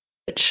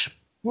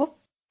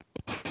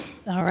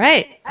All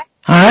right. All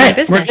My right,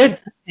 we're business, good.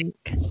 I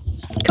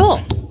think.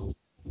 Cool.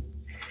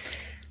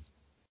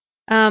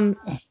 Um,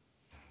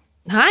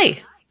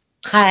 Hi.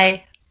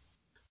 Hi.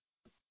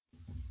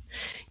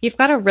 You've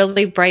got a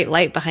really bright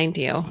light behind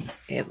you.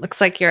 It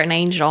looks like you're an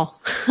angel.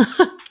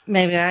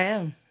 Maybe I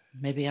am.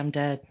 Maybe I'm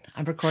dead.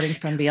 I'm recording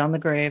from beyond the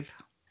grave.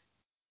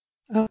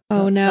 Oh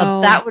Now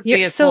no. that would be You're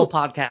a cool so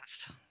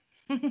podcast.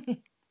 It's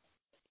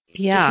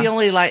the yeah,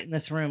 only light in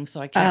this room,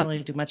 so I can't um,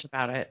 really do much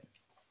about it.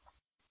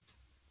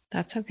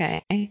 that's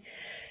okay.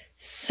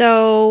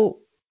 So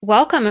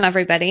welcome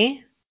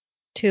everybody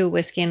to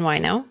Whiskey and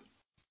Wino.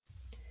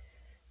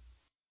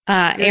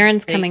 You're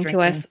Aaron's day coming to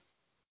drinking. us.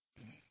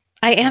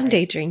 I am Sorry.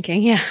 day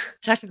drinking, yeah.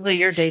 Technically,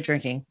 you're day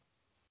drinking.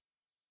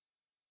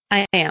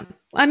 I am.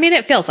 I mean,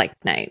 it feels like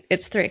night.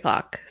 It's 3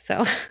 o'clock.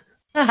 So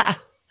I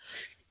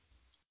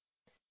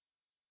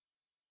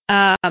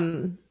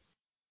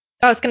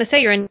I was gonna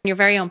say you're in your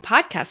very own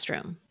podcast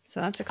room. So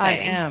that's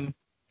exciting. am.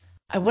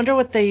 I wonder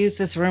what they use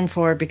this room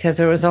for because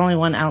there was only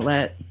one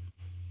outlet.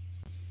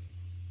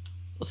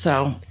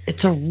 So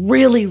it's a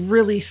really,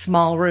 really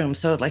small room.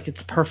 So like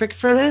it's perfect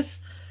for this,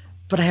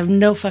 but I have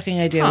no fucking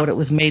idea Huh. what it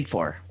was made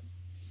for.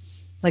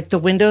 Like the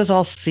windows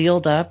all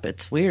sealed up.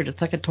 It's weird.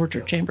 It's like a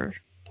torture chamber.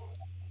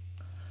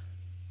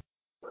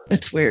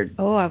 It's weird.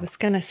 Oh, I was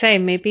gonna say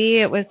maybe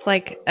it was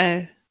like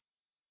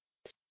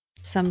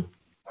some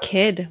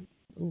kid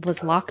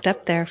was locked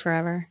up there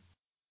forever.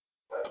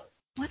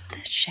 What the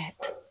shit?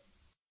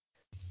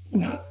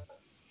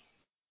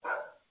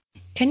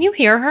 Can you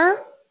hear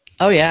her?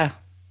 Oh yeah.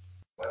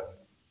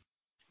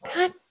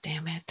 God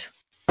damn it.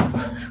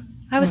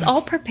 I was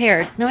all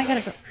prepared. Now I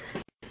gotta go.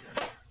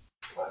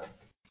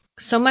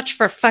 So much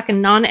for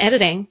fucking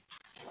non-editing.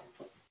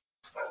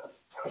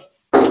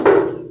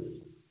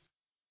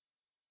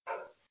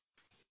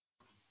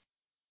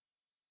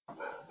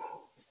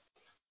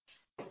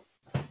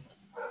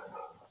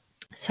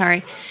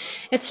 Sorry.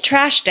 It's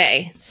trash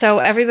day. So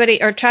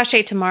everybody, or trash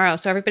day tomorrow.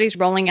 So everybody's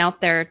rolling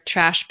out their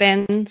trash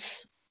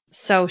bins.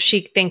 So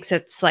she thinks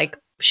it's like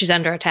she's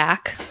under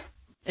attack.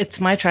 It's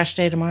my trash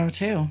day tomorrow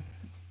too.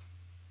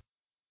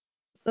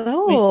 We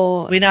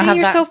Oh, we now see, have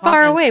you're that so in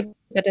far common. away,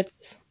 but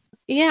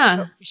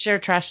yeah. We share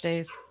trash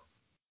days.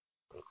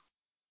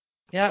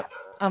 Yep.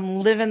 I'm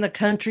living the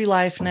country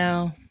life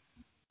now.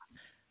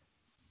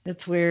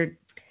 It's weird.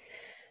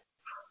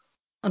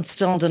 I'm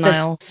still in The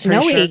denial, pretty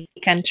sure. snowy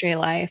country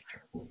life.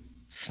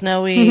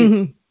 Snowy.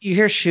 All You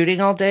hear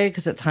shooting all day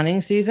because it's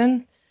hunting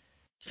season.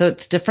 So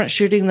it's different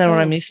shooting than what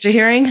I'm Oh, used to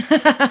hearing.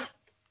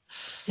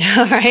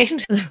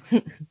 right.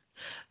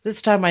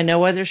 This time I know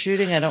why they're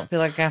shooting. I don't feel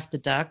like I have to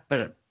duck,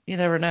 but you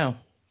never know.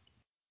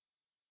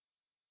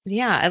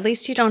 Yeah, at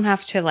least you don't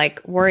have to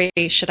like worry,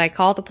 should I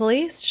call the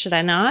police? Should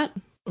I not?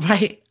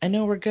 Right. I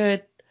know we're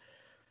good.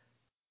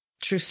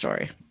 True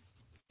story.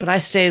 But I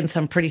stayed in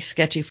some pretty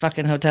sketchy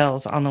fucking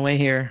hotels on the way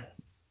here,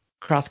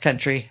 cross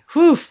country.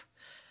 Whew.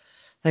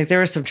 Like there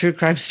were some true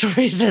crime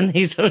stories in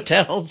these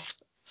hotels.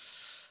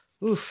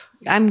 Oof.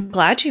 I'm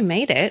glad you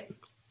made it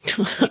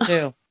Me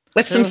too. with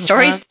There some was one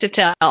stories to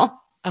tell.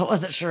 I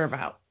wasn't sure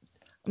about.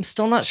 I'm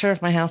still not sure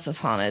if my house is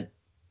haunted.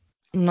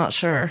 I'm not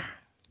sure.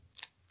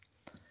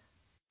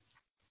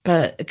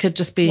 But it could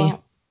just be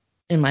Well,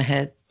 in my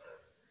head.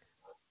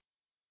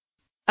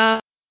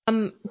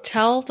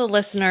 tell the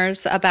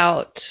listeners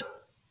about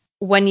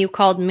when you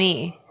called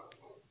me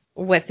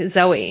with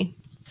Zoe.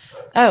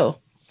 Oh,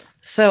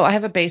 so I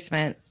have a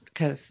basement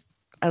because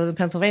I live in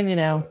Pennsylvania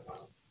now.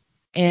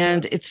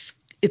 And it's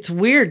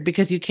weird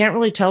because you can't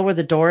really tell where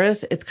the door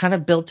is. It's kind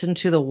of built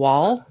into the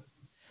wall.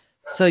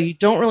 So you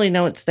don't really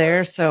know it's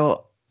there.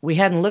 So we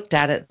hadn't looked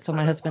at it. So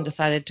my husband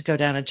decided to go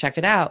down and check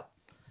it out.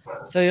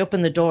 So he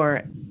opened the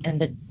door and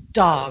the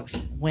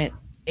dogs went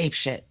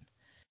apeshit.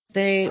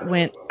 They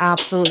went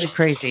absolutely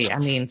crazy. I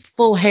mean,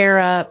 full hair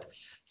up,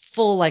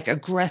 full like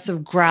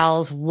aggressive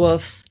growls,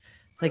 woofs.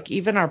 Like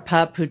even our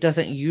pup who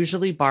doesn't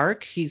usually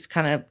bark, he's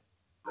kind of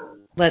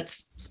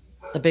lets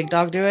the big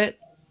dog do it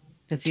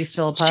because he's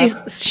still a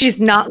pup. She's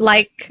not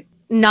like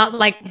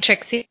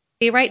Trixie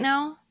right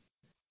now.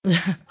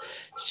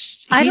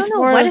 I don't He's know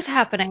what more, is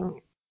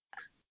happening.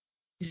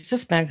 he's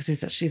just mad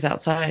because she's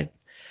outside.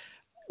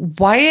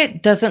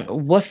 Wyatt doesn't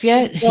woof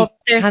yet. He Well,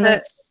 there's kind of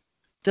a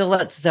still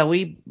lets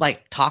Zoe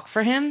like talk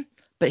for him,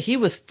 but he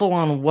was full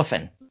on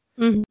woofing.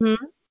 mm-hmm.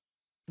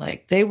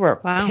 Like they were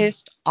Wow.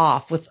 pissed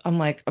off with, I'm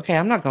like, okay,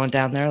 I'm not going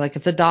down there. Like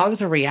if the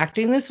dogs are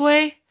reacting this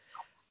way,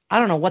 I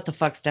don't know what the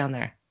fuck's down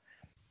there.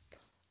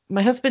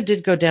 My husband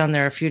did go down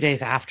there a few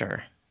days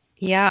after.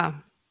 Yeah.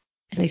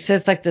 And he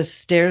says like the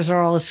stairs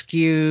are all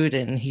askewed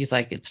and he's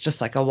like, it's just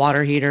like a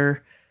water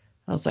heater.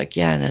 I was like,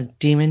 yeah, in a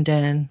demon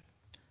den.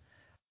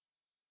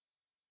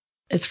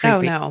 It's Oh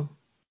creepy. no.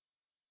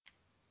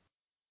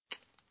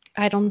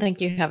 I don't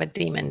think you have a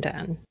demon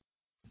den.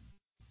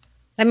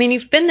 I mean,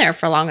 you've been there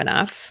for long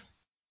enough.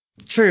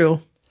 True.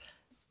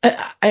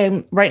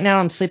 I'm right now.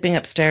 I'm sleeping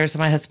upstairs, and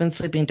my husband's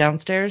sleeping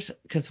downstairs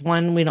because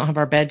one, we don't have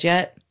our bed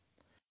yet,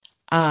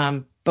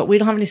 but we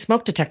don't have any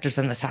smoke detectors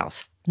in this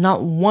house.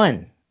 Not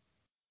one.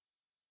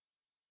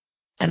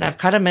 And I've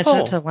kind of mentioned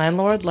it to Oh, the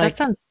landlord, that like,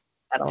 sounds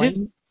dude,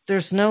 settling.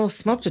 there's no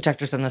smoke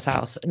detectors in this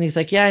house. And he's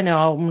like, yeah, I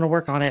know. I'm going to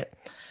work on it.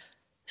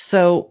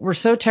 So we're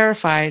so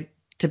terrified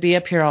to be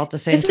up here all at the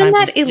same Isn't time and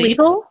that sleep.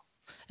 illegal?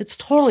 It's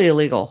totally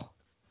illegal.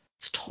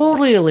 It's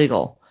totally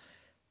illegal.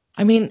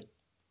 I mean,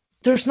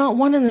 there's not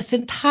one in this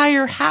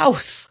entire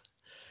house.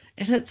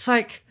 And it's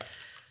like,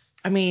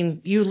 I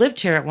mean, you lived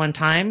here at one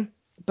time,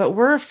 but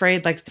we're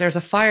afraid like if there's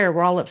a fire,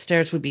 we're all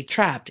upstairs would be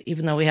trapped,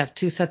 even though we have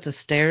two sets of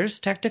stairs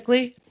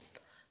technically.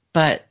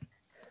 But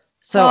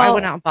so I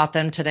went out Well, and bought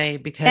them today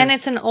and because,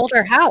 it's an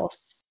older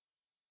house.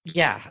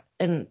 yeah.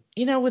 And,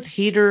 with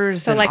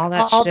heaters So and like all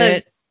that all the,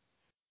 shit.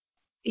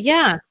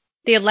 yeah,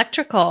 the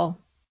electrical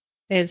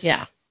Yeah. is,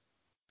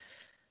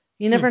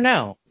 You hmm. never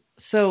know.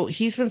 So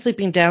he's been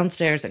sleeping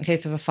downstairs in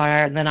case of a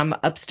fire, and then I'm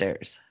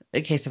upstairs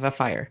in case of a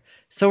fire.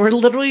 So we're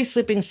literally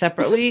sleeping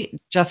separately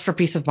just for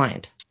peace of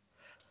mind.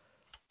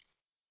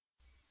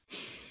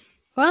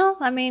 Well,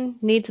 I mean,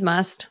 needs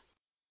must.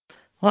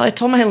 Well, I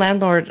told my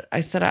landlord,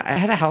 I said I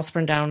had a house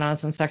burn down when I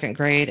was in second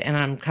grade, and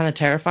I'm kind of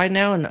terrified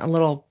now and a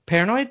little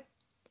paranoid.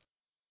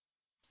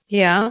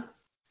 Yeah,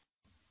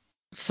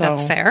 that's So,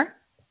 fair.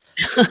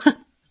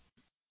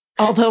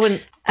 although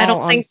in I all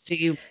don't think,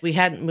 honesty, we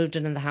hadn't moved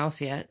into the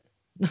house yet,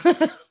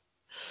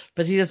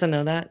 but he doesn't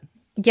know that.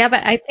 yeah,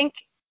 but I think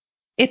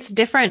it's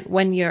different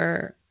when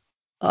you're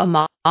a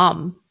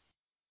mom.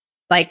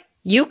 Like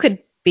you could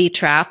be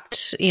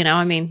trapped,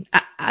 I mean,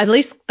 at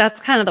least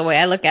that's kind of the way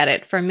I look at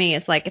it for me.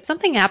 It's like if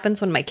something happens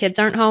when my kids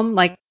aren't home,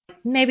 like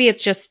maybe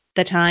it's just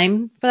the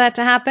time for that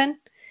to happen.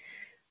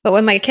 But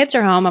when my kids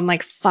are home, I'm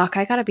like, fuck,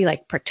 I gotta be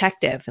like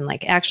protective and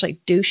like actually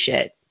do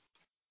shit.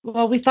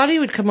 Well, we thought he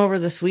would come over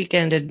this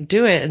weekend and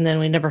do it, and then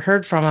we never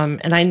heard from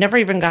him, and I never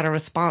even got a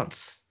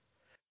response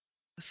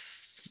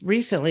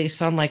recently.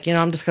 So I'm like,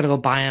 I'm just gonna go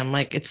buy him.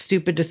 Like, it's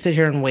stupid to sit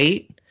here and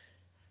wait.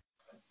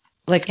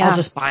 Like, I'll Yeah.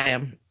 just buy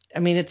him. I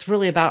mean, it's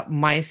really about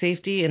my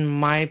safety and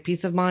my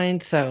peace of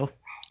mind. So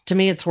to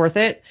me, it's worth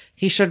it.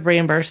 He should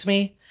reimburse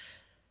me,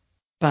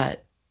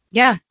 but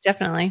Yeah,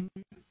 definitely.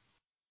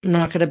 I'm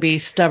not gonna be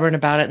stubborn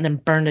about it and then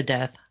burn to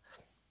death.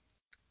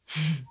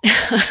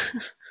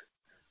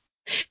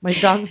 My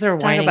dogs are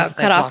Talk whining about because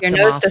I cut off your blocked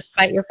them nose to off,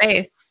 spite your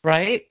face.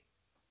 right?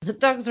 The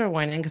dogs are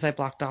whining because I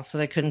blocked off so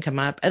they couldn't come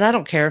up, and I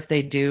don't care if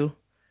they do.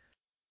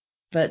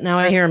 But now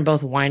I hear them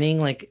both whining.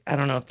 Like, I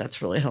don't know if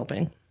that's really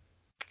helping.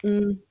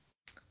 Mm.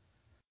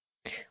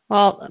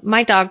 Well,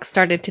 my dog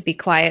started to be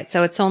quiet,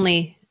 so it's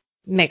only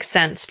makes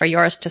sense for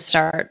yours to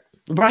start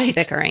Right.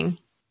 bickering.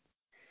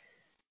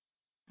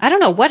 I don't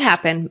know what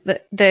happened.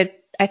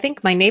 I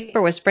think my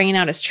neighbor was bringing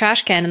out his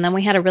trash can, and then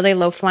we had a really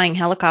low flying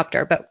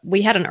helicopter. But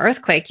we had an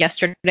earthquake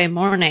yesterday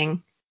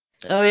morning,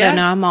 Oh, so yeah?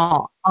 now I'm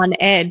all on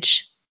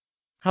edge.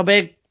 How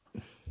big?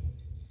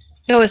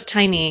 It was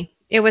tiny.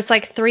 It was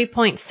like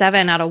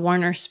 3.7 out of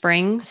Warner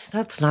Springs.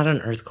 That's not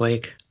an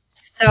earthquake.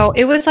 So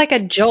it was like a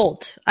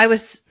jolt. I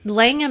was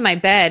laying in my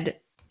bed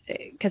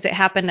because it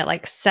happened at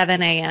like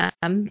 7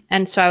 a.m.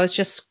 And so I was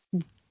just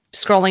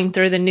scrolling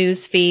through the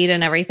news feed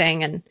and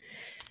everything. And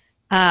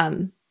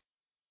um,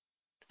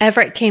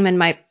 Everett came in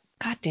my,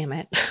 God damn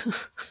it.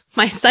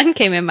 My son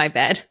came in my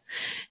bed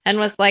and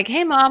was like,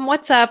 "Hey, mom,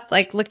 what's up?"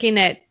 Like looking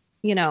at,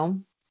 you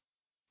know,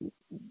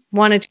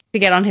 wanted to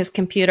get on his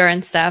computer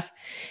and stuff.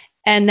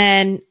 And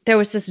then there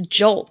was this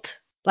jolt.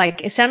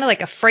 Like it sounded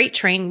like a freight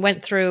train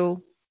went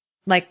through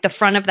like the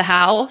front of the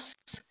house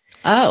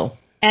Oh,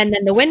 and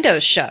then the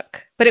windows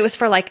shook. But it was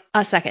for like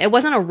a second. It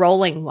wasn't a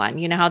rolling one.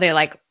 You know how they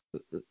like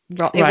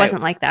roll. It right.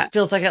 wasn't like that.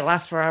 Feels like it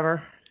lasts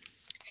forever.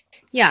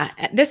 Yeah,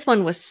 this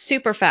one was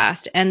super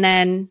fast. And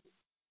then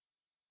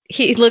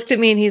he looked at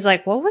me and he's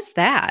like, "What was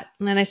that?"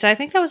 And then I said, "I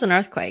think that was an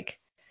earthquake."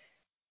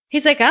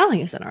 He's like, "I don't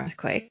think it's an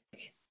earthquake.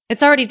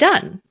 It's already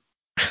done."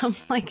 I'm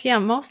like, "Yeah,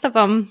 most of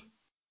them,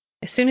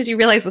 as soon as you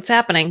realize what's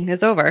happening,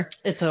 it's over."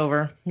 It's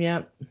over.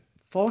 Yep.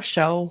 For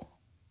sure.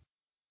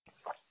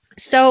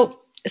 So,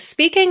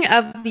 speaking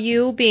of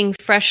you being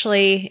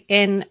freshly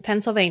in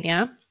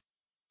Pennsylvania,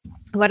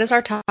 what is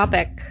our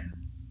topic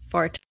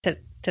for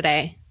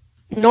today?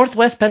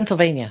 Northwest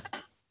Pennsylvania.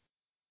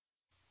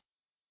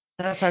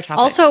 That's our topic.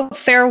 Also,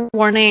 fair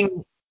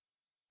warning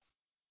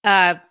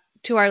uh,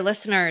 to our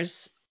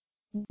listeners,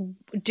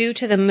 due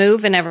to the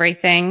move and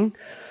everything,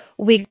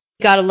 we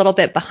got a little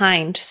bit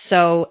behind.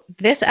 So,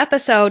 this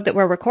episode that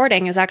we're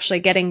recording is actually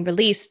getting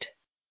released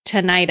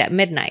tonight at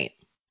midnight.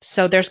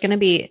 So, there's going to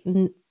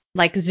be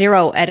like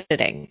zero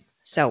editing.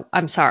 So,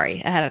 I'm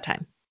sorry ahead of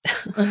time.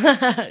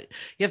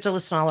 You have to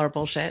listen to all our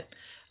bullshit.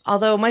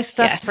 Although my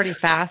stuff's Yes. pretty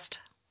fast.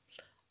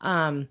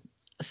 Um,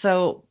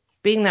 so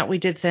being that we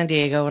did San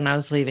Diego and I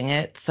was leaving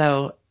it,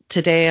 so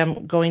today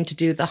I'm going to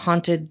do the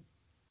haunted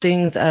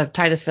things of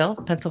Titusville,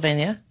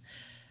 Pennsylvania,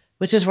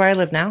 which is where I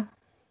live now.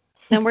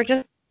 And we're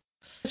just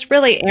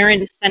really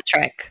Aaron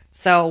centric.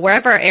 So,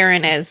 wherever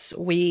Aaron is,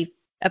 we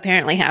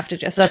apparently have to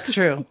just That's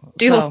true.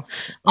 do So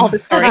all the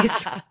stories.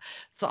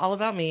 it's all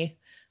about me.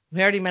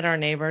 We already met our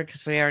neighbor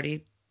because we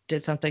already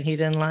did something he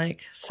didn't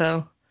like.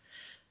 So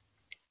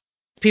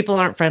people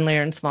aren't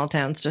friendlier in small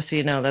towns, just so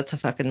you know, that's a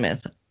fucking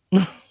myth.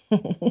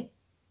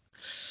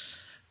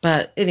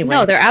 But No,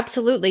 anyway, they're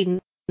absolutely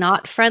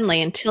not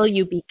friendly until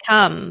you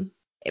become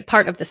a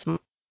part of the small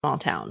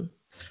town.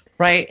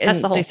 right? That's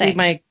And the they whole see thing.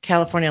 my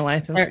California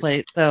license They're,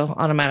 plate, so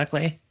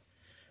automatically,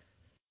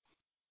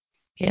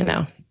 you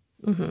know.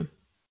 hmm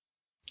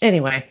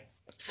Anyway,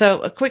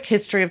 so a quick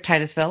history of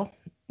Titusville,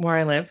 where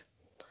I live.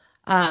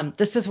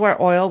 This is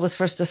where oil was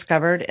first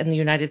discovered in the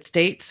United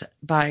States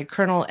by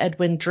Colonel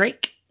Edwin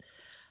Drake.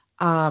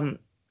 Um,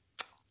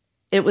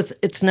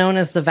 it's known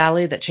as the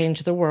valley that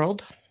changed the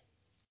world.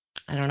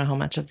 I don't know how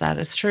much of that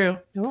is true.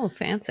 Oh,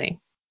 fancy.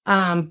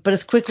 But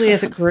as quickly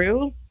as it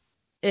grew,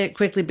 it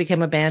quickly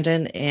became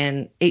abandoned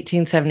in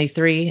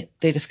 1873.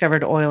 They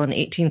discovered oil in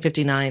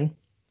 1859.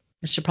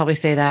 I should probably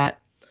say that.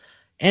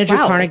 Andrew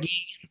Wow.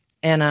 Carnegie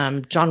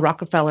and John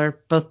Rockefeller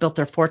both built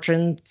their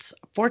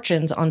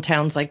fortunes on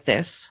towns like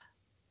this.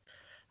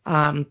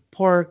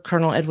 Poor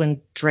Colonel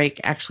Edwin Drake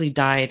actually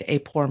died a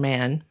poor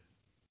man.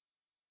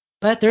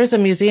 But there's a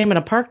museum and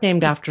a park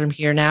named after him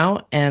here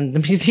now, and the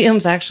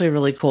museum's actually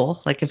really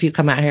cool. Like if you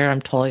come out here,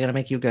 I'm totally gonna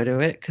make you go to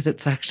it because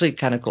it's actually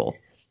kind of cool.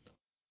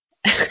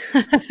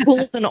 As cool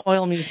as an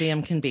oil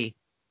museum can be.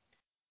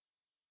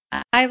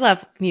 I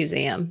love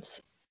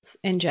museums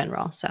in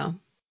general. So,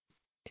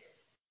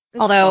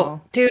 It's although,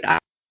 fall, dude,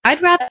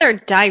 I'd rather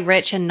die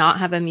rich and not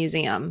have a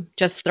museum.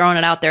 Just throwing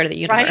it out there to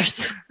the right?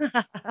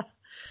 universe.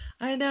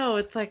 I know.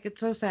 It's like it's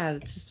so sad.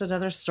 It's just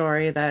another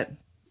story that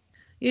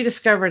you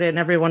discovered it and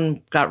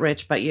everyone got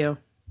rich but you.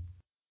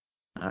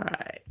 All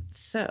right.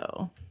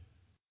 So,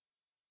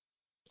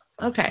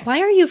 okay. Why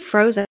are you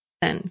frozen?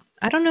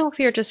 I don't know if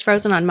you're just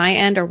frozen on my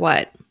end or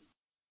what.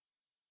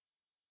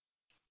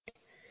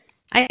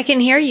 I can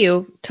hear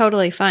you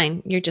totally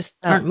fine. You just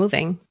Oh, aren't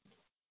moving.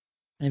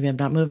 maybe I'm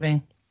not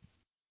moving.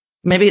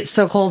 Maybe it's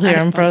so cold here I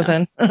I'm don't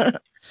know. frozen.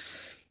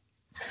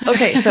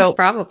 Okay, so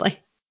Probably.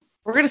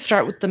 we're going to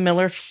start with the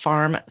Miller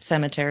Farm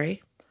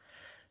Cemetery.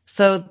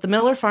 So, the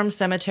Miller Farm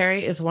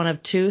Cemetery is one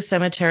of two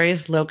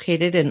cemeteries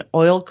located in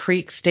Oil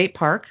Creek State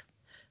Park,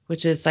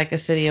 which is like a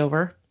city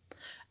over.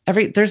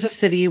 There's a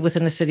city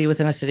within a city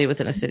within a city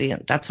within a city,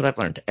 and that's what I've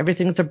learned.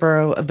 Everything's a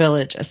borough, a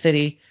village, a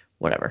city,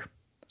 whatever.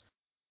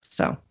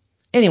 So,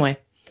 anyway,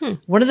 Hmm.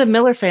 one of the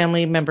Miller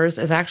family members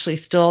is actually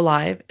still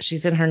alive.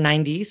 She's in her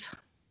 90s.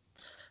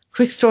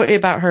 Quick story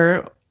about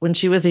her. When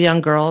she was a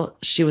young girl,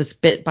 she was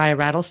bit by a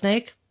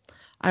rattlesnake.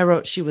 I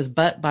wrote she was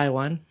butt by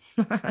one.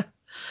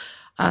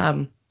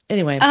 um,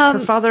 anyway, her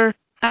Um, father,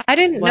 I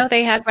didn't know what?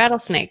 they had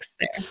rattlesnakes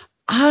there.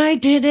 I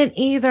didn't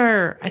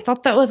either. I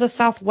thought that was a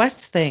Southwest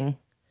thing,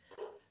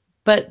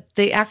 but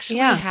they actually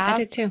Yeah, I have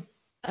did too.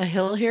 a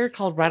hill here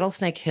called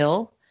Rattlesnake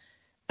Hill.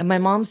 And my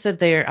mom said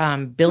they're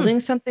Hmm. building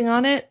something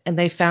on it and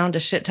they found a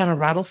shit ton of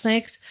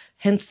rattlesnakes,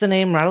 hence the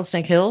name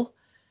Rattlesnake Hill.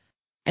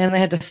 And they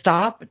had to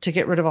stop to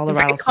get rid of all the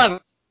Very rattlesnakes.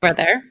 clever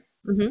there.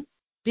 Hmm.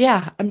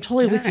 Yeah, I'm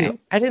totally All with you. right.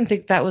 I didn't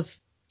think that was,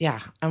 yeah,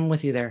 I'm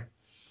with you there.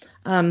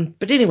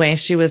 But anyway,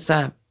 she was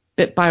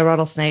bit by a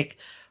rattlesnake.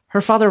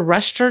 Her father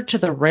rushed her to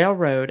the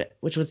railroad,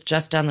 which was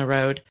just down the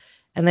road,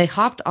 and they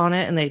hopped on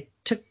it and they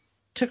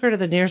took her to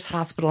the nearest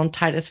hospital in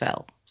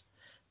Titusville,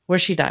 where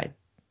she died.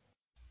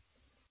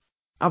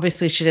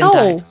 Obviously, she didn't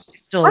die. Oh,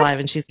 She's still what? alive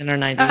and she's in her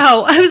 90s.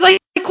 Oh, I was like,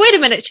 wait a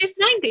minute, she's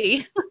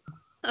 90.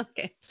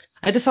 Okay.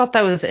 I just thought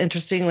that was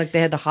interesting. Like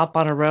they had to hop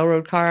on a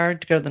railroad car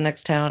to go to the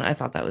next town. I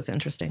thought that was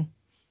interesting.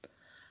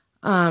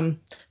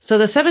 So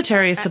the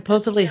cemetery is That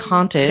supposedly sounds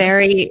haunted.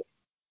 very.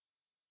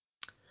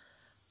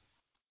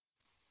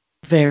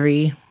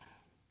 Very.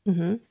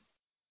 Hmm.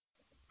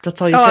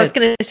 That's all you Oh, I was said.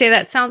 going to say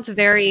that sounds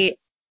very.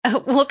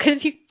 Well,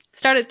 because you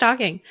started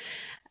talking.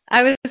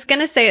 I was going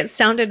to say it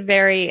sounded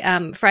very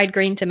fried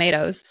green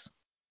tomatoes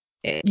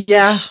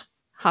Yeah. ish,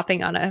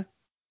 hopping on a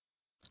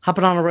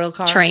Hopping on a rail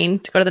car. train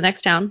to go to the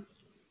next town.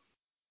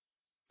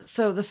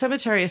 So the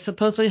cemetery is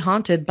supposedly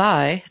haunted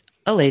by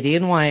a lady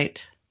in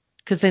white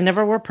because they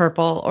never were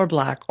purple or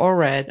black or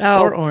red or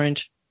Oh,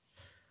 orange.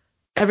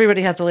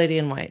 Everybody has a lady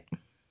in white.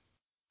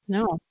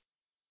 no.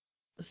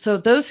 So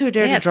those who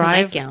dare Maybe to that's a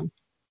drive, nightgown.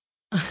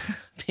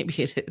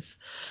 maybe it is.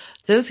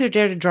 Those who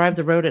dare to drive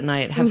the road at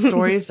night have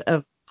stories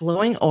of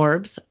glowing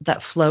orbs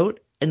that float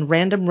and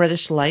random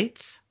reddish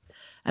lights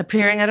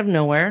appearing out of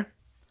nowhere.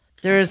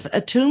 There's a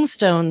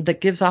tombstone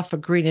that gives off a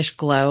greenish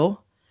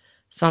glow,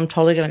 so I'm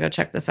totally going to go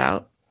check this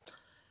out.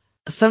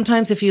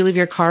 Sometimes if you leave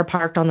your car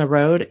parked on the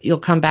road, you'll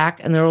come back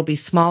and there will be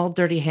small,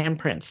 dirty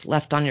handprints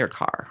left on your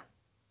car,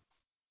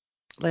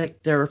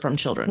 like they were from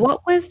children.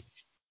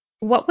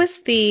 What was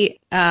the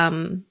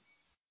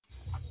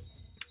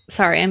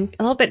sorry, I'm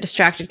a little bit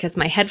distracted because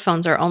my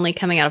headphones are only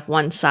coming out of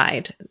one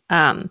side.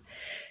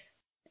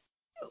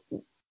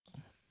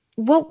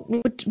 What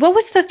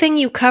was the thing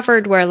you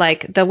covered where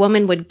like the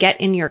woman would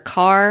get in your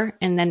car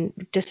and then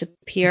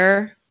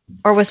disappear?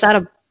 Or was that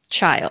a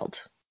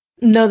child?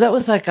 No, that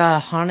was like a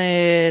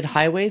haunted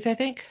highways, I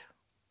think.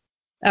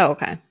 Oh,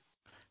 okay.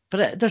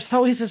 But there's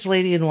always this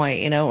lady in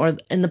white, or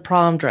in the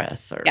prom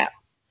dress, or Yeah, and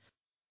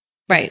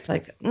right. it's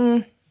like,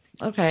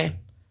 okay.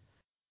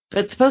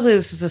 But supposedly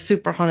this is a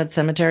super haunted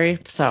cemetery,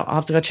 so I'll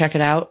have to go check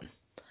it out.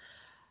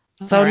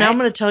 All So now I'm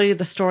right. going to tell you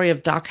the story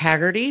of Doc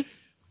Haggerty.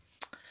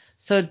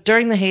 So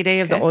during the heyday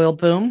of the Okay. oil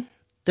boom,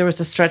 there was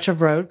a stretch of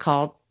road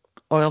called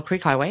Oil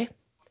Creek Highway.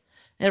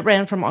 It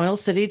ran from Oil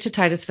City to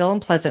Titusville and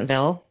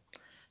Pleasantville.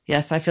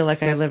 Yes, I feel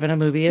like I live in a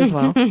movie as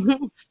well.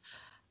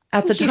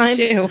 At the You time,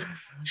 do.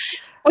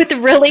 With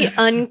really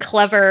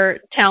unclever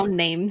town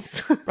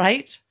names.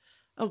 right?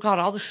 Oh God,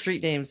 all the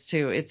street names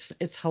too.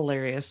 It's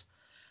hilarious.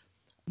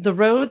 The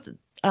road,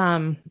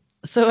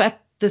 so at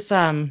this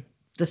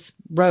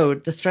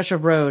road, the stretch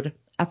of road,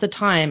 at the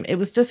time, it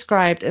was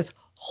described as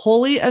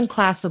wholly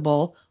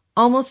unclassable,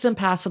 almost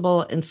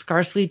impassable, and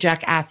scarcely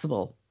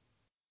jackassable.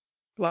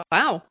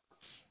 Wow.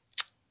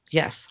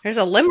 Yes, There's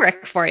a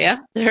limerick for you.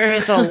 there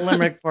is a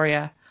limerick for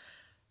you.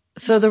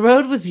 So the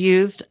road was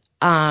used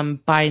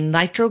by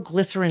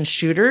nitroglycerin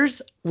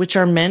shooters, which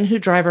are men who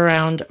drive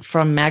around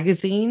from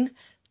Magazine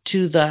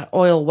to the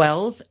oil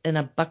wells in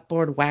a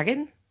buckboard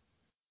wagon.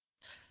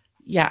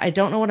 Yeah, I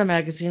don't know what a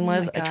magazine Oh my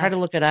was. I tried God. to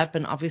look it up,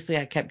 and obviously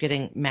I kept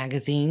getting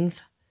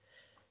magazines.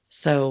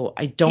 So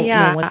I don't know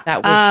Yeah. what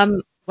that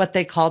was, what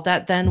they called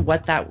that then,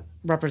 what that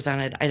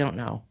represented. I don't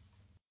know.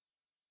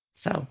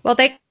 So, Well,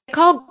 they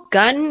call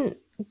gun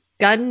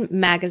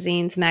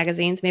magazines.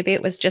 Maybe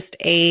it was just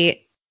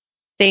a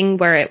thing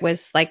where it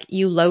was like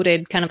you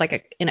loaded kind of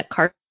like in a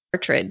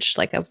cartridge,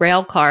 like a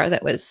rail car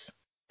that was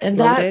and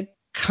that loaded.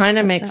 kind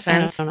of makes I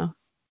don't sense know.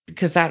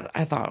 because that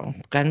I thought, oh,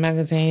 gun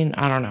magazine,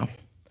 I don't know.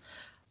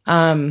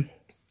 Um,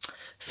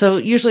 so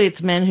usually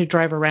it's men who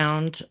drive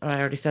around, I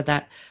already said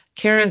that,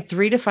 carrying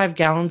 3 to 5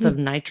 gallons of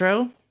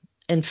nitro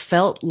in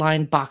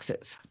felt-lined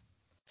boxes.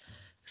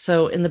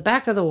 So in the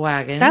back of the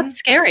wagon, That's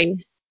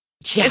scary.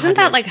 yeah, Isn't it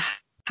that is. like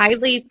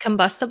highly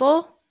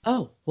combustible?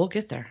 Oh, we'll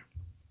get there.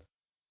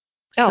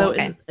 Oh, So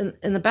okay.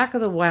 in the back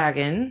of the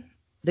wagon,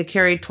 they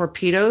carried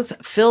torpedoes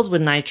filled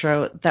with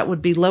nitro that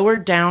would be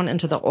lowered down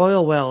into the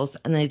oil wells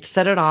and they'd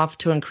set it off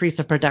to increase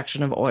the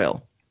production of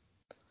oil.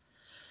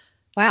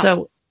 Wow.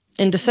 So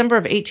in December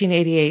of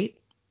 1888,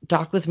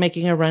 Doc was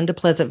making a run to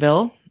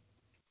Pleasantville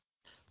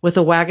with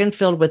a wagon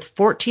filled with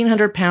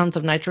 1,400 pounds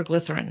of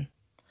nitroglycerin.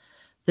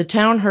 The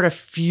town heard a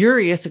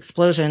furious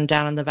explosion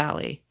down in the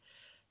valley.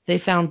 They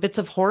found bits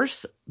of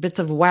horse, bits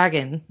of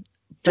wagon,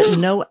 but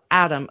no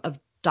atom of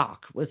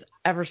Doc was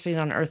ever seen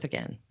on Earth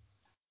again.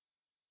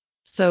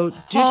 So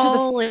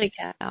Holy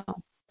cow.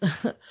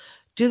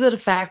 due to the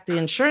fact the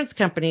insurance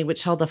company,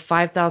 which held a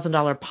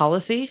 $5,000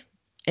 policy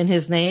in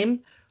his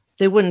name,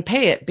 they wouldn't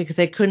pay it because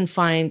they couldn't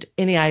find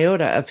any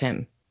iota of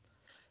him.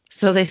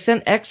 So they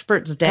sent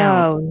experts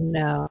down Oh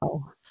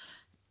no.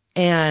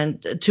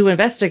 and to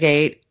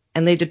investigate,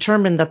 and they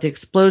determined that the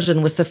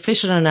explosion was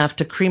sufficient enough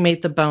to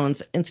cremate the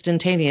bones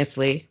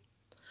instantaneously,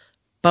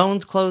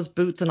 bones, clothes,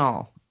 boots, and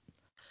all.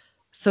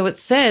 So it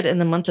said in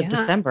the month of Yeah.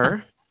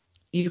 December,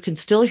 you can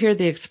still hear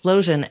the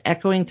explosion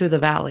echoing through the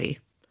valley.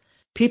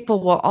 People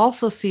will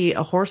also see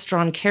a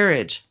horse-drawn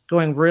carriage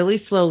going really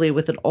slowly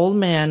with an old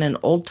man in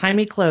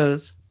old-timey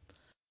clothes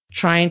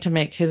trying to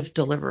make his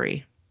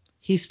delivery.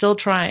 He's still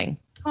trying.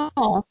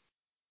 Oh,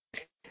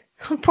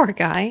 poor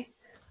guy.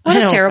 What I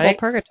a know, terrible right?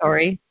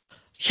 purgatory.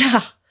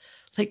 Yeah.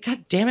 Like,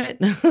 God damn it.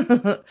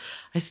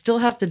 I still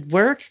have to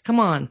work? Come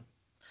on.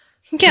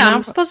 So Yeah, now,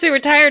 I'm supposed to be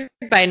retired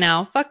by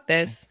now. Fuck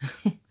this.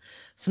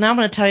 so now I'm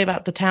going to tell you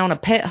about the town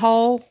of Pit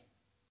Hole.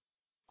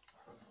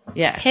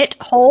 Yeah, Pit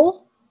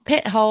hole?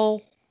 Pit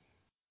Hole.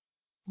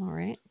 All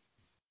right.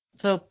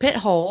 So Pit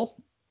Hole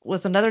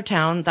was another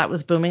town that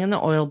was booming in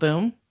the oil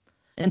boom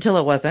until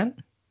it wasn't.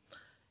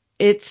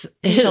 Until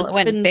it It's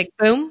went been big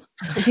boom.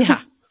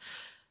 yeah.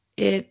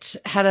 It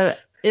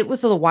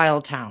was a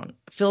wild town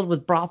filled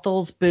with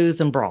brothels,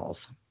 booze, and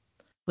brawls,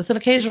 with an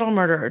occasional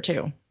murder or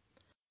two.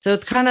 So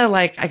it's kind of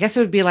like I guess it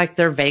would be like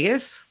their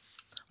Vegas.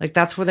 Like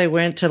that's where they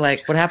went to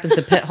like what happens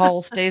in Pit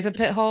Hole stays in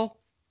Pit Hole.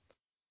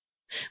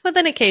 With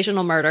an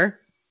occasional murder.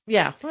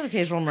 Yeah, with an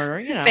occasional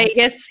murder.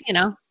 Vegas.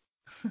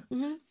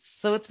 Hmm.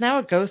 So it's now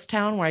a ghost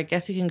town where I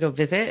guess you can go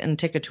visit and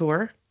take a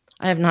tour.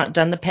 I have not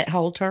done the Pit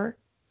Hole tour.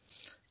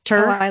 Oh,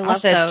 Tur. I I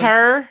love said those.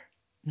 tur.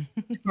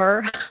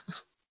 We're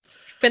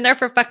been there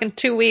for fucking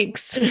 2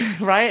 weeks.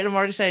 Right? I'm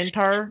already saying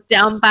tur.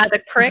 Down by the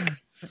creek.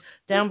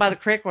 Down by the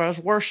creek where I was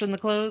washing the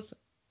clothes.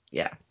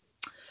 Yeah.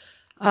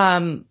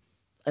 Um,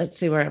 let's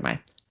see, where am I?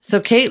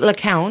 So Kate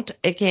LeCount,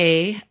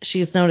 aka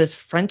she's known as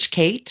French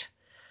Kate,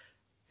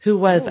 who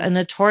was a Oh,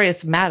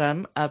 notorious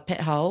madam of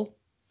Pit Hole.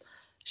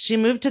 She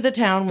moved to the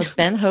town with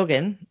Ben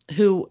Hogan,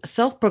 who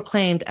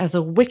self-proclaimed as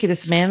the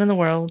wickedest man in the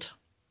world.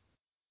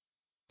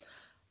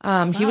 He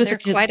wow, was they're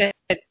quite a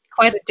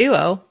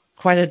duo.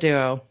 quite a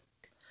duo.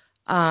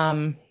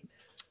 Um,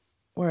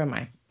 where am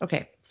I?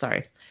 Okay,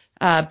 sorry.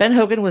 Ben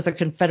Hogan was a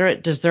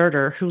Confederate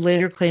deserter who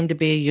later claimed to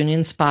be a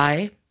Union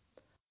spy.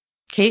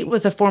 Kate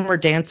was a former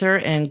dancer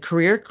and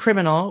career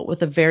criminal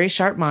with a very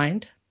sharp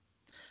mind.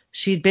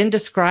 She'd been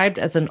described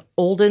as an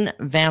olden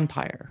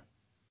vampire.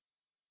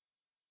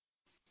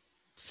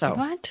 So,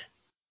 What?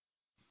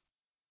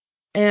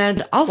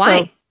 and also,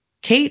 Why?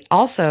 Kate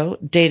also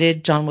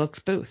dated John Wilkes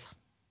Booth,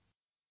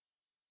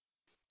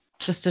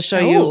 just to show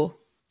you Oh,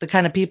 the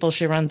kind of people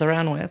she runs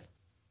around with.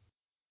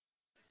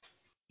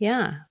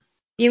 yeah.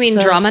 You mean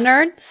So, drama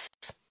nerds?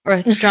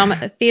 Or drama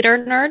theater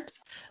nerds?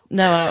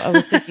 No, I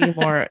was thinking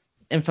more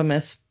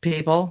infamous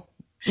people.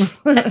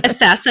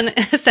 Assassins?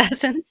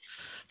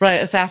 Right,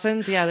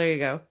 assassins. Yeah, there you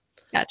go.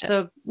 Gotcha.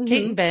 So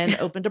Kate Hmm. and Ben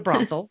opened a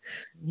brothel,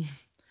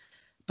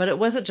 but it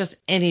wasn't just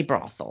any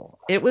brothel.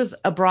 It was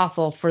a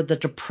brothel for the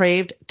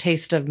depraved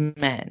taste of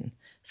men.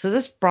 So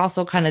this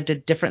brothel kind of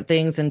did different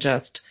things than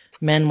just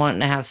men wanting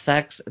to have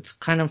sex. It's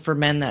kind of for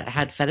men that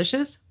had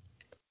fetishes.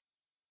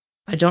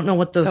 I don't know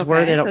what those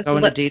were. They Okay, so don't go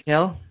into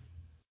detail.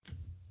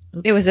 it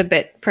Oops. was a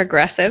bit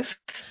progressive.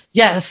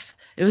 Yes,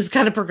 it was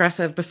kind of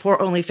progressive before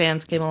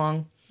OnlyFans came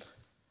along.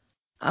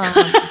 Um,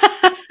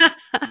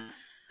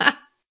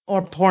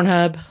 or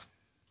Pornhub.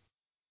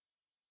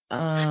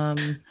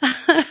 Um,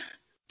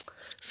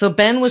 so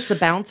Ben was the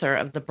bouncer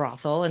of the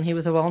brothel, and he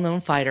was a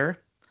well-known fighter.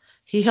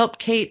 He helped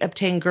Kate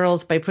obtain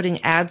girls by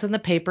putting ads in the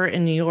paper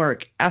in New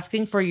York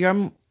asking for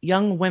young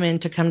women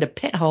to come to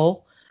Pit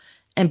Hole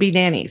and be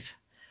nannies.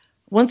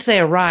 Once they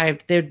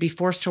arrived, they would be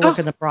forced to work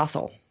in Oh, the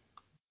brothel.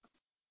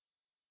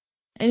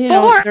 And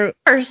they're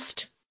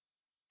forced.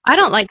 I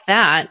don't like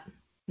that.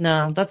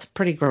 no, that's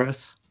pretty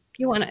gross. If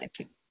you want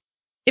to,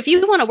 if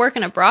you want to work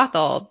in a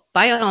brothel,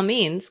 by all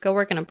means, go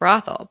work in a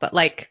brothel. But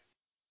like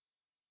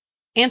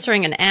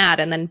answering an ad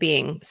and then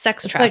being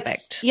sex It's like,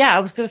 trafficked, yeah, I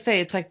was gonna say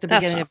it's like the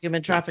that's beginning of human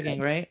not trafficking,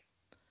 good. right?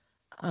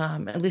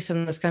 At least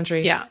in this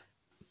country. Yeah.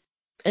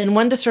 In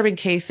one disturbing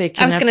case, they I was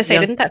kidnapped gonna a say,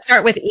 young. didn't that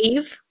start with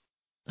Eve?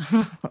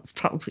 That's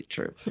probably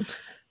true.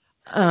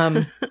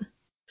 Um,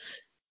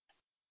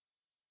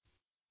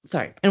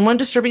 sorry. In one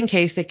disturbing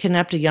case, they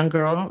kidnapped a young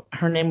girl.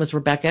 Her name was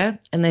Rebecca,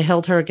 and they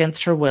held her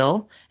against her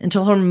will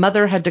until her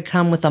mother had to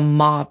come with a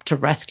mob to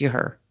rescue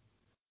her.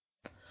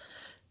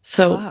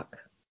 So, Fuck.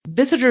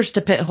 visitors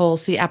to Pit Hole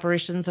see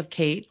apparitions of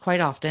Kate quite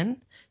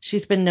often.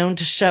 She's been known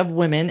to shove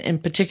women in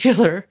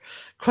particular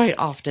quite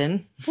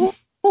often. Ooh,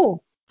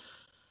 ooh.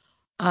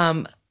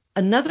 Um,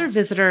 Another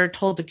visitor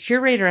told the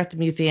curator at the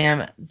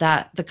museum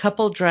that the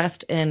couple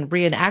dressed in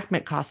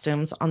reenactment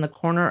costumes on the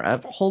corner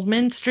of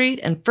Holdman Street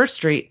and First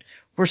Street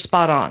were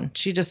spot on.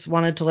 She just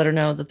wanted to let her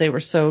know that they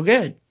were so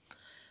good.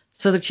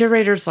 So the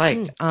curator's like,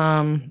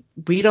 Mm.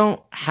 we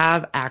don't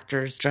have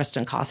actors dressed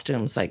in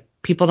costumes. Like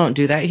people don't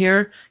do that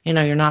here.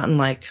 You're not in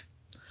like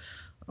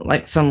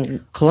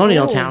some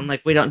colonial Oh. town.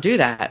 Like we don't do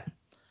that.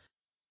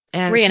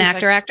 And she's like,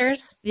 Reenactor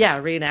actors? yeah,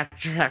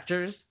 reenactor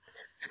actors.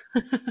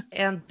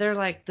 And they're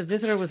like, the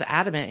visitor was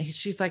adamant.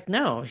 She's like,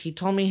 no, he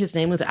told me his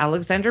name was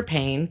Alexander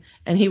Payne,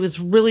 and he was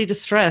really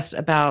distressed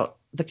about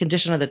the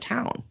condition of the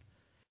town.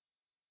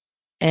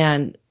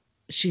 And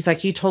she's like,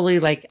 he totally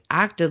like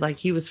acted like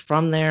he was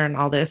from there and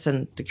all this.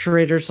 And the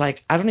curator's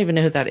like, I don't even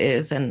know who that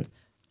is, and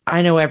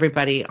I know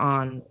everybody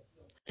on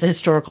the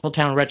historical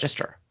town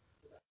register.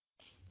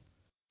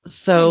 Hmm.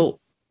 So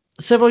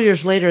several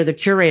years later, the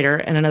curator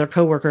and another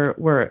coworker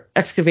were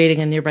excavating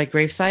a nearby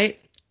gravesite,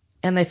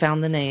 and they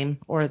found the name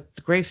or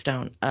the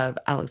gravestone of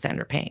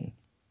Alexander Payne.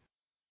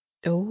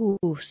 Oh,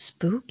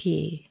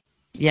 spooky.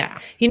 Yeah.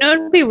 You know what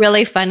would be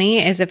really funny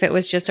is if it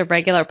was just a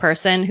regular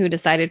person who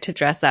decided to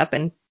dress up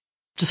and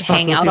Just fuck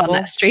hang with out on that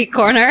people. street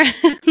corner.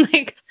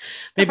 Like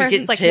the Maybe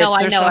person's getting like, no,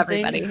 tips I or know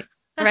something. everybody.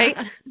 Right?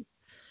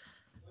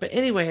 But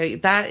anyway,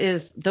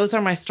 those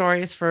are my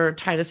stories for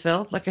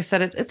Titusville. Like I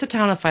said, it's a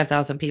town of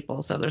 5,000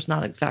 people, so there's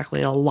not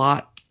exactly a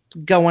lot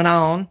going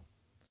on.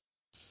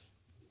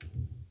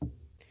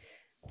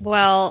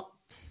 Well,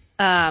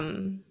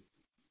 um,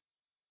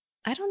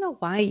 I don't know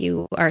why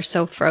you are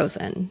so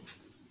frozen.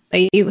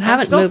 You I'm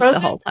haven't still moved the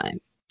frozen? whole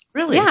time.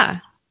 Really? Yeah.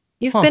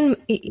 You've Huh.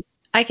 been,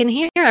 I can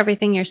hear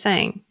everything you're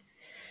saying.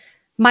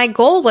 My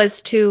goal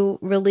was to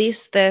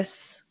release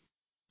this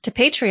to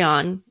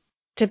Patreon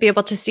to be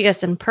able to see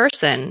us in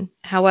person.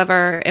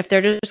 However, if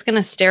they're just going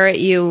to stare at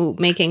you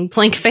making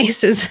blank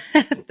faces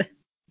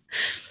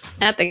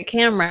at the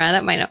camera,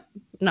 that might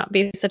not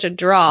be such a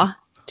draw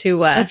to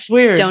That's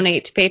weird.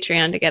 donate to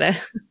Patreon to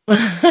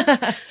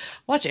get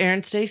Watch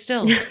Aaron stay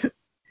still.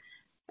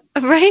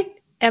 a. Right?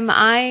 Am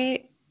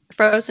I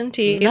frozen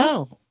to you?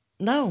 No,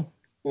 no.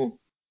 Hmm.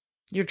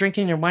 You're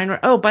drinking your wine.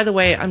 Oh, by the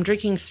way, I'm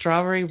drinking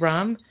strawberry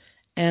rum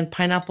and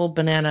pineapple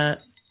banana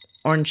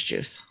orange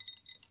juice.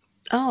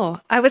 Oh,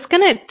 I was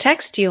going to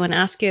text you and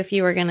ask you if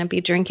you were going to be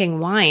drinking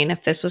wine,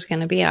 if this was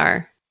going to be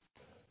our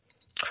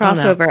Oh, no.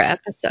 crossover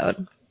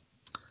episode.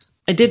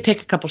 I did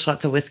take a couple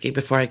shots of whiskey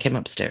before I came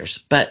upstairs,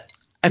 but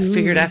I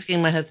figured Mm.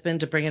 asking my husband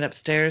to bring it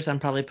upstairs, I'm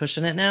probably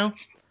pushing it now,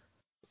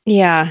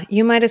 Yeah,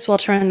 you might as well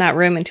turn that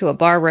room into a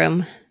bar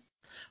room,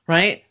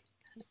 right?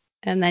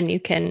 and then you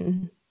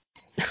can.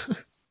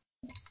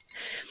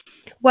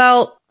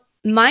 Well,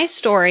 my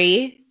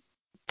story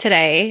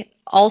today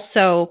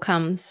also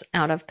comes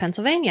out of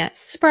Pennsylvania.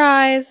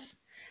 Surprise.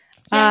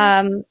 Yay.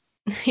 Um,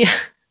 yeah,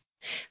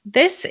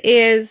 this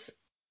is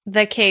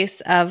the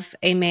case of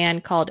a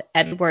man called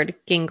Edward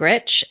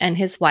Gingrich and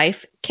his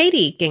wife,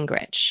 Katie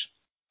Gingrich.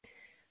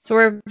 So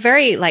we're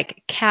very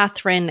like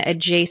Catherine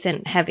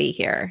adjacent heavy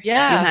here. You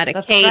Yeah, had a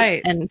that's Kate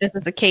right. and this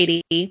is a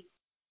Katie.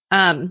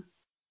 Um,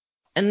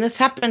 And this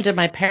happened in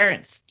my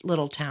parents'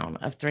 little town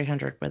of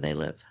 300 where they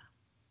live.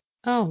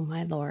 oh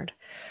my Lord.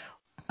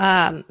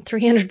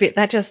 300,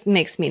 that just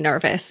makes me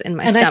nervous in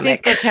my And I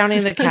think stomach. they're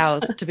counting the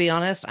cows, to be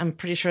honest. I'm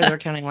pretty sure they're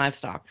counting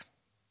livestock.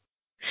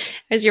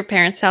 Is your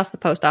parents' house the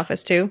post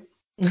office too?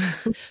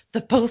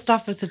 The post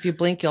office, if you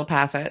blink, you'll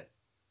pass it.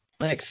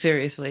 Like,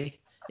 seriously.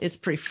 It's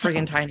pretty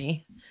friggin'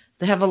 tiny.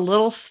 They have a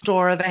little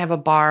store. They have a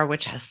bar,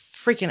 which has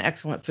freaking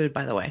excellent food,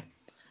 by the way.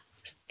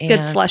 Good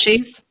And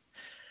slushies.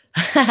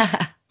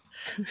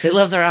 they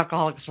love their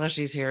alcoholic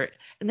slushies here.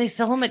 And they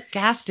sell them at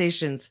gas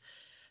stations.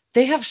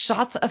 They have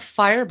shots of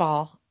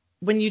Fireball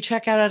when you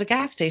check out at a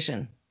gas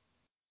station.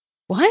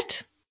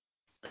 What?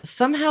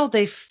 Somehow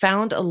they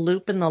found a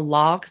loop in the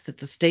law because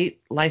it's a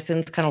state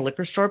licensed kind of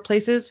liquor store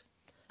places.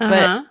 Uh-huh.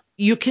 But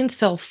you can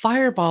sell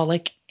Fireball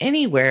like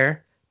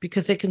anywhere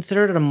because they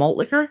consider it a malt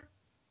liquor.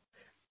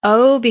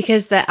 Oh,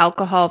 because the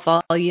alcohol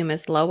volume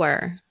is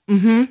lower.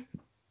 Mm-hmm.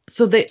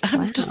 So I'm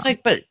Wow. just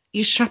like, but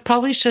you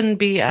probably shouldn't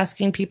be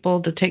asking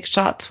people to take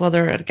shots while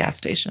they're at a gas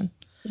station.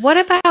 What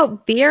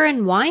about beer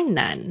and wine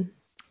then?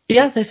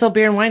 Yeah, they sell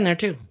beer and wine there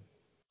too.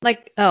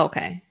 Like, oh,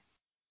 okay.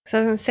 So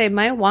I was gonna say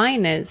my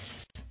wine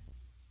is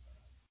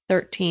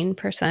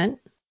 13%,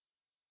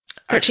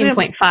 Actually,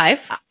 13.5.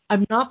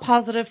 I'm not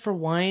positive for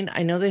wine.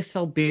 I know they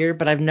sell beer,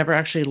 but I've never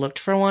actually looked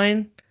for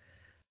wine.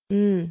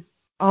 Mm.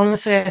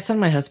 Honestly, I send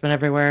my husband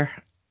everywhere.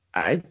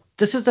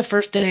 This is the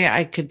first day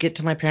I could get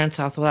to my parents'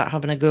 house without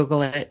having to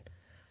Google it.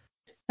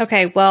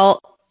 Okay,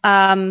 well,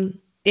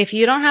 if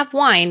you don't have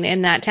wine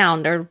in that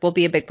town, there will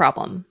be a big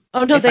problem.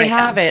 Oh, no, If they I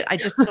have come. it. I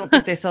just don't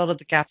think they sell it at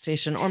the gas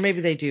station. Or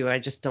maybe they do. I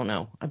just don't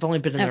know. I've only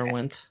been in there Okay.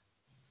 once.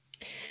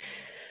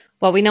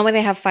 Well, we know where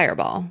they have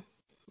Fireball.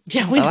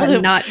 Yeah, we Although know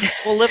I'm that not.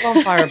 we'll live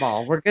on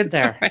Fireball. We're good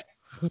there.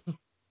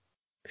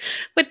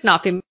 Would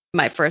not be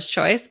my first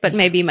choice, but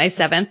maybe my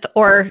seventh.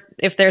 Or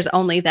if there's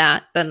only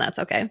that, then that's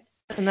okay.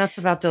 And that's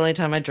about the only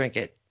time I drink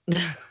it.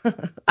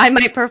 I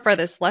might prefer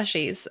the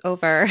slushies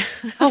over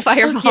Oh, fuck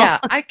Fireball. yeah.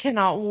 I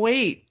cannot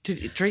wait to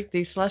drink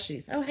these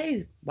slushies. Oh,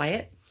 hey,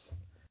 Wyatt.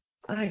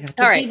 I got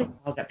the All right. beagle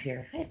dog up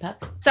here. Hey,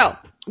 pup. So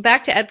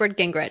back to Edward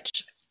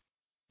Gingrich.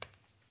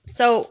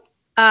 So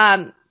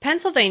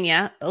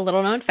Pennsylvania, a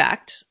little known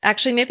fact.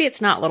 Actually, maybe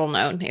it's not little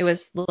known. It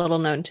was little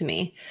known to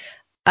me.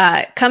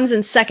 Comes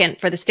in second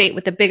for the state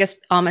with the biggest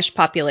Amish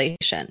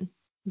population,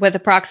 with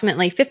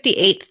approximately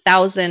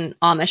 58,000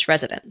 Amish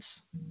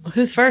residents.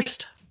 Who's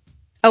first?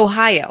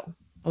 Ohio.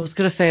 I was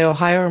going to say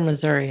Ohio or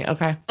Missouri.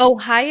 Okay.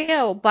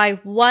 Ohio by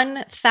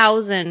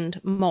 1,000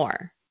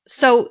 more.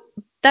 So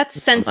that's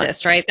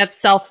census, right? That's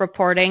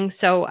self-reporting.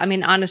 So, I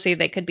mean, honestly,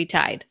 they could be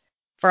tied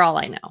for all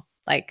I know.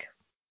 Like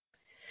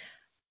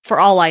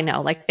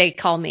they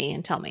call me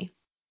and tell me.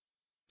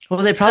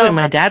 Well, they probably, So,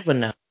 my dad would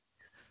know.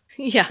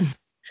 yeah.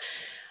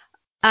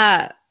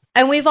 Uh,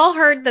 and we've all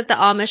heard that the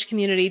Amish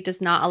community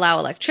does not allow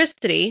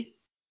electricity.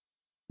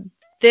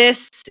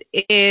 This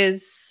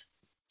is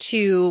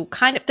to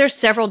there's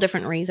several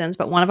different reasons,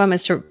 but one of them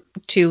is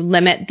to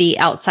limit the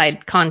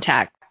outside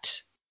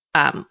contact,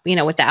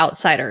 with the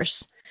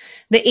outsiders,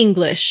 the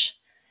English.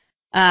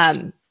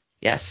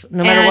 Yes.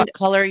 No matter And what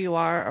color you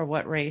are or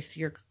what race,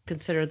 you're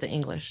considered the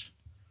English.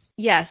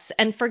 yes,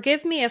 and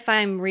forgive me if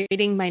I'm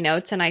reading my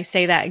notes and I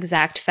say that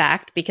exact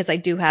fact because I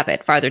do have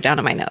it farther down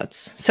in my notes.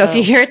 So if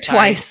you Oh, hear it sorry.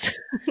 twice,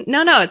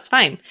 no, it's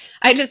fine.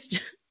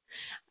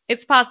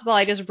 It's possible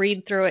I just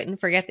read through it and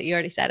forget that you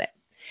already said it.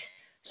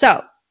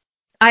 So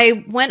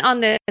I went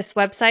on this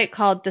website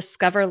called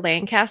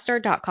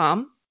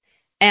discoverlancaster.com,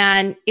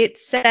 and it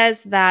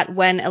says that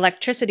when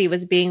electricity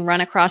was being run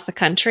across the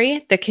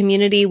country, the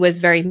community was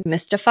very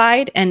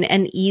mystified and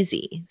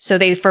uneasy, so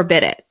they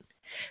forbid it.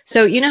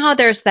 So you know how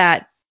there's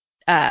that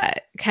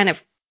kind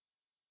of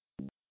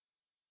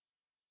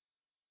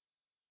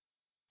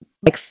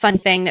like fun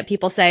thing that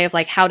people say of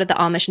like, how did the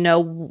Amish know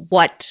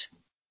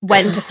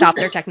when to stop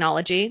their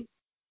technology?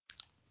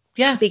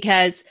 Yeah.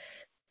 Because,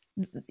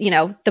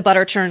 the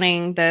butter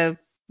churning, the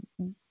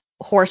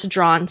horse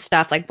drawn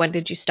stuff, like when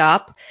did you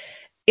stop?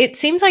 It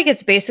seems like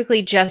it's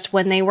basically just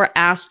when they were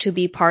asked to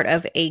be part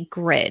of a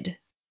grid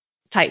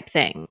type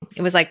thing.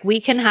 It was like,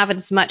 we can have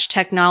as much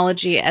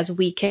technology as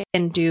we can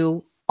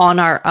do on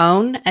our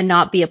own and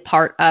not be a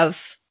part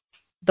of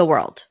the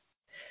world.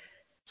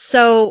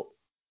 So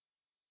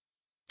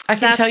I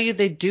can tell you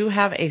they do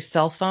have a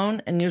cell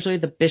phone, and usually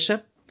the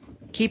bishop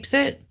keeps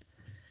it.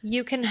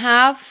 you can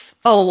have,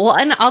 oh, well,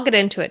 and I'll get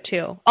into it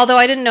too. Although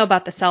I didn't know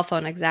about the cell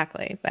phone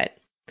exactly, but.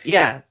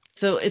 Yeah.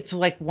 So it's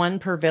like one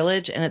per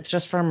village, and it's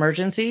just for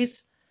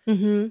emergencies.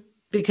 Mm-hmm.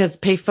 Because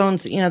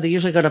payphones, they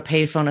usually go to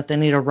payphone if they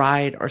need a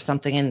ride or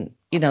something. And,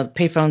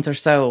 payphones are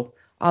so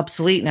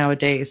obsolete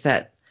nowadays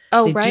that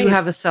Oh, they do right.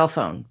 have a cell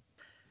phone.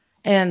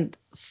 And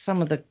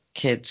some of the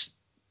kids,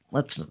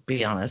 let's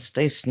be honest,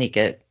 they sneak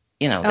it.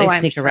 They Oh, I'm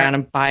sneak sure. around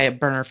and buy a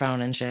burner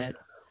phone and shit.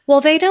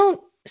 Well, they don't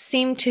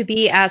seem to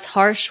be as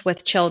harsh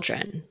with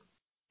children.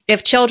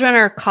 If children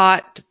are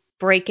caught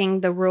breaking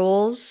the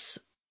rules,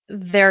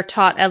 they're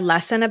taught a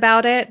lesson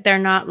about it. They're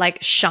not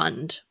like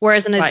shunned.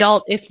 Whereas an Right.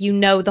 adult, if you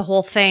know the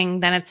whole thing,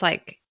 then it's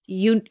like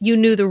you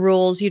knew the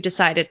rules, you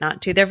decided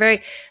not to.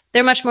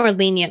 They're much more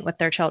lenient with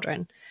their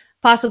children.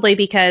 Possibly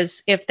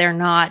because if they're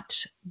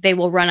not they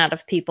will run out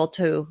of people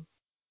to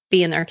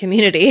be in their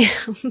community.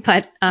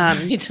 But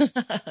Right.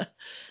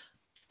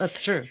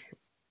 That's true.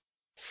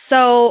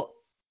 so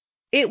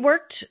it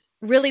worked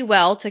really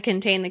well to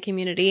contain the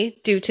community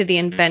due to the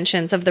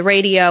inventions of the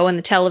radio and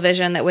the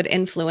television that would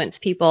influence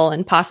people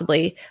and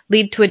possibly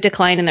lead to a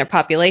decline in their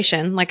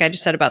population, like I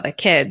just said about the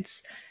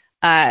kids,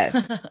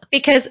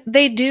 because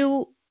they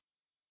do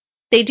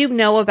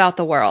know about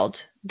the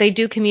world. They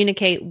do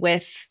communicate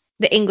with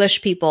the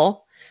English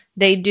people.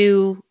 They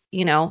do,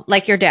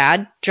 like your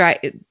dad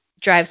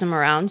drives them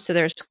around, so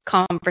there's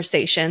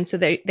conversation, so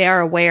they are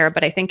aware.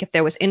 But I think if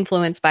there was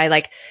influence by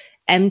like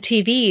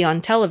MTV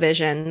on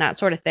television, that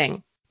sort of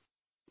thing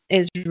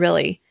is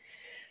really,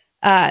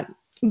 but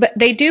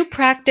they do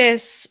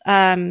practice.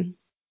 I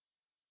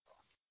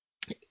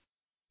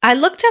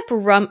looked up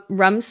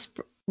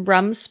Rumspringa,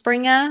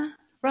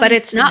 but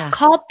it's not Rumspringa.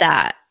 called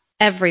that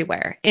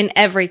everywhere in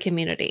every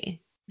community.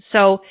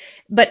 So,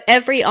 but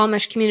every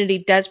Amish community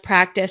does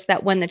practice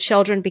that when the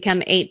children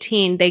become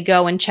 18, they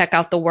go and check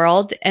out the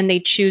world and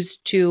they choose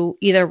to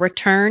either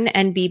return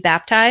and be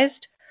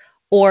baptized,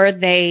 or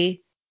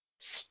they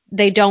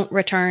don't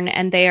return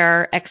and they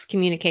are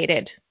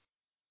excommunicated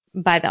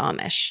by the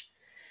Amish.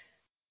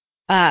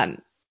 Um,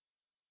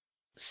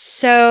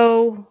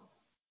 so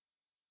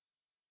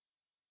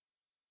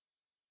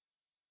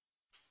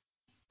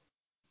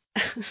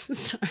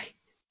sorry.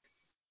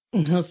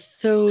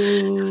 So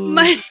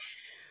My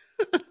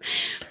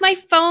my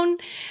phone,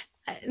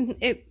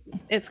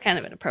 it's kind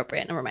of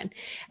inappropriate. Never mind.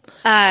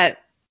 Uh,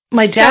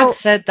 my dad so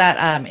said that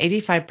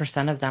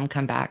 85% of them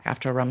come back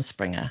after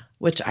Rumspringa,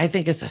 which I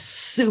think is a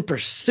super,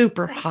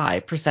 super high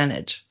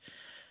percentage.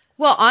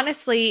 well,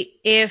 honestly,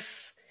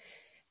 if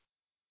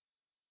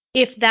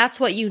that's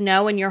what you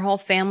know and your whole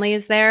family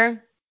is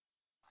there,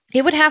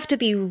 it would have to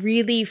be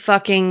really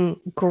fucking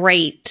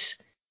great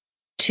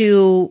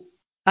to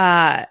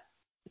uh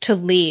to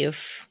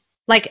leave.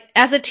 Like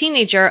as a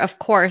teenager, of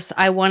course,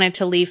 I wanted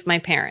to leave my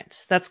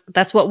parents.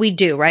 That's what we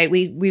do, right?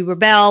 We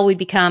rebel, we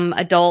become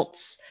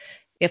adults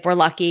if we're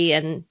lucky,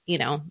 and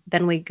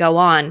then we go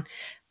on.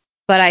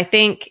 But I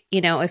think,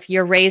 if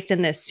you're raised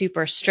in this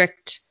super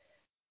strict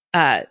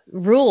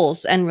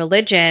rules and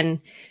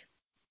religion,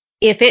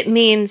 if it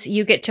means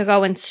you get to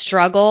go and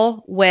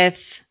struggle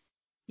with,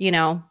 you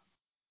know,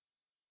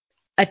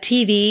 a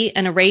TV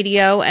and a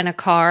radio and a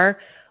car,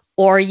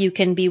 or you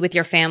can be with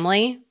your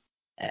family,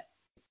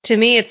 to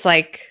me, it's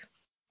like,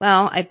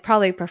 well, I'd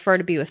probably prefer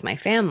to be with my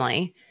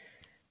family.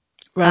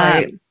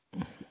 Right. Um,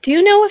 do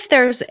you know if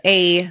there's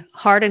a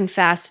hard and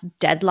fast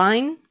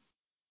deadline?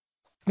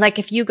 Like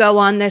if you go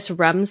on this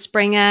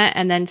Rumspringa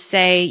and then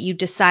say you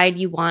decide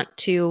you want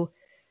to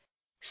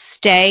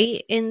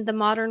stay in the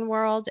modern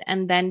world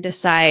and then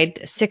decide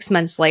 6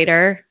 months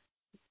later,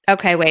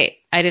 okay, wait,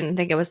 I didn't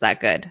think it was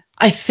that good.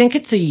 I think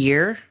it's a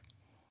year.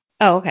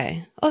 Oh,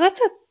 okay. Oh,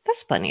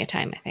 that's plenty of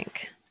time, I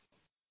think.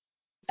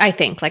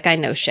 Like I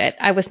know shit.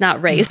 I was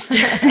not raised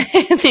in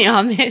the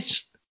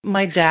Amish.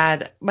 My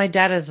dad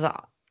is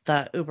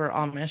the Uber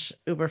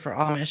for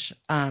Amish.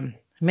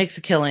 Makes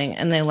a killing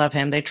and they love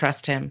him. They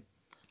trust him.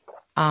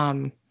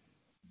 Um,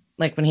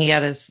 like when he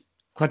had his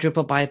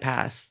quadruple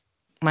bypass,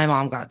 my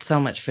mom got so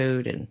much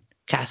food and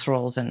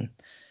casseroles, and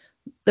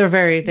they were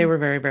very,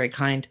 very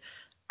kind.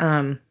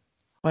 Um,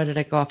 why did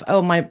I go off?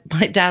 Oh, my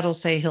dad will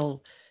say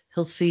he'll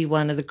see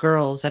one of the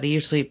girls that he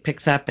usually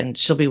picks up, and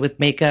she'll be with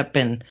makeup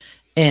and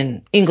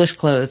in English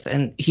clothes,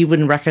 and he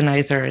wouldn't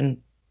recognize her,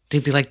 and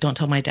he'd be like, "Don't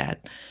tell my dad."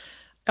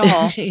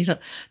 Oh,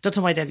 Don't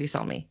tell my dad you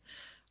saw me.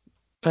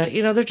 But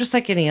they're just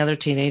like any other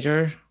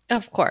teenager.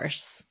 of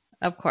course.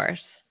 Of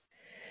course.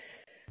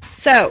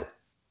 So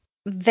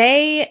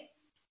they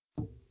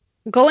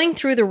going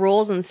through the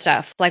rules and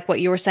stuff, like what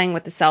you were saying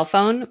with the cell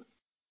phone,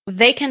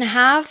 they can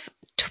have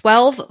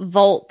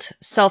 12-volt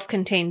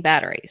self-contained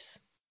batteries,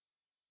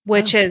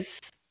 which Oh. is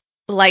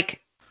like,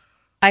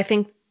 I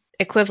think,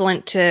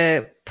 equivalent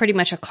to pretty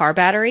much a car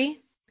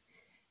battery.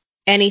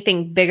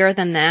 Anything bigger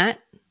than that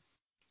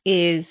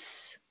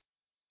is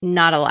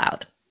not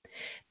allowed.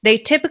 They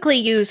typically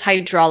use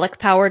hydraulic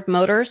powered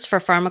motors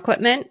for farm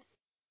equipment.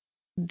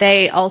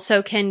 They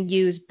also can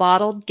use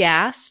bottled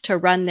gas to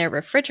run their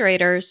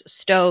refrigerators,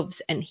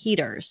 stoves, and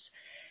heaters.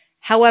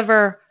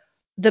 However,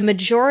 the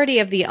majority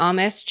of the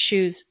Amish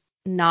choose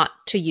not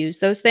to use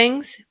those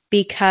things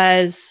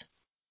because,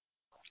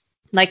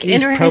 like,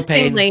 Use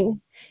propane.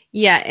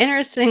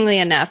 interestingly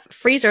enough,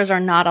 freezers are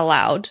not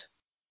allowed,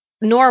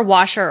 nor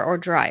washer or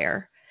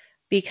dryer,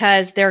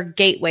 because they're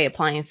gateway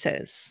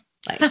appliances.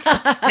 Like,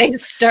 they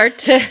start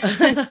to, I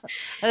didn't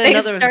they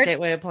know there was a start,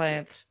 gateway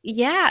appliance.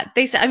 yeah,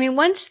 I mean,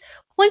 once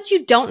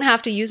you don't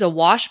have to use a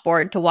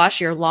washboard to wash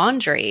your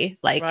laundry,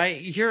 like,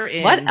 Right? You're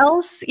what in.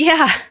 else?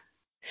 Yeah.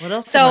 What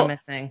else am I So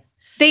missing?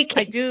 they I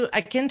can, do.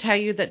 I can tell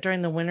you that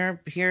during the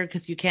winter here,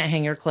 because you can't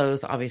hang your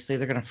clothes, obviously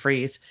they're gonna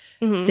freeze.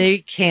 mhm. They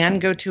can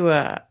go to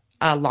a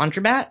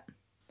laundromat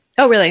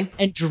Oh, really?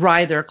 and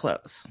dry their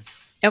clothes.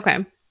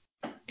 Okay.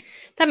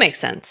 That makes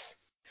sense.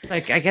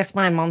 Like I guess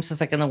my mom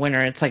says, like in the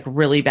winter, it's like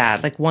really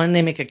bad. Like one,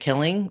 they make a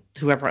killing,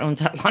 whoever owns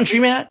that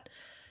laundromat.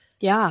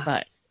 Yeah.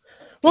 But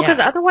Well, because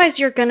Yeah. otherwise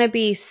you're going to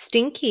be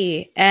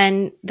stinky,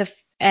 and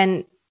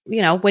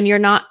when you're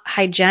not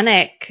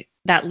hygienic,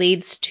 that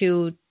leads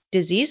to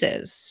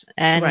diseases.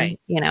 And Right.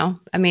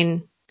 I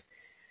mean,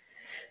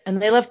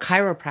 And they love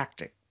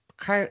chiropractors.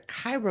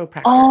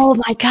 oh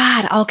my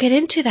God, I'll get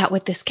into that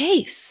with this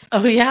case.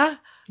 Oh yeah? Oh,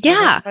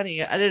 that's Yeah.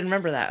 funny. I didn't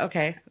remember that.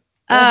 Okay.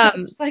 I'm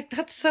Um, just like,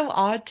 that's so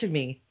odd to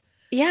me.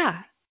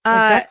 yeah. Like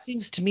Uh, that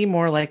seems to me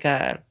more like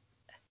a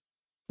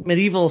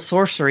medieval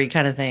sorcery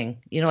kind of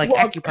thing. Like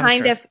well,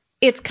 acupuncture.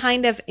 it's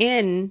kind of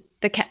in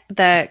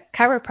the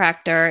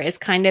chiropractor is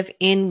kind of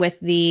in with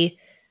the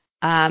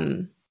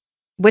um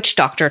witch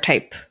doctor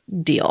type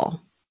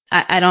deal.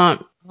 I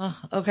don't. Oh,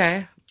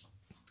 okay.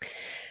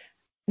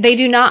 They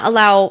do not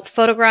allow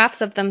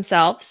photographs of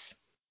themselves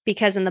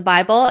because in the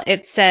Bible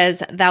it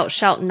says, "Thou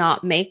shalt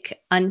not make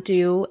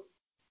unto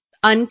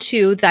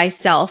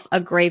thyself a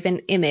graven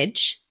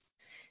image."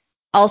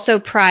 Also,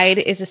 pride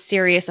is a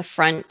serious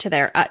affront to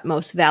their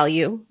utmost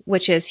value,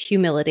 which is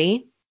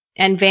humility,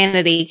 and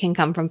vanity can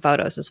come from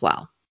photos as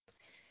well.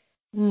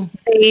 Mm.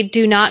 They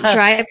do not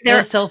drive No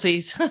their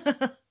selfies.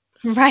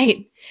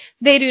 right.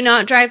 They do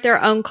not drive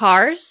their own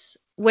cars,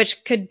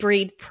 which could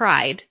breed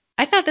pride.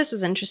 I thought this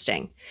was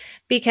interesting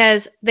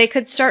because they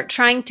could start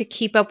trying to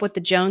keep up with the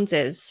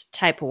Joneses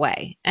type of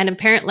way. And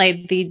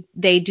apparently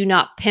they do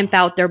not pimp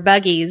out their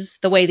buggies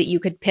the way that you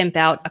could pimp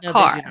out a No,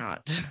 they do car.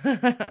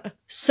 not.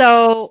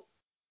 So,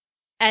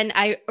 and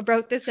I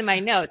wrote this in my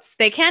notes.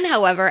 They can,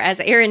 however, as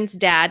Aaron's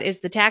dad is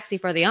the taxi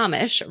for the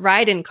Amish,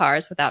 ride in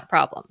cars without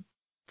problem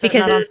So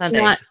because not on it's not.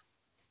 Sundays.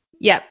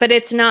 Yeah, but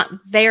it's not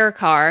their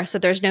car, so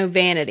there's no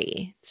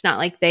vanity. It's not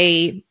like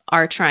they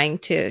are trying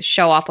to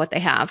show off what they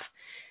have.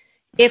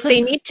 If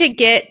they need to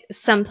get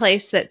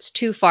someplace that's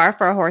too far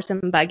for a horse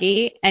and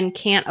buggy and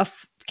can't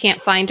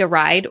find a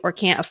ride or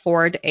can't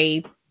afford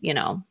a,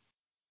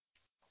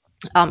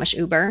 Amish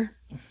Uber,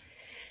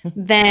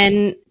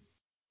 then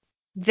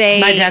My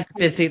they dad's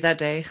busy that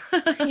day.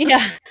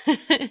 yeah,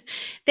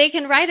 they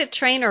can ride a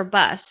train or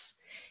bus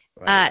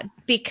Right.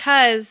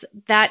 because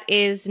that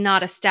is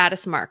not a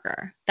status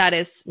marker. That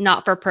is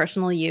not for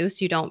personal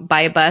use. You don't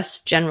buy a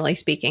bus, generally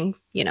speaking,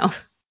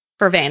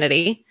 for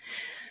vanity.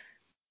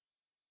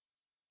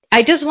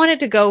 I just wanted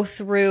to go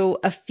through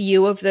a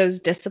few of those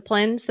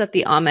disciplines that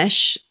the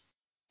Amish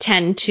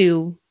tend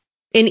to,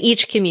 in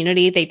each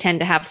community, they tend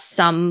to have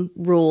some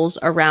rules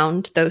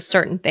around those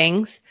certain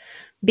things.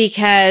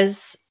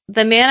 Because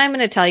the man I'm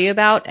going to tell you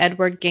about,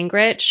 Edward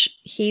Gingrich,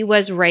 he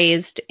was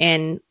raised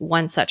in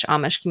one such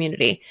Amish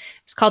community.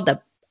 It's called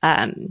the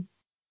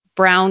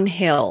Brown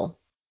Hill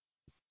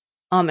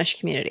Amish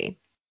community.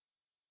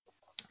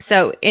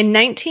 So in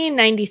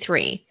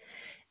 1993,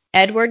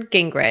 Edward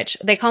Gingrich,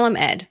 they call him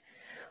Ed,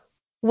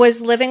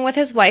 was living with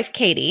his wife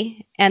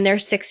Katie and their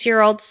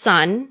 6-year-old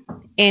son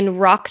in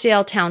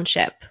Rockdale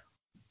Township.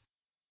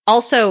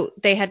 Also,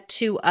 they had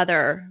 2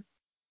 other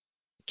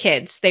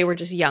kids. They were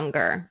just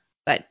younger,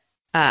 but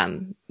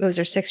it was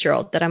their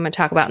 6-year-old that I'm going to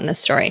talk about in this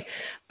story.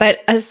 But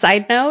a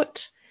side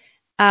note,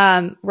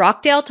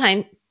 Rockdale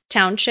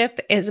Township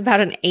is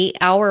about an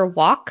 8-hour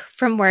walk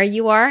from where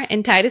you are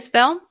in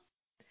Titusville.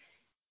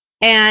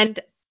 And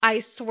I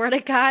swear to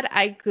God,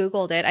 I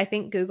Googled it. I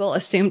think Google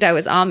assumed I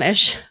was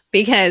Amish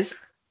because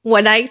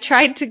when I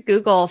tried to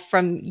Google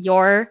from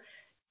your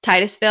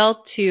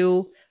Titusville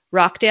to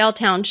Rockdale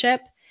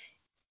Township,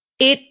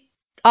 it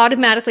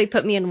automatically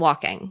put me in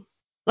walking.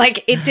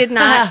 Like it did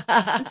not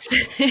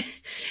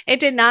it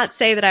did not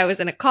say that I was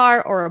in a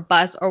car or a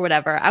bus or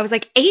whatever. I was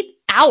like 8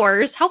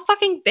 hours? How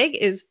fucking big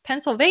is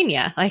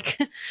Pennsylvania? Like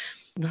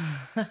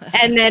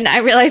and then I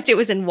realized it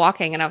was in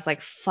walking and I was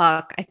like,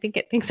 fuck, I think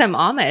it thinks I'm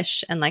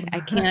Amish and like I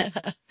can't.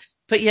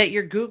 But yet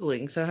you're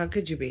Googling, so how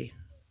could you be?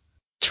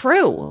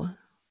 True.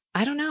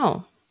 I don't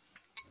know.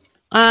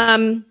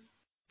 Um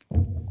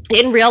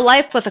in real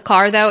life with a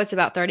car though, it's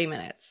about 30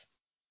 minutes.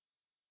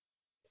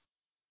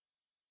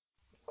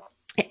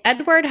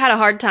 Edward had a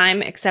hard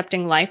time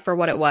accepting life for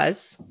what it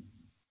was,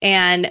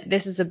 and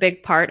this is a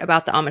big part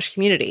about the Amish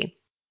community.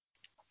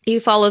 You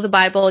follow the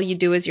Bible, you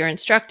do as you're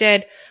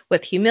instructed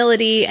with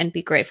humility and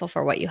be grateful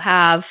for what you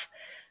have.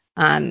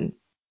 Um,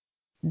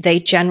 they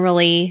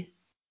generally,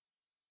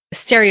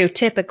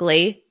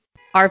 stereotypically,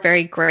 are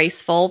very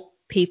graceful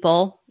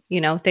people.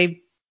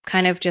 They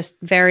kind of just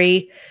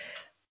very,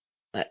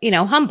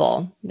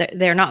 humble.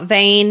 They're not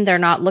vain. They're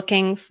not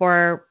looking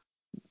for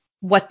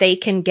what they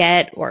can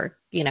get or,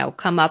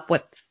 come up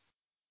with.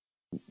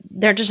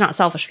 They're just not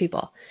selfish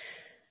people.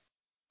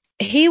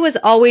 He was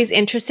always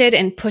interested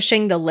in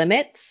pushing the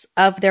limits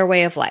of their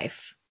way of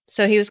life.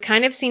 So he was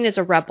kind of seen as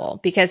a rebel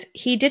because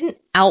he didn't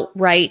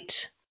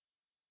outright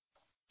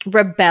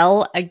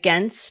rebel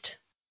against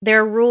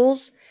their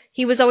rules.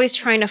 He was always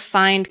trying to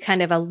find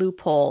kind of a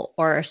loophole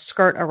or a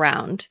skirt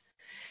around.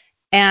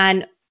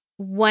 And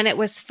when it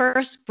was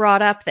first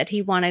brought up that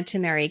he wanted to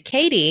marry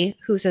Katie,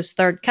 who's his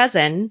third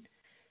cousin,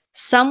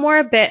 some were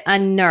a bit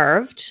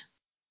unnerved,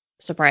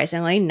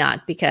 surprisingly,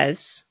 not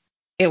because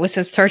it was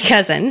his third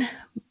cousin,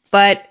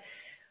 but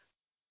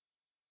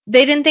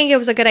they didn't think it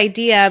was a good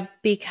idea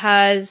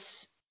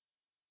because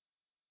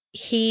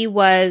he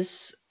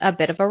was a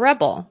bit of a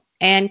rebel.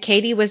 And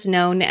Katie was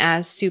known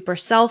as super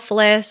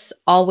selfless,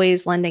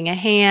 always lending a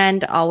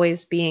hand,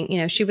 always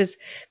being, she was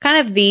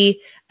kind of the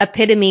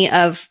epitome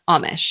of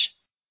Amish.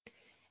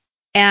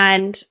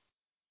 And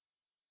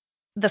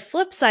the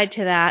flip side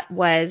to that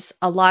was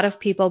a lot of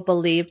people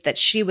believed that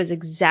she was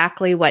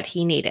exactly what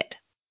he needed.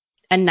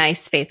 A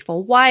nice,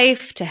 faithful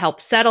wife to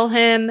help settle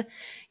him,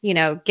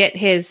 get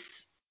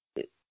his,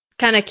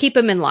 kind of keep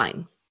him in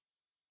line.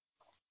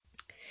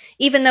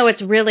 Even though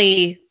it's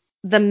really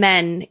the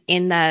men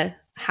in the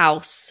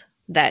house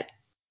that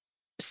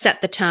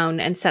set the tone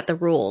and set the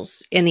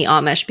rules in the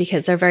Amish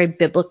because they're very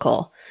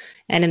biblical.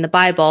 And in the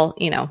Bible,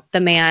 the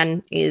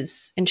man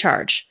is in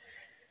charge.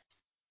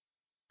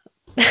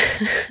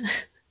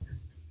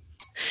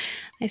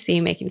 I see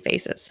you making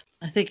faces.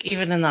 I think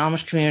even in the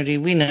Amish community,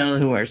 we know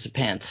who wears the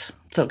pants.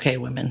 It's okay,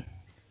 women.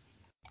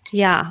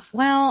 Yeah.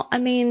 Well, I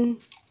mean,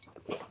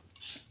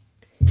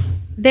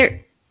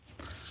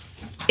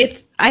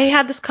 I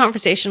had this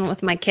conversation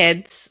with my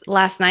kids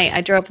last night.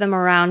 I drove them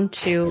around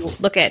to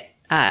look at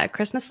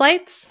Christmas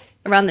lights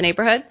around the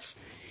neighborhoods.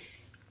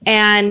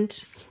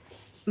 And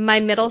my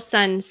middle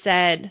son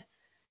said,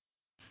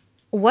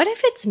 what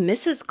if it's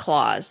Mrs.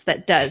 Claus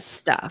that does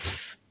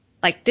stuff?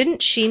 Like,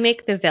 didn't she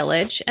make the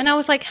village? And I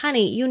was like,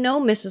 honey,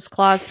 Mrs.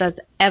 Claus does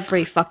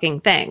every fucking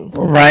thing.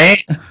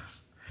 Right?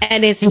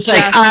 And it's just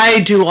like,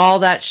 I do all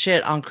that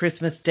shit on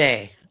Christmas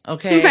Day.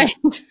 Okay? Right.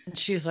 And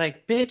she's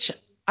like, bitch,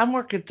 I'm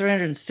working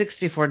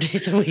 364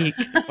 days a week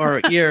or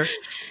a year.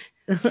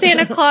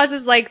 Santa Claus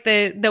is like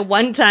the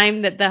one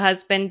time that the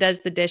husband does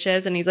the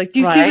dishes and he's like,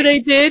 do you see what I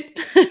did?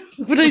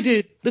 Look what I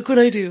did. Look what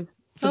I do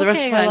for the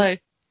rest of my life.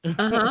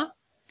 Uh-huh.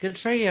 Good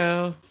for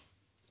you.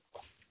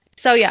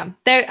 So yeah,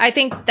 I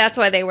think that's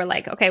why they were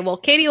like, okay, well,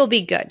 Katie will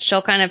be good.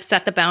 She'll kind of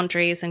set the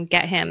boundaries and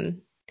get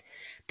him.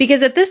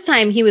 Because at this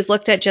time, he was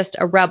looked at just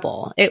a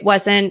rebel. It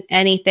wasn't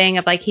anything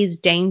of like he's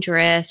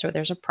dangerous or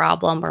there's a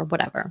problem or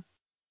whatever.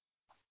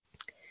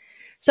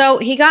 So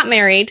he got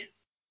married,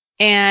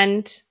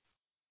 and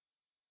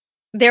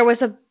there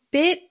was a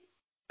bit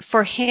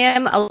for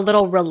him, a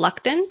little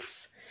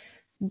reluctance,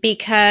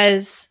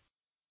 because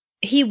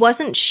he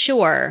wasn't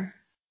sure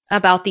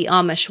about the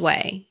Amish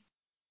way.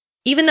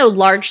 Even though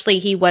largely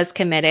he was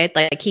committed,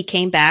 like he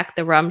came back,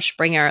 the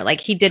Rumspringa,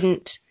 like he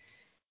didn't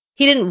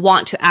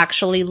want to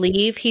actually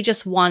leave. He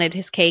just wanted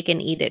his cake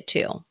and eat it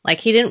too. Like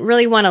he didn't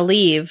really want to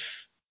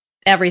leave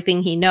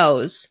everything he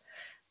knows,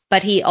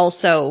 but he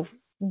also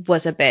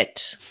was a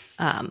bit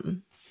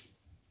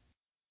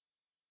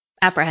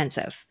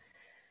apprehensive.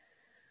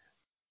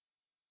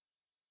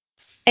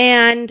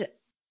 And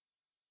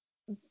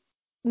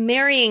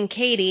marrying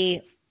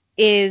Katie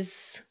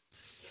is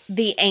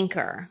the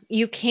anchor.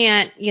 You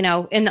can't, in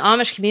the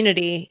Amish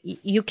community,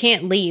 you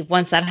can't leave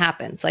once that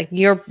happens. Like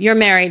you're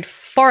married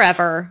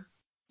forever.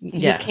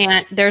 You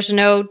can't, there's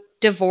no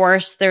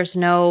divorce. There's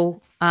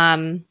no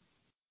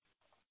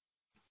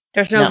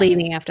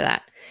leaving after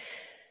that.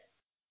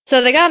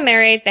 So they got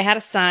married. They had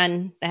a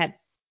son. They had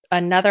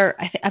another,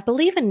 I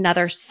believe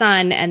another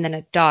son and then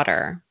a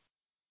daughter.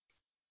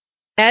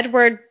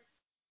 Edward,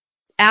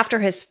 after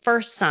his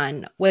first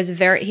son,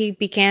 he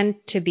began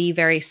to be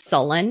very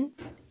sullen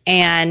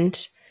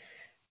and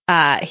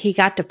he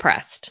got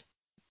depressed.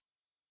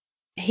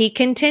 He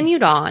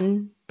continued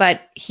on,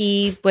 but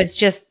he was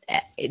just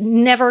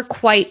never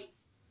quite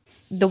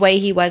the way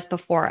he was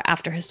before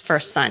after his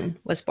first son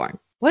was born.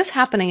 What is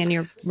happening in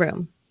your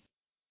room?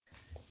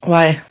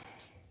 Why?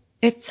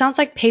 It sounds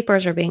like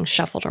papers are being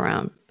shuffled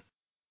around.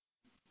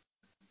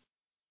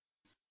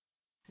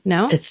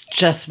 No? It's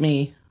just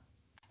me.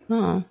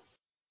 Oh.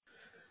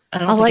 I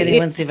don't think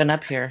anyone's even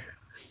up here.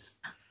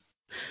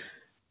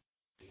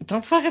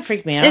 Don't fucking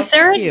freak me out. Is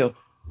there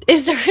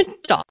a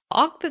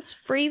dog that's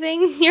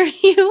breathing near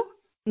you?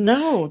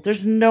 No,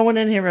 there's no one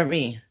in here but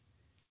me.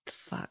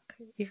 Fuck.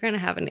 You're going to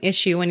have an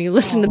issue when you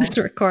listen to this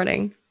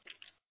recording.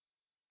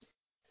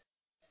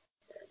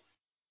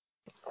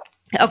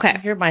 Okay. I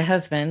hear my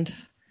husband.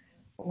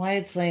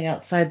 Wyatt's laying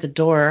outside the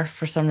door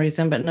for some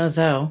reason, but no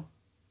Zoe.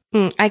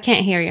 I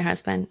can't hear your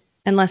husband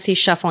unless he's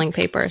shuffling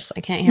papers.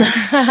 I can't hear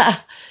him.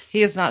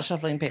 He is not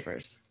shuffling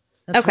papers.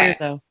 That's weird,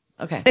 though.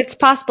 Okay. It's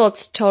possible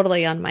it's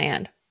totally on my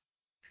end.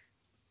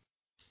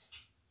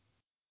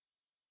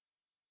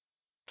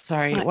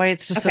 Sorry.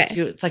 Wyatt's just so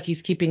cute. It's like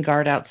he's keeping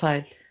guard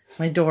outside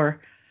my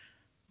door.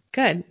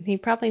 Good. He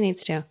probably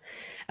needs to.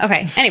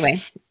 Okay.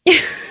 Anyway.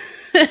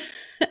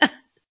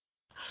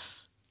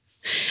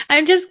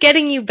 I'm just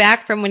getting you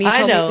back from when you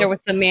told me there was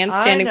a man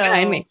standing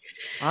behind me.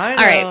 I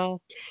know. All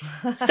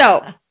right.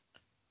 So,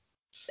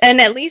 and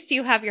at least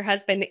you have your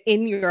husband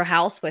in your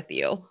house with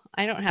you.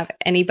 I don't have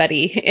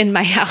anybody in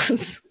my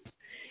house.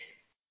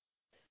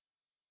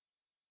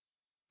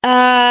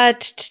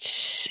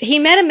 He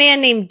met a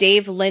man named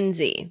Dave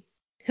Lindsay,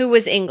 who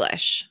was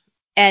English.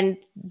 And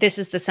this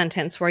is the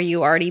sentence where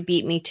you already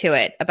beat me to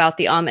it about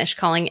the Amish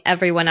calling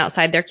everyone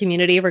outside their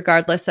community,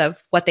 regardless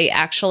of what they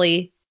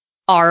actually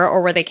are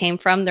or where they came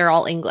from, they're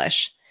all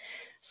English.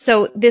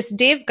 So this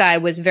Dave guy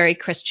was very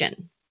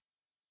Christian.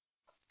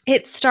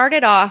 It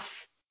started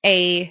off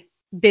a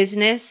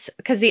business,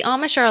 because the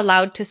Amish are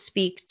allowed to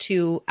speak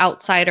to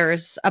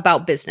outsiders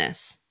about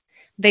business.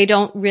 They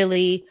don't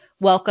really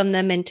welcome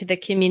them into the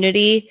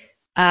community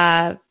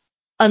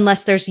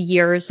unless there's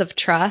years of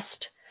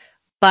trust.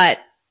 But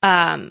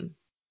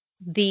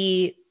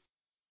they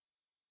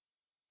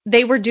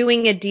were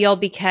doing a deal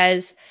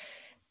because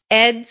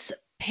Ed's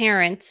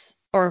parents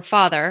or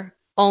father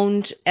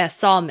owned a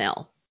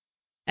sawmill.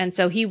 And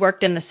so he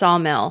worked in the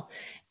sawmill.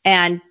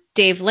 And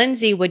Dave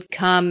Lindsay would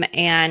come,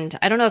 and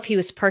I don't know if he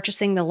was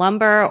purchasing the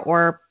lumber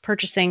or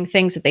purchasing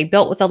things that they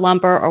built with the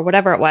lumber or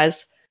whatever it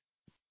was.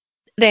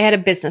 They had a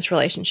business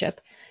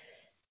relationship.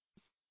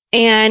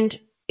 And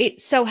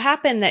it so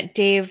happened that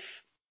Dave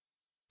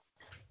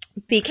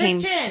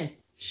became... Christian,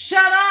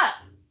 shut up!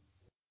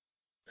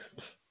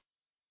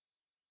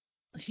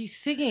 He's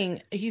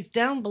singing. He's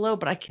down below,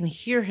 but I can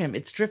hear him.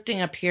 It's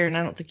drifting up here, and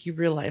I don't think he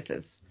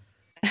realizes.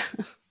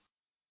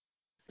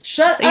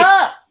 Shut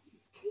up!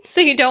 So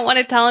you don't want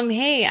to tell him,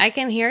 hey, I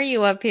can hear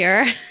you up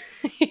here.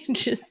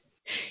 Just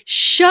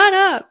shut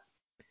up.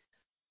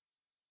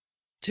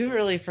 Too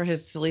early for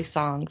his silly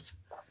songs.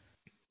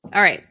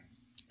 All right.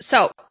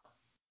 So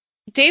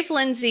Dave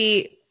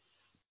Lindsay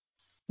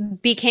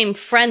became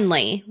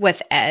friendly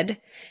with Ed,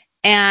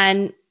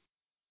 and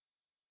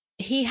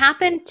he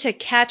happened to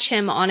catch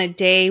him on a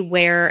day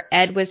where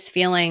Ed was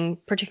feeling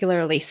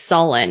particularly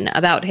sullen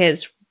about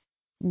his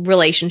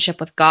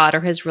relationship with God or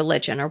his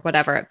religion or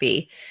whatever it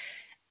be.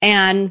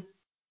 And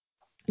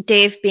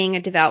Dave, being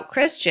a devout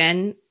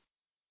Christian,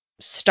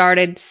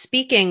 started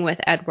speaking with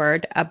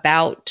Edward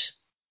about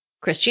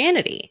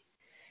Christianity.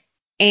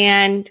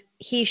 And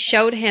he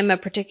showed him a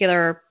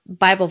particular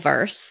Bible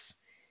verse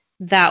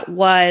that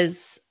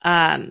was...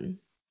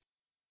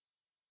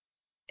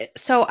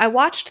 So I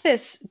watched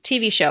this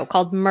TV show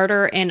called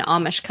Murder in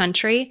Amish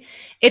Country.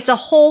 It's a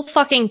whole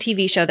fucking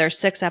TV show. There's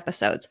 6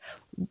 episodes.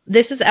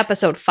 This is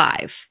episode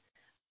 5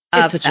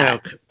 of It's a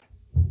joke.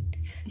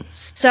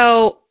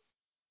 So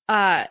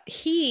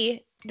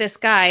this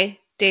guy,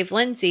 Dave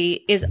Lindsay,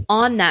 is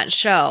on that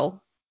show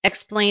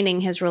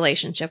explaining his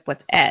relationship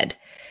with Ed.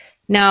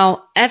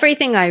 Now,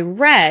 everything I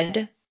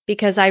read,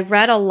 because I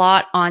read a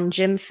lot on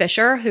Jim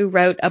Fisher, who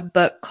wrote a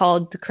book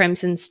called The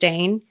Crimson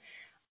Stain.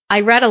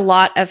 I read a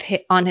lot of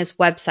on his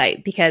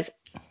website because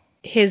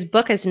his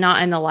book is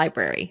not in the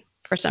library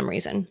for some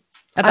reason.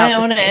 I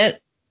own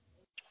it.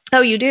 Oh,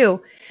 you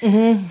do?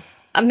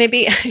 Mm-hmm.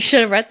 Maybe I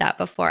should have read that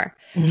before.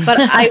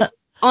 But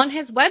on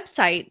his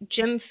website,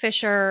 Jim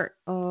Fisher,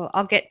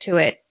 I'll get to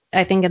it,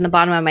 I think, in the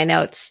bottom of my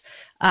notes.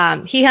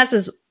 He has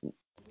his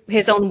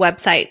own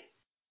website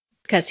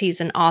because he's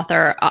an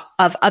author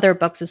of other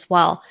books as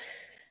well.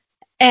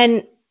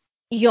 And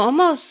you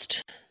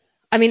almost...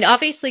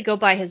 obviously go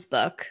buy his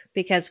book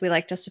because we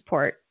like to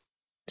support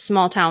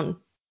small-time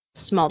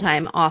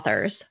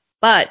authors,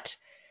 but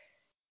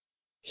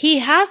he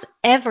has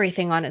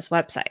everything on his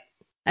website.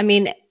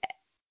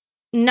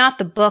 Not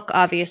the book,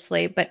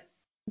 obviously, but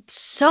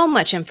so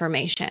much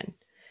information.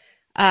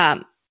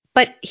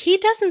 But he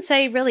doesn't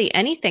say really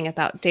anything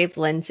about Dave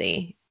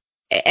Lindsay,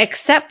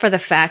 except for the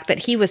fact that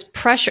he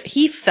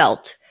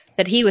felt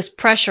that he was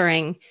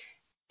pressuring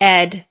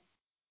Ed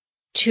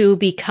to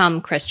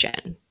become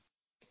Christian.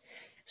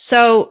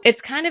 So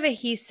it's kind of a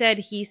he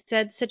said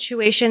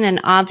situation, and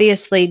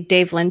obviously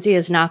Dave Lindsay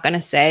is not going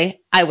to say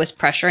I was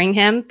pressuring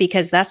him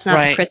because that's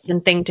not the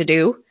Christian thing to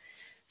do.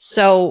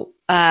 So,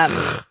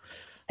 oh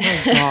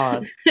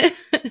God.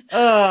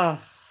 Ugh.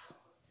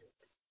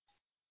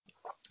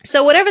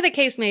 So whatever the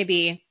case may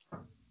be,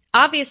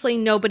 obviously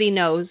nobody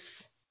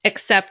knows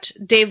except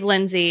Dave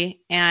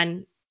Lindsay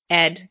and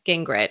Ed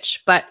Gingrich,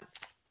 but...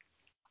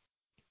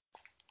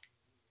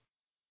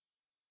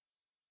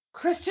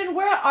 Christian,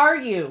 where are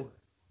you?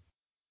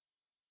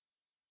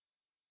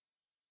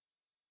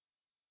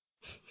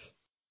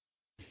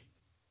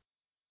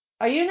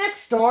 Are you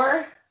next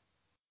door?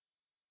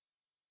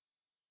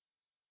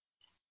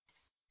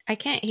 I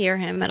can't hear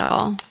him at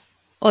all.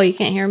 Oh, you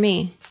can't hear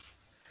me.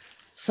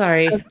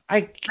 Sorry.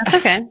 That's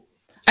okay.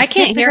 I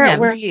can't figure hear out him.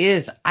 where he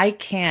is. I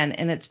can,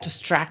 and it's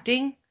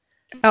distracting.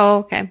 Oh,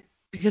 okay.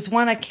 Because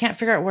one, I can't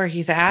figure out where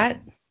he's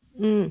at.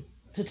 To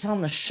tell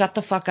him to shut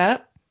the fuck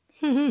up.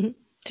 So you're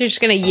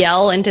just going to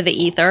yell into the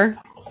ether?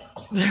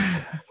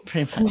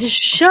 Pretty much. Just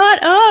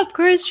shut up,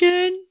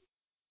 Christian.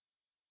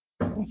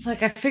 It's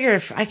like I figure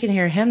if I can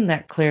hear him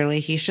that clearly,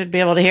 he should be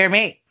able to hear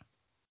me.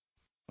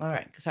 All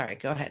right. Sorry.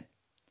 Go ahead.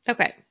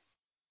 Okay.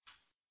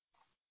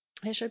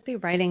 I should be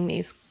writing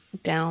these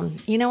down.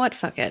 You know what?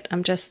 Fuck it.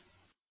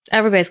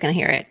 Everybody's going to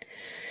hear it.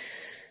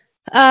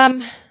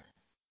 All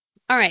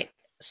right.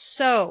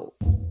 So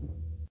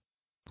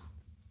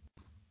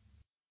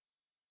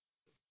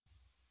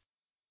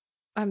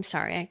I'm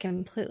sorry. I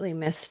completely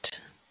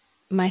missed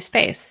my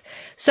space.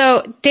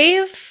 So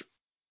Dave,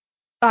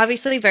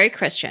 obviously very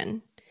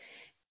Christian.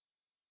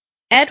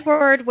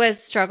 Edward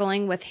was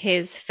struggling with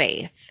his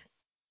faith.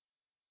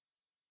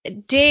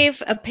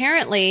 Dave,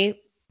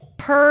 apparently,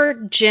 per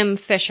Jim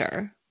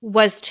Fisher,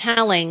 was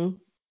telling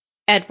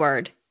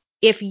Edward,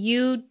 if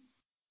you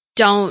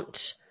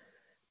don't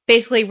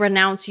basically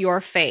renounce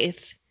your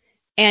faith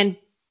and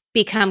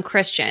become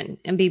Christian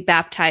and be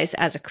baptized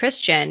as a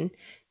Christian,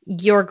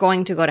 you're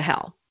going to go to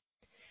hell.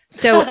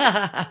 So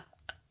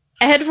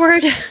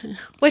Edward,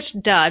 which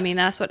duh, I mean,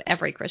 that's what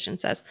every Christian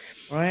says.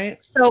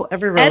 Right? So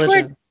Every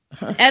religion.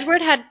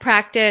 Edward had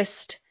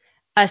practiced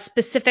a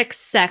specific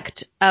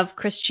sect of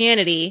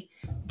Christianity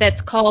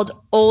that's called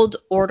Old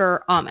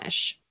Order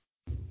Amish.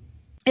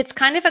 It's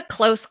kind of a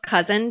close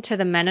cousin to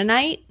the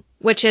Mennonite,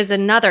 which is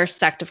another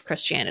sect of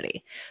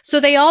Christianity. So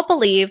they all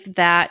believe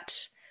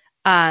that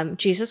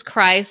Jesus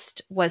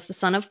Christ was the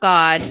Son of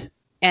God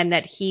and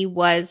that he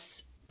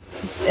was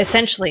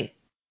essentially...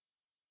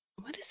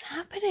 What is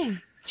happening?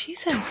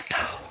 Jesus.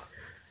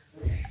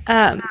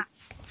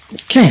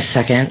 Give me a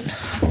second.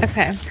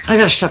 Okay. I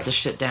gotta shut this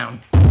shit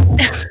down.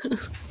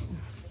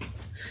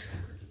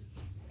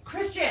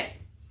 Christian,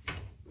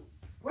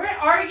 where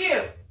are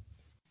you?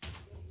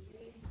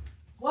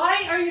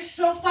 Why are you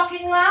so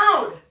fucking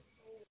loud?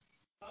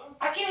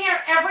 I can hear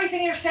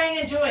everything you're saying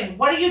and doing.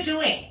 What are you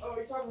doing? Oh,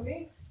 are you talking to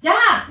me?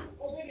 Yeah.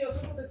 Oh, maybe I'll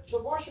put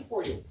the washer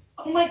for you.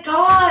 Oh my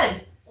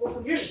God.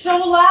 You're so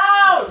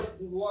loud.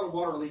 A lot of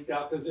water leaked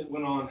out because it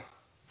went on.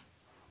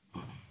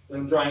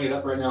 I'm drying it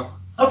up right now.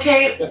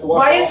 Okay.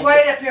 Why is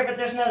White up here but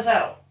there's no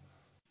Zoe?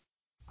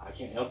 I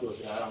can't help you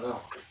with that. I don't know.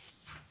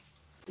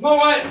 Come on,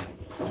 White.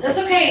 That's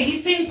okay.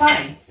 He's being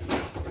fine.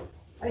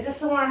 I just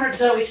don't want to hurt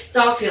Zoe's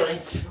dog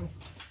feelings.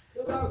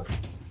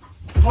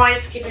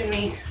 Wyatt's keeping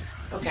me.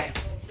 Okay.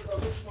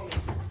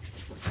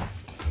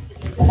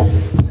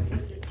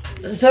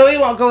 Zoe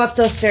won't go up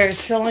those stairs.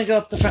 She'll only go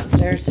up the front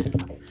stairs.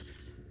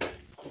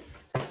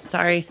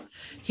 Sorry.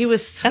 He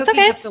was That's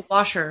hooking okay. up the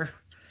washer.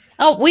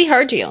 Oh, we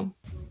heard you.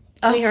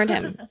 We heard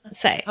him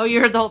say. Oh,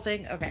 you heard the whole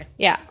thing? Okay.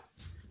 Yeah.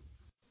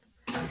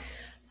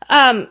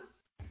 All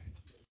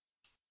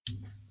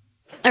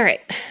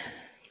right.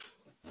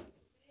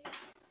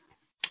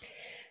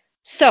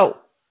 So,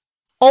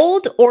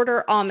 Old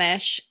Order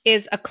Amish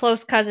is a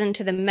close cousin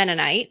to the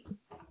Mennonite,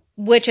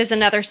 which is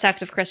another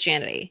sect of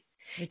Christianity.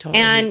 They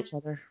totally hate each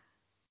other.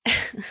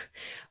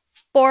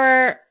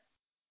 For,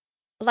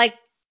 like,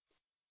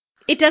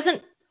 it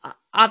doesn't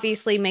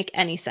obviously make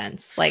any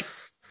sense. Like,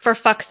 for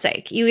fuck's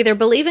sake, you either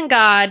believe in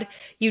God,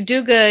 you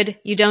do good,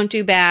 you don't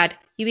do bad,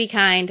 you be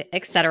kind,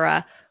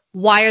 etc.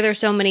 Why are there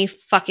so many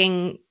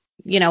fucking,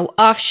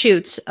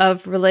 offshoots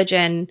of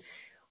religion?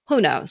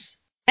 Who knows?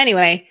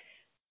 Anyway,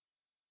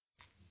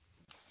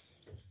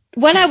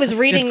 when I was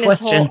reading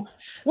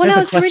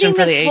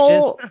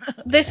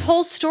this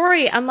whole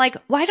story, I'm like,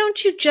 why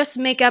don't you just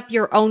make up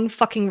your own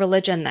fucking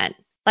religion then?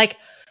 Like,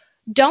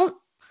 don't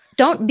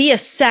be a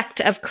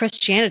sect of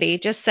Christianity.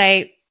 Just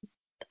say,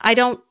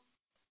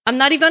 I'm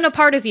not even a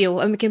part of you.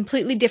 I'm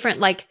completely different,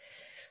 like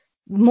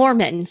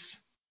Mormons.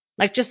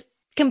 Like, just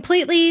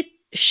completely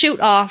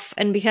shoot off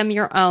and become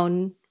your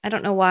own. I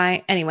don't know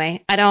why.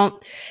 Anyway, I'll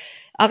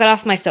get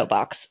off my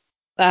soapbox.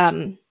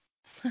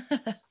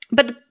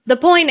 But the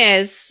point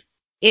is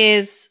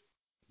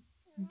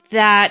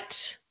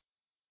that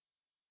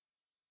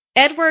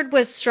Edward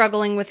was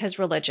struggling with his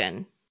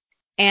religion.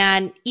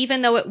 And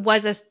even though it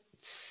was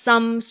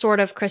some sort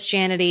of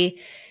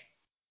Christianity,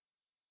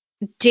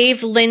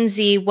 Dave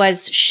Lindsay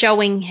was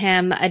showing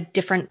him a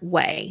different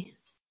way.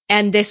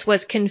 And this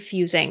was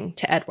confusing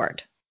to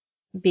Edward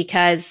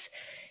because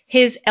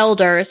his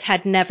elders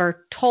had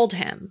never told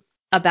him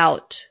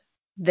about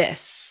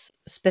this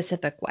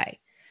specific way.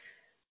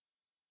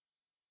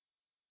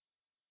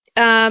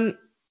 And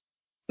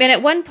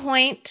at one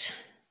point,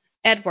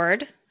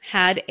 Edward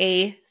had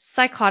a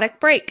psychotic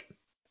break.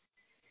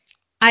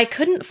 I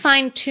couldn't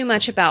find too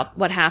much about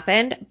what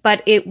happened,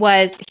 but he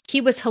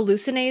was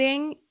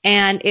hallucinating,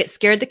 and it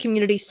scared the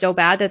community so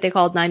bad that they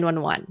called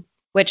 911,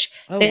 which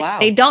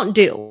they don't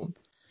do.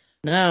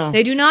 No.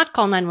 They do not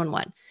call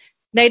 911.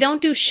 They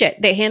don't do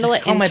shit. They handle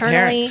it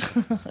internally. My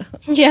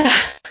parents. Yeah.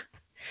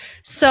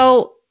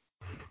 So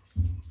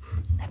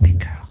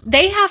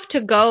they have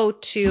to go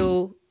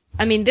to,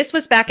 this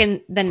was back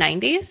in the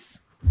 90s.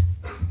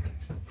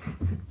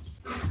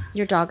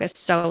 Your dog is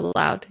so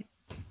loud.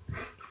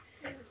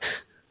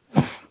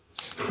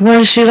 Why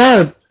is she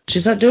loud?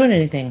 She's not doing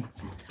anything.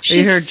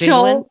 She's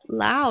so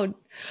loud.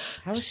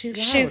 How is she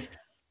loud? She's...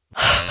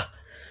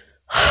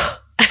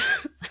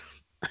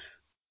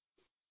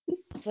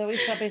 Zoe,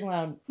 stop being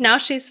loud. Now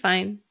she's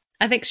fine.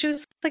 I think she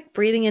was like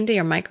breathing into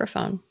your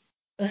microphone.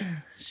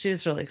 She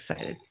was really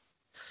excited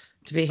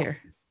to be here.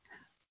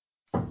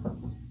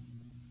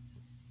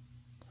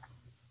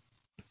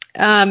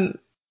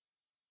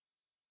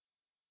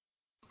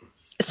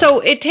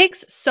 So it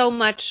takes so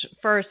much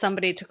for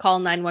somebody to call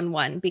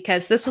 911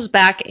 because this was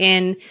back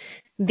in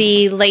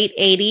the late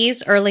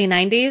 80s, early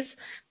 90s.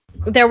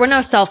 There were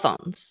no cell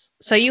phones.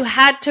 So you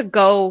had to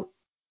go.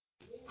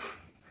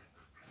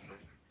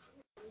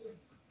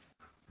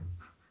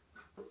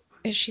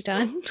 Is she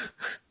done?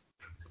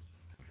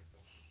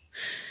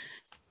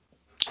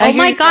 Oh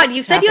my God,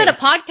 you said you had a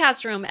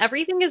podcast room.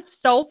 Everything is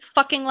so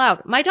fucking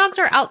loud. My dogs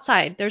are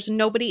outside. There's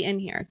nobody in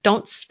here.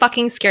 Don't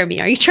fucking scare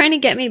me. Are you trying to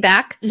get me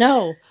back?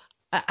 No.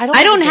 I don't I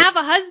have don't a door. have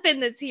a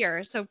husband that's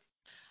here, so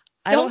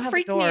I don't don't have a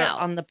freak me door out.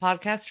 on the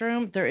podcast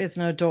room. There is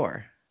no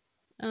door.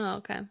 Oh,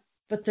 okay.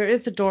 But there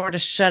is a door to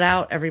shut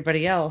out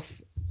everybody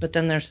else. But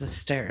then there's the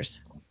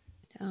stairs.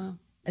 Oh,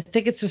 I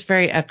think it's just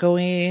very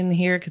echoey in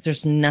here because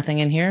there's nothing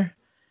in here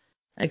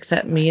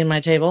except me and my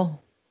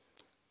table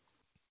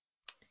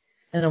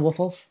and a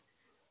Waffles.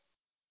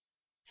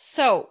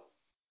 so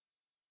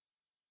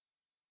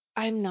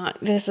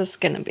this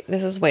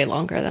is way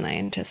longer than I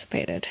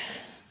anticipated.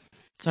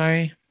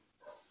 Sorry.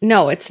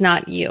 No, it's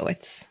not you.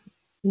 It's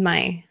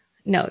my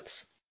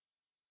notes.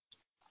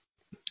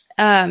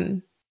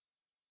 I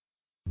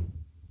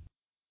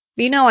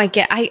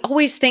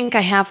always think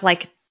I have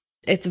like,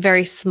 it's a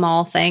very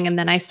small thing, and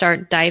then I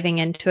start diving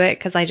into it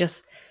because I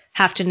just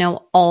have to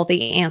know all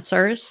the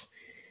answers.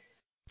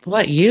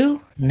 What,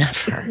 you?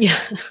 Never. Yeah.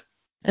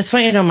 It's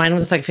funny, you know, mine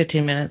was like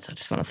 15 minutes. I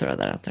just want to throw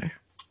that out there.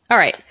 All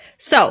right.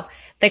 So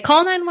they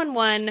call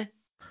 911.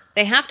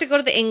 They have to go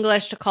to the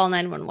English to call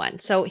 911.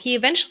 So he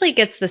eventually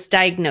gets this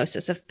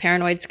diagnosis of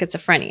paranoid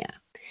schizophrenia.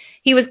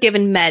 He was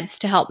given meds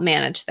to help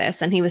manage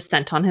this, and he was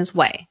sent on his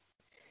way.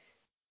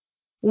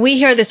 We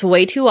hear this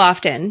way too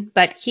often,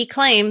 but he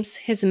claims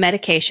his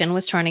medication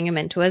was turning him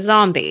into a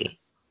zombie,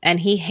 and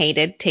he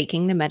hated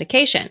taking the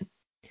medication.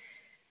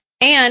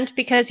 And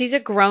because he's a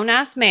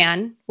grown-ass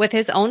man with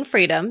his own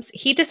freedoms,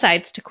 he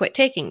decides to quit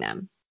taking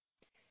them.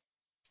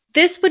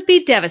 This would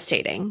be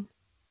devastating,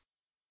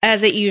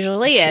 as it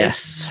usually is.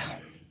 Yes.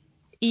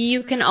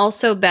 You can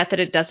also bet that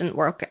it doesn't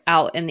work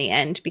out in the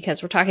end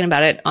because we're talking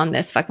about it on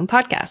this fucking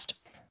podcast.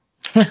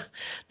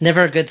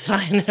 Never a good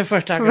sign if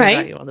we're talking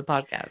about you on the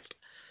podcast.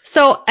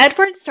 So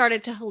Edward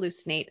started to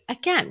hallucinate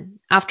again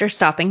after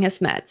stopping his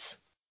meds.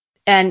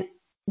 And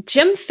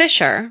Jim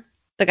Fisher,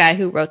 the guy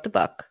who wrote the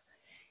book,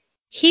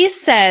 he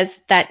says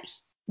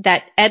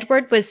that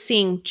Edward was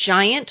seeing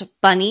giant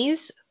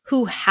bunnies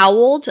who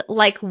howled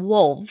like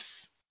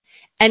wolves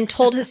and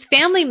told his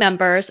family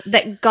members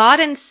that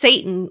God and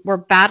Satan were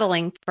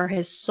battling for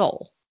his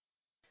soul.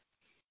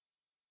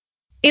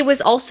 It was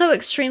also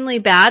extremely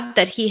bad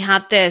that he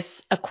had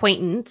this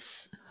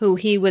acquaintance who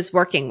he was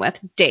working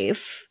with,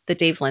 Dave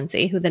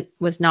Lindsay, who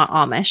was not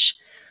Amish,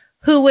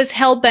 who was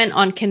hell-bent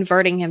on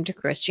converting him to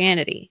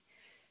Christianity,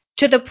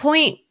 to the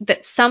point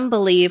that some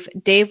believe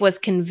Dave was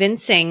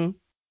convincing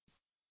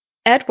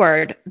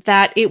Edward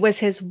that it was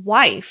his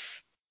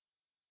wife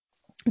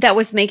that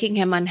was making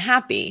him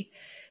unhappy,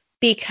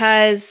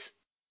 because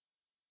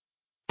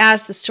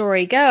as the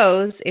story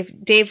goes, if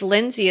Dave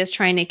Lindsay is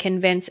trying to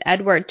convince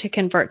Edward to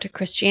convert to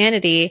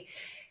Christianity,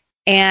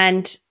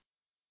 and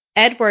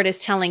Edward is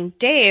telling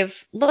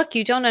Dave, look,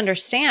 you don't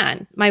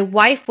understand. My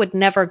wife would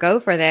never go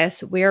for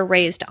this. We're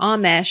raised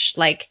Amish.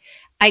 Like,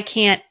 I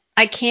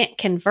can't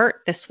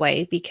convert this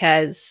way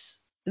because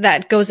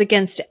that goes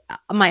against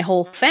my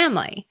whole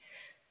family.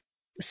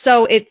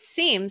 So it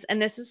seems,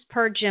 and this is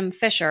per Jim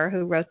Fisher,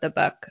 who wrote the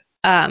book,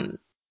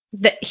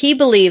 that he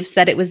believes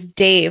that it was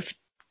Dave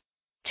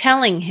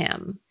telling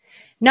him,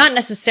 not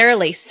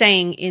necessarily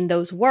saying in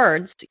those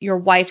words, your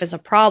wife is a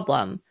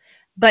problem,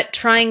 but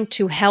trying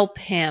to help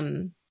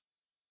him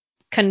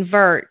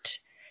convert,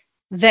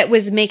 that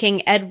was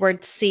making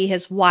Edward see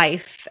his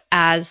wife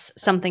as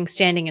something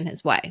standing in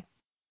his way.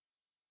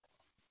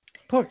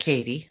 Poor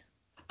Katie.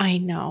 I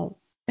know.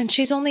 And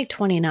she's only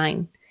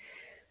 29.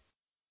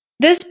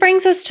 This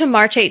brings us to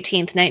March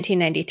 18th,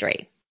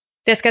 1993.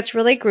 This gets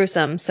really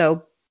gruesome,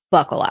 so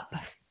buckle up.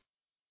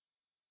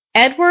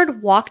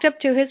 Edward walked up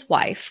to his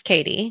wife,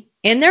 Katie,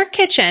 in their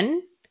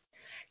kitchen.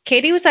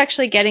 Katie was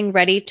actually getting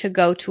ready to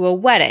go to a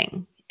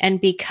wedding,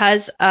 and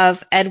because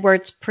of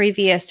Edward's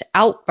previous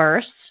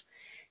outbursts,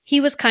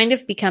 he was kind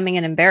of becoming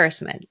an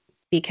embarrassment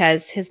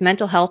because his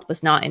mental health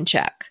was not in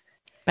check.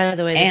 By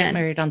the way, they get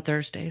married on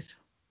Thursdays.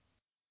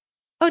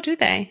 Oh, do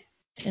they?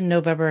 In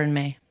November and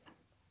May.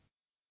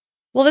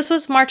 Well, this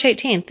was March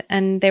 18th,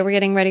 and they were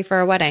getting ready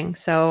for a wedding,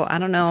 so I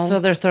don't know. So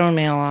they're throwing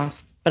me all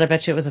off, but I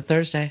bet you it was a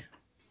Thursday.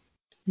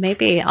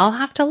 Maybe. I'll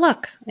have to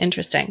look.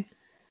 Interesting.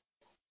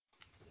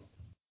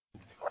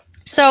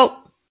 So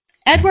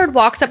Edward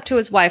walks up to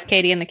his wife,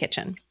 Katie, in the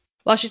kitchen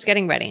while she's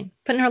getting ready,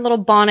 putting her little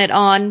bonnet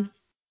on,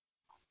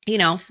 you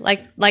know,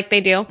 like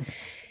they do.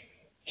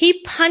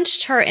 He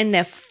punched her in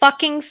the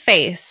fucking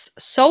face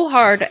so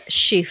hard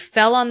she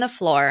fell on the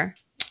floor.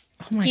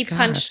 Oh my God. He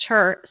punched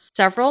her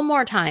several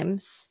more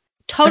times.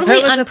 Totally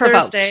it was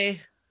unprovoked. A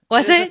Thursday.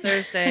 Was it? A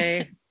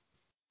Thursday.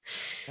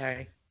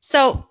 Sorry.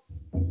 So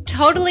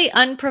totally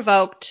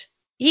unprovoked,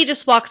 he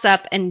just walks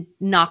up and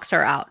knocks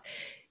her out.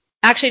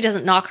 Actually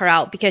doesn't knock her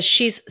out because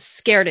she's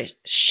scared as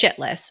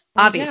shitless,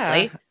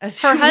 obviously.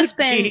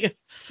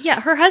 Yeah,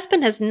 her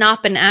husband has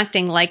not been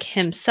acting like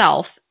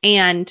himself,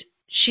 and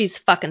she's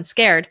fucking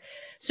scared.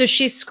 So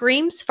she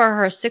screams for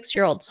her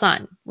 6-year-old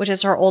son, which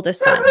is her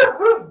oldest son.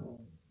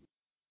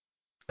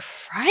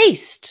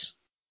 Christ.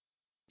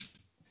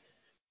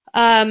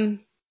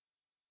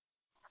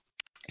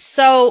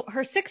 So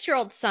her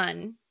 6-year-old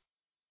son,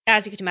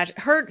 as you can imagine,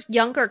 her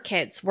younger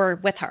kids were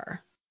with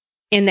her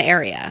in the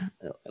area,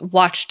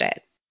 watched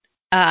it.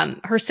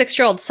 her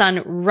 6-year-old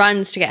son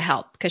runs to get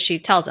help because she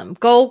tells him,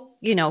 go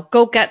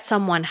get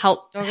someone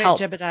help. Go help.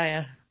 get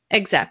Jebediah.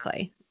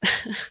 Exactly.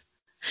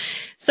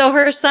 So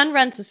her son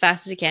runs as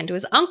fast as he can to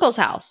his uncle's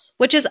house,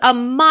 which is a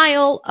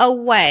mile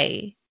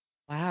away.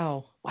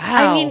 Wow.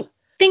 I mean,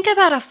 think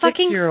about a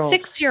fucking 6-year-old.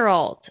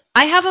 6-year-old.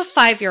 I have a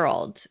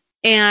 5-year-old,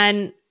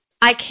 and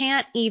I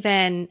can't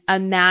even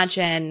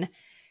imagine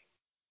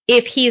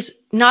if he's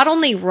not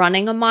only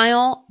running a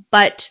mile,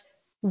 but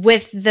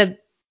with the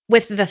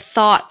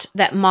thought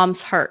that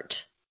mom's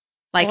hurt.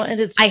 Like, Well, and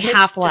it's I pitch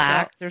have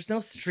black. to go. There's no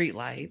street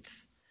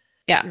lights.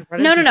 Yeah. You're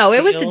running No. through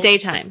It was the fields.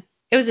 daytime.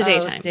 It was the Oh,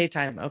 daytime. it's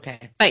daytime.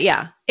 Okay. But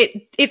yeah,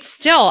 it's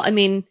still, I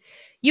mean,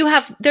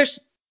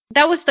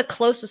 that was the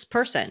closest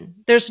person.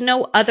 There's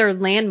no other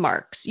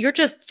landmarks. You're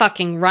just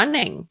fucking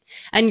running,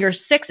 and you're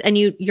 6, and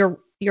you're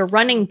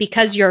running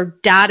because your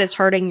dad is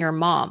hurting your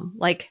mom.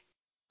 Like,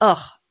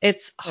 ugh,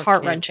 it's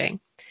heart-wrenching.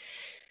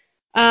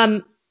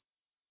 I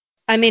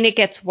mean, it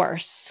gets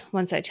worse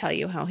once I tell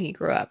you how he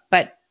grew up.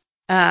 But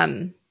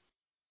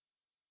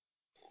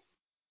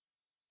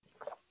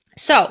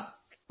so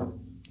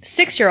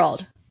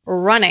 6-year-old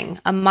running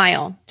a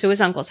mile to his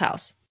uncle's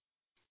house.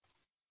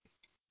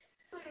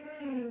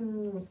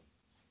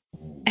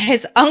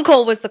 His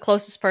uncle was the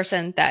closest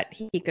person that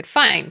he could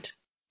find,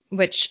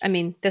 which, I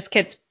mean, this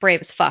kid's brave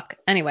as fuck.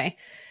 Anyway,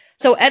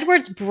 so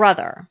Edward's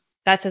brother,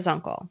 that's his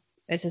uncle,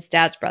 is his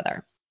dad's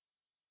brother,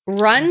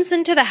 runs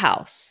into the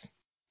house,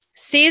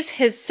 sees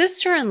his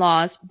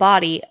sister-in-law's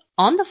body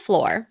on the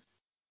floor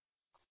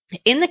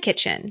in the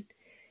kitchen.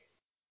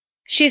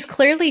 She's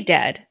clearly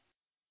dead.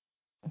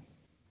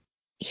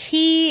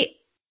 He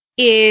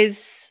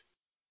is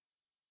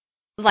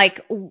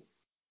like,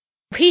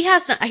 he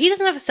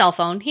doesn't have a cell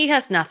phone. He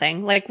has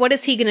nothing. Like, what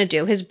is he going to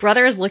do? His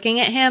brother is looking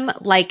at him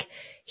like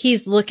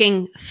he's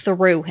looking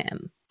through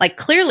him. Like,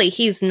 clearly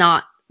he's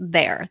not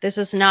there. This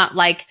is not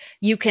like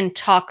you can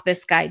talk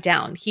this guy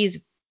down. He's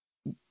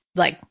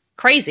like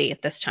crazy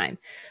at this time.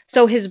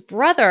 So his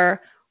brother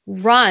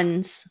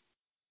runs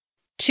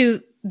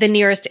to the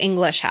nearest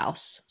English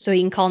house so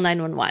he can call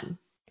 911.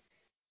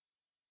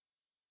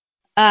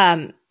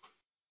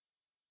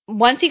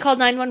 Once he called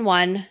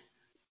 911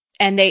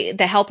 and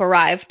the help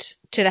arrived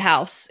to the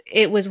house,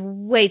 it was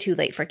way too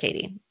late for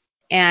Katie.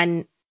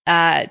 And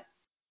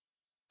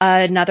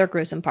another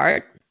gruesome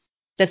part.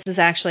 This is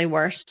actually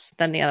worse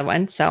than the other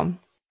one. So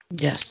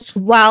Yes.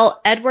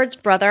 while Edward's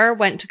brother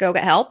went to go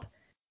get help,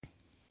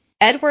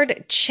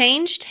 Edward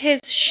changed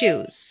his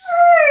shoes.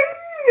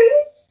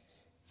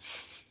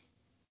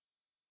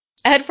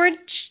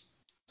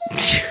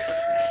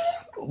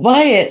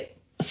 Wyatt,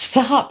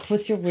 stop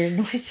with your weird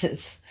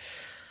noises.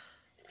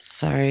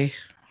 Sorry.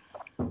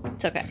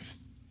 It's okay.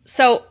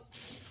 So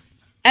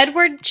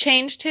Edward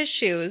changed his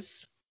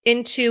shoes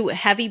into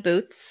heavy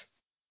boots,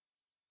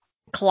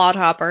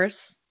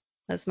 clodhoppers,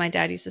 as my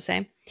dad used to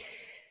say,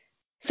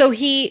 so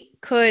he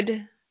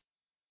could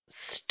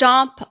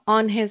stomp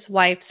on his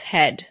wife's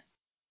head,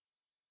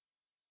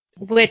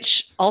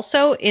 which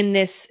also in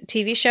this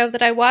TV show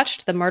that I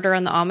watched, The Murder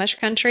in the Amish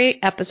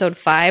Country, episode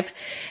 5,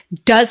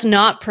 does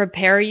not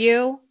prepare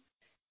you.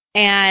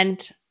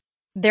 And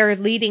they're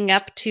leading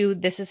up to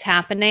this is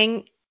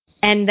happening.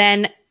 And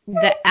then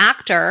the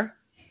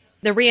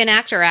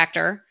reenactor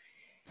actor,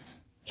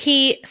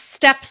 he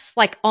steps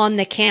like on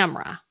the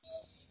camera,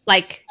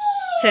 like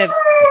to.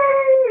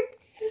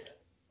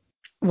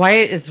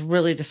 Wyatt is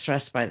really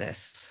distressed by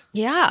this.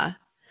 Yeah.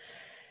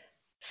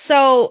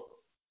 So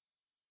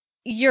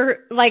you're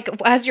like,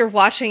 as you're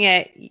watching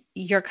it,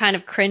 you're kind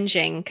of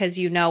cringing because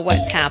you know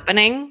what's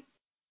happening.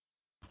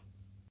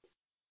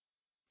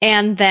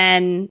 And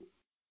then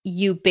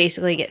you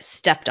basically get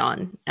stepped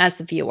on as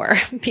the viewer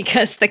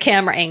because the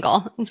camera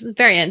angle is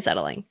very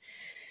unsettling.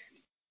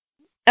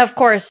 Of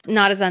course,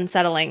 not as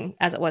unsettling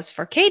as it was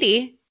for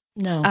Katie.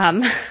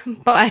 No.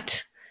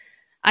 But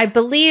I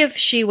believe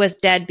she was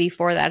dead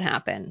before that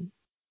happened.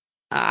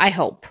 I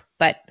hope,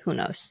 but who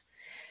knows.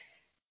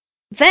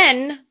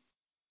 Then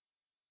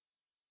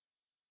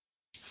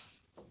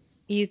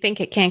you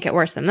think it can't get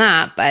worse than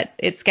that, but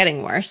it's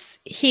getting worse.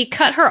 He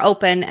cut her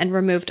open and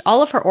removed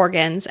all of her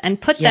organs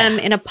and put them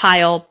in a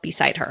pile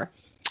beside her.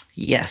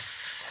 Yes.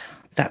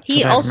 That's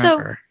what I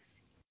remember.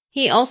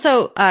 He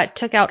also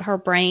took out her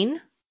brain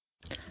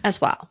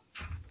as well.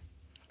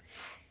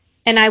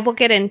 And I will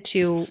get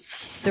into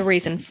the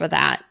reason for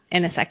that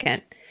in a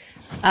second.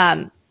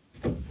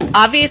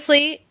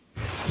 Obviously,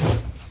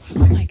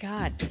 oh my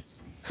God.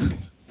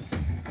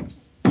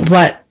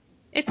 What?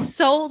 It's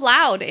so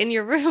loud in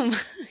your room.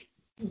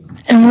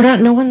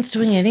 And no one's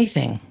doing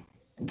anything.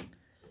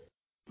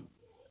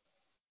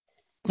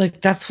 Like,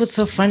 that's what's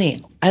so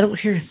funny. I don't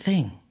hear a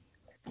thing.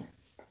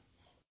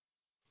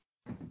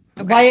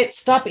 Okay. Wyatt,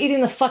 stop eating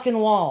the fucking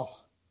wall.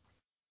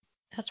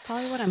 That's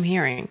probably what I'm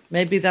hearing.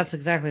 Maybe that's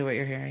exactly what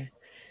you're hearing.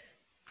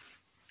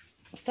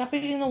 Stop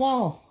eating the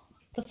wall.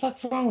 What the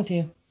fuck's wrong with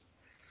you?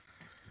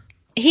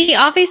 He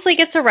obviously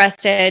gets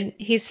arrested.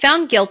 He's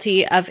found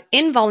guilty of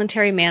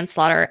involuntary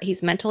manslaughter.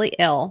 He's mentally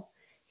ill.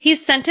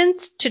 He's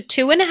sentenced to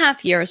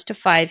 2.5 years to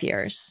 5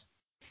 years.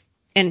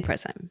 in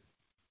prison.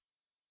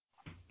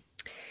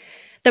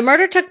 The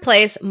murder took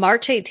place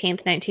March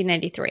 18th,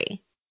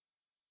 1993.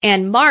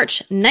 And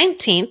March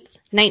 19th,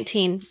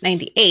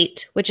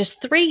 1998, which is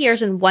 3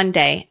 years and 1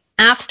 day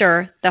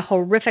after the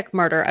horrific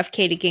murder of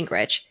Katie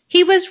Gingrich,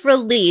 he was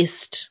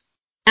released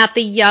at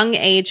the young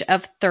age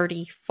of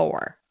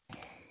 34.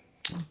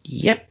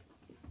 Yep.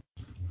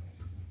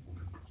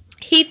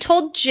 He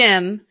told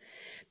Jim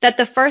that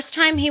the first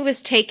time he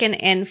was taken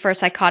in for a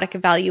psychotic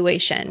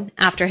evaluation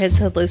after his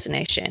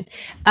hallucination,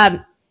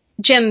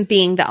 Jim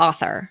being the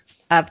author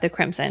of The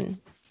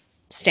Crimson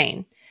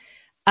Stain,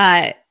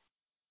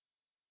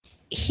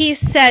 he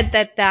said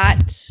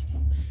that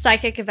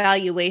psychic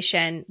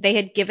evaluation, they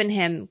had given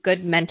him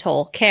good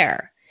mental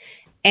care.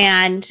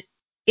 And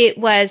it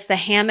was the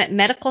Hammett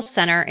Medical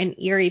Center in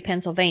Erie,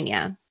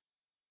 Pennsylvania.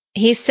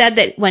 He said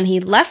that when he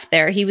left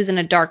there, he was in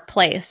a dark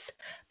place,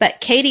 but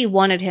Katie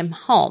wanted him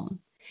home.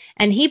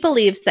 And he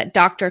believes that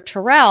Dr.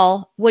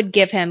 Terrell would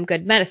give him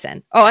good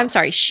medicine. Oh, I'm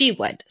sorry, she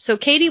would. So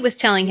Katie was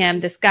telling him,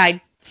 this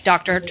guy,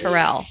 Dr.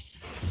 Terrell.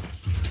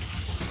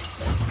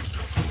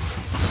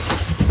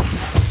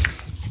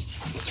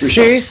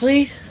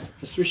 Seriously?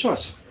 That's 3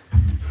 shots.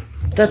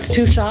 That's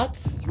 2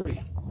 shots? 3.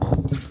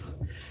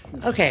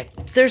 Okay,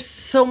 there's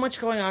so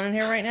much going on in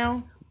here right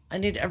now. I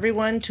need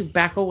everyone to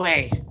back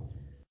away.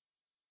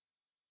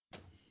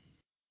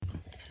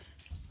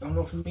 Don't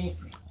know for me.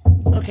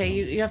 Okay,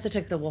 you have to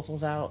take the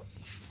waffles out.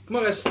 Come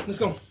on, guys. Let's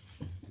go.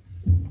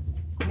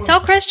 Come on. Tell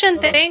Christian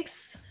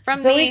thanks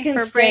from Zoe me can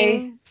for stay.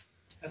 bringing...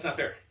 That's not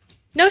fair.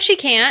 No, she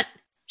can't.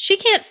 She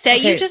can't stay.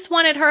 Okay. You just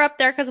wanted her up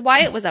there because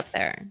Wyatt was up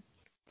there.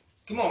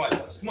 Come on, White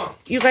House. Come on.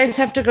 You guys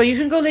have to go. You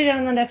can go lay down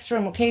in the next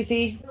room, okay,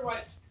 Z? Here,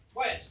 Wyatt.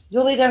 Wyatt.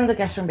 You'll lay down in the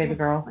guest room, baby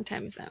girl. What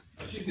time is that?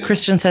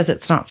 Christian says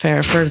it's not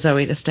fair for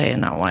Zoe to stay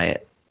and not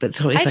Wyatt. But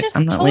Zoe's I like, just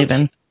I'm not told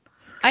leaving.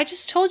 I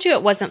just told you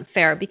it wasn't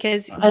fair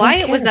because don't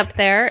Wyatt was care. up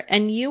there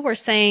and you were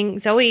saying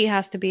Zoe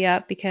has to be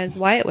up because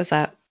Wyatt was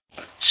up.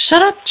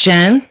 Shut up,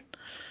 Jen.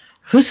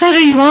 Whose side are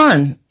you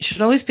on? You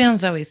should always be on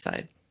Zoe's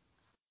side.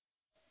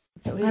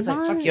 Zoe's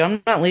like, fuck you,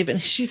 I'm not leaving.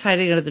 She's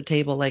hiding under the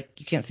table like,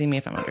 you can't see me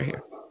if I'm under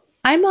here.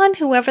 I'm on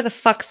whoever the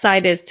fuck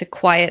side is to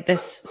quiet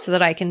this so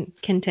that I can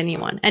continue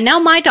on. And now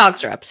my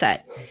dogs are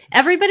upset.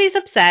 Everybody's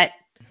upset.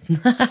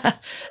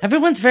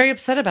 Everyone's very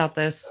upset about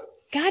this.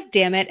 God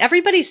damn it.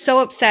 Everybody's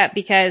so upset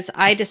because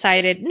I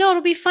decided, no,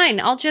 it'll be fine.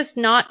 I'll just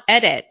not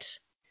edit.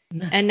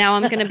 And now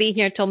I'm going to be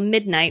here till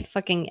midnight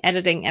fucking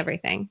editing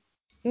everything.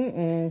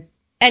 Mm-mm.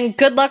 And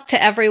good luck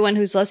to everyone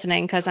who's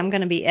listening because I'm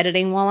going to be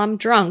editing while I'm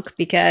drunk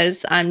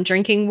because I'm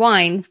drinking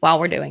wine while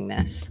we're doing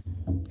this.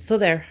 So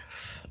there.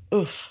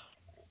 Oof.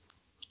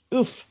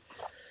 Oof.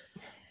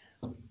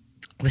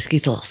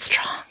 Whiskey's a little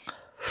strong.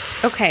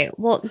 Okay,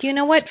 well, you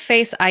know what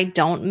face I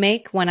don't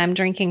make when I'm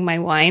drinking my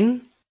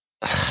wine?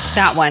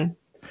 That one.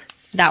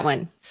 That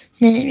one.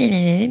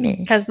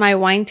 Because my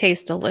wine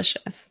tastes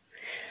delicious.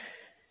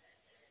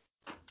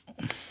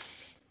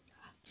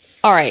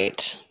 All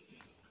right.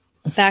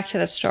 Back to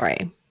the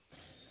story.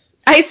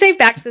 I say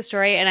back to the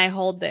story and I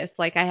hold this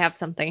like I have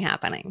something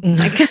happening.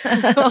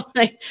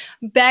 Like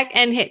back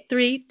and hit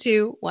 3,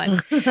 2,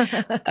 1.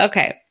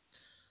 Okay.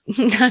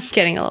 I'm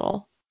getting a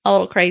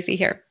little crazy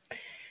here.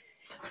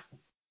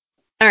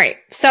 All right.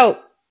 So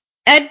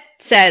Ed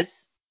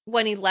says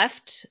when he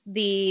left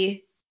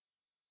the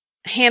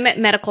Hammett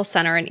Medical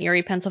Center in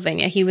Erie,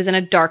 Pennsylvania, he was in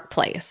a dark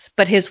place,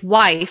 but his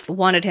wife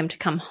wanted him to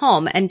come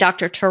home and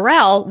Dr.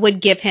 Terrell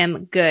would give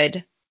him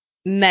good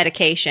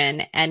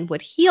medication and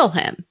would heal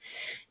him.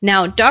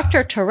 Now,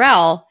 Dr.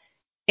 Terrell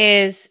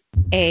is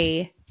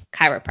a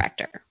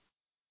chiropractor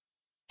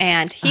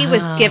and he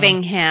was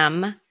giving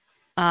him,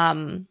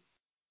 oh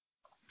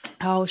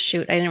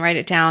shoot, I didn't write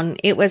it down.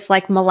 It was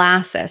like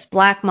molasses,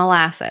 black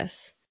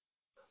molasses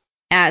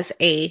as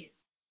a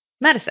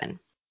medicine.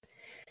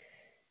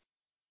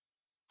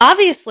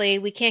 Obviously,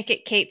 we can't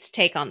get Katie's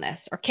take on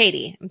this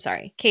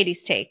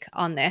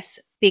on this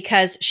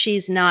because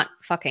she's not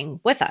fucking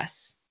with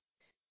us.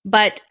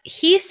 But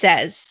he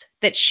says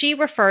that she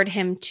referred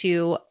him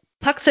to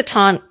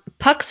Puxatawny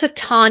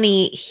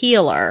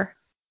healer,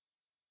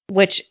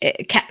 which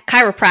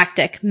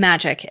chiropractic,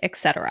 magic,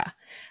 etc.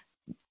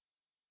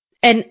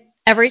 And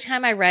every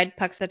time I read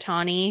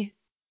Puxatawny,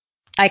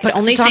 I could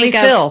only think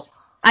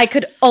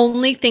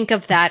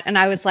of that, and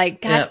I was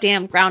like, God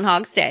damn,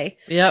 Groundhog's Day.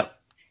 Yep.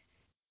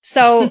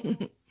 So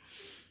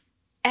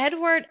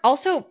Edward,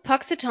 also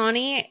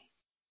Puxatawny,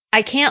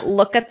 I can't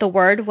look at the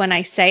word when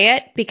I say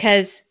it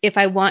because if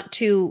I want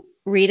to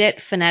read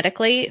it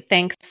phonetically,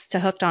 thanks to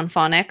Hooked on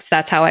Phonics,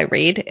 that's how I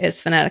read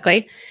is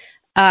phonetically.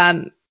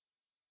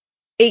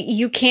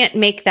 You can't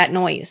make that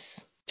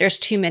noise. There's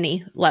too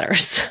many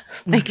letters.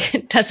 Like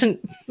it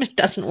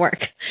doesn't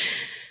work.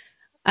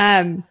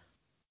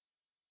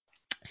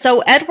 So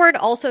Edward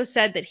also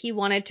said that he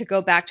wanted to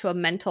go back to a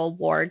mental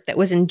ward that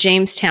was in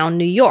Jamestown,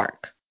 New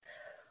York,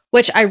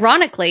 which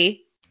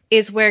ironically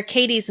is where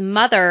Katie's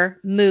mother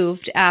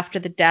moved after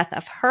the death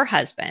of her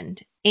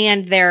husband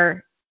and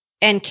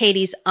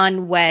Katie's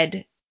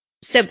unwed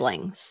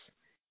siblings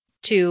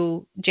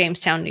to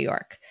Jamestown, New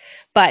York.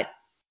 But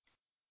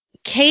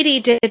Katie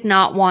did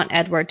not want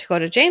Edward to go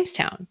to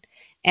Jamestown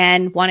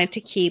and wanted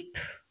to keep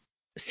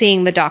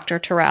seeing the Dr.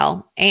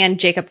 Terrell and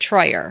Jacob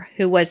Troyer,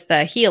 who was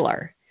the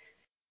healer.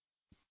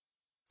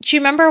 Do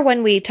you remember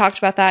when we talked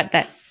about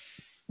that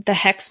the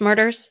Hex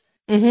murders?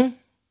 Mm-hmm.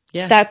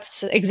 Yeah.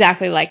 That's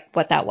exactly like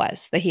what that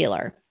was, the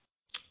healer.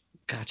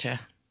 Gotcha.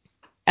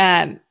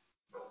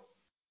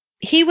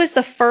 He was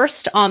the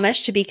first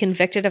Amish to be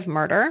convicted of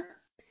murder.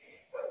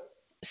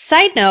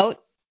 Side note,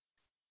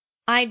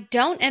 I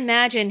don't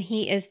imagine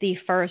he is the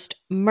first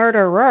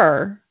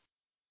murderer.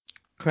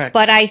 Correct.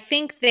 But I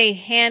think they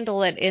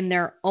handle it in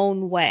their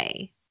own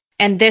way.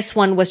 And this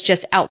one was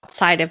just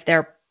outside of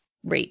their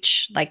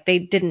reach. Like they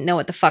didn't know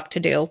what the fuck to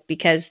do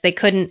because they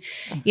couldn't,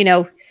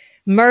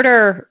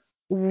 murder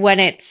when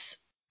it's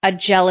a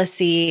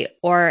jealousy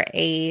or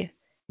a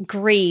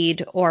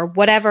greed or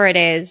whatever it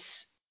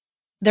is.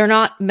 They're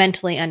not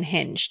mentally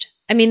unhinged.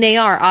 I mean, they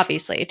are,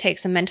 obviously. It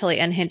takes a mentally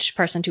unhinged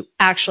person to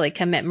actually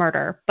commit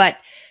murder. But,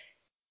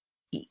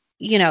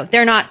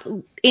 they're not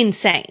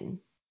insane.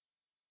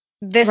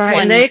 This right,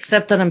 one. And they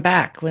accepted him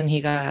back when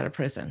he got out of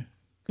prison.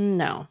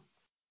 No.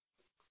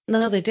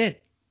 No, they did.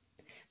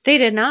 They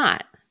did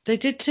not. They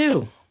did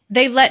too.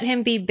 They let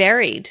him be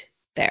buried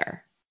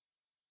there.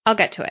 I'll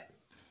get to it.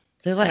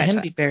 They let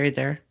him be buried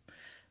there.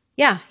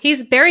 Yeah,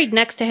 he's buried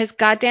next to his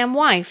goddamn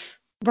wife.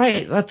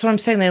 Right, that's what I'm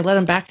saying. They let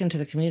him back into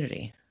the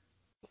community.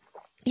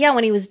 Yeah,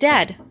 when he was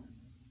dead.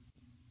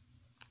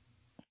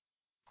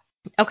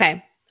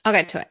 Okay, I'll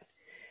get to it.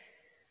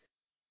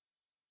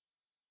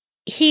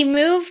 He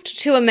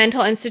moved to a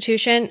mental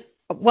institution.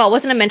 Well, it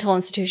wasn't a mental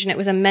institution. It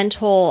was a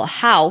mental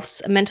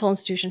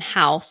institution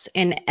house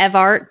in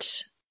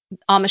Evart,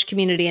 Amish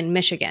community in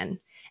Michigan,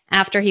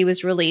 after he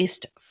was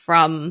released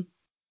from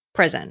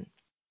prison.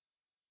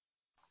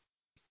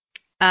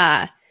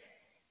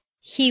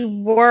 He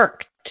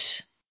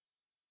worked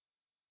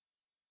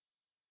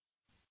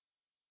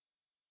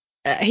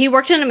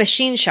in a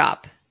machine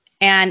shop,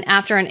 and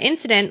after an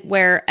incident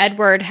where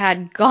Edward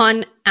had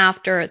gone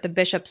after the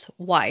bishop's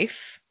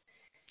wife,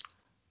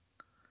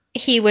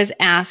 he was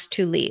asked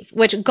to leave.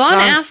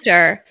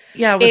 After?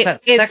 Yeah, was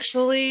that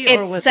sexually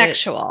or was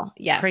sexual?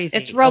 It yes, crazy?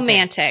 It's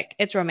romantic. Okay.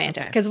 It's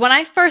romantic. Because when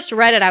I first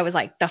read it, I was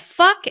like, "The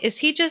fuck is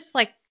he just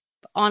like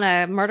on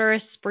a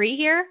murderous spree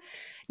here?"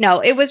 No,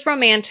 it was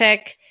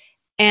romantic,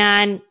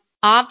 and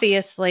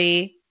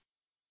obviously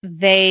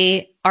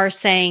they are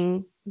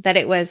saying that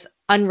it was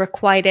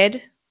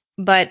unrequited.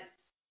 But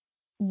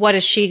what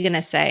is she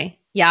gonna say?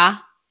 Yeah,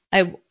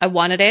 I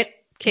wanted it.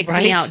 Kick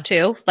me out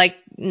too. Like,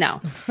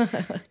 no.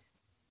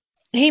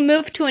 He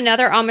moved to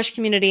another Amish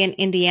community in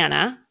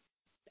Indiana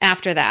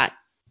after that.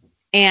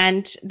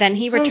 And then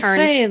he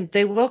returned. I'm saying.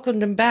 They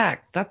welcomed him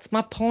back. That's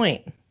my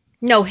point.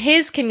 No,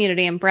 his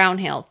community in Brown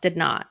Hill did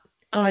not.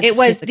 Oh, it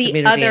was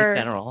the other in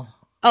general.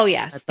 Oh,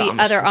 yes, the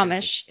other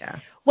Amish. Yeah.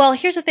 Well,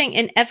 here's the thing.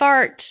 In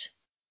Evart,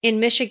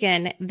 in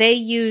Michigan, they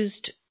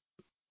used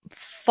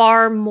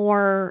far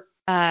more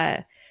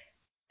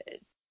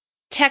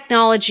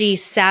technology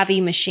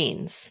savvy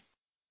machines.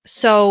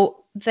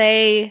 So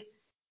they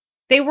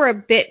were a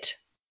bit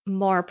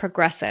more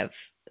progressive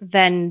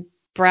than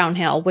Brown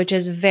Hill, which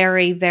is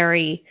very,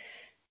 very,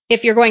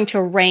 if you're going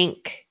to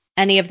rank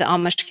any of the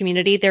Amish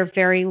community, they're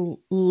very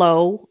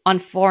low on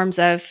forms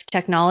of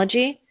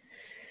technology.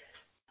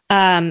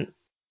 But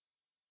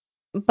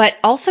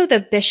also the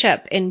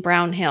bishop in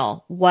Brown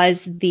Hill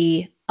was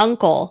the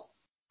uncle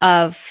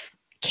of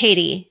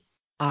Katie.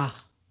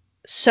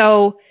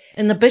 So.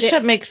 And the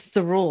bishop makes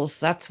the rules.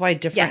 That's why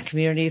different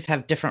communities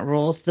have different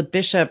rules. The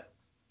bishop.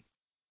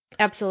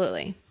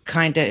 Absolutely.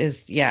 Kind of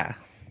is, yeah.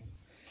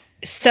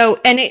 So,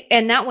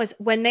 and that was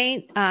when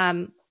they,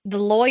 the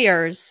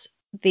lawyers,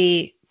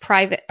 the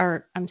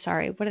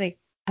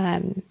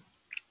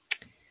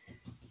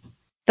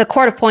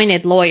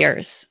court-appointed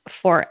lawyers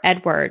for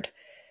Edward,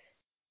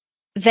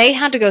 they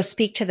had to go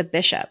speak to the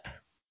bishop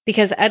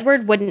because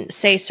Edward wouldn't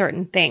say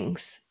certain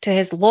things to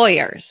his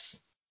lawyers.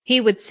 He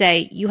would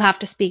say, you have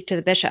to speak to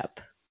the bishop.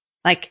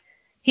 Like,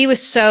 he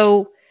was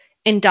so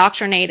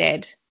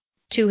indoctrinated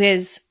to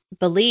his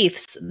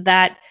beliefs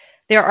that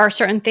there are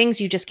certain things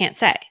you just can't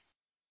say.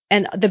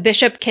 And the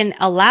bishop can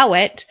allow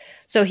it.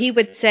 So he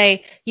would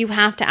say, you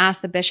have to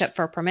ask the bishop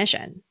for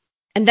permission.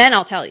 And then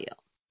I'll tell you.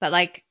 But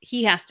like,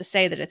 he has to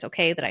say that it's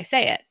okay that I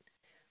say it.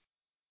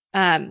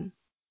 And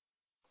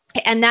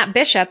that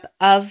bishop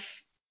of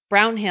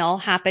Brown Hill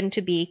happened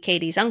to be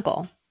Katie's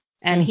uncle.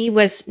 And he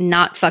was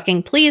not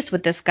fucking pleased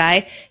with this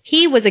guy.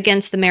 He was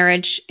against the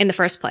marriage in the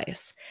first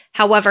place.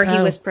 However, he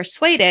was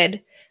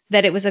persuaded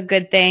that it was a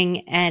good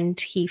thing. And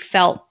he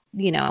felt,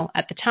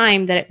 at the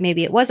time that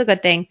maybe it was a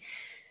good thing.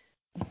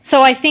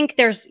 So I think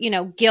there's,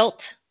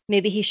 guilt.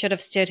 Maybe he should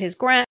have stood his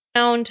ground.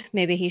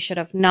 Maybe he should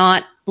have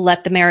not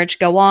let the marriage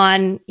go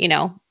on.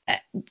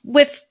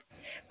 With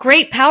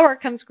great power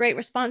comes great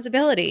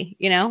responsibility.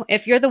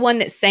 If you're the one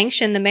that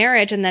sanctioned the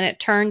marriage and then it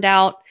turned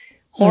out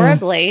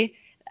horribly,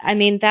 I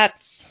mean,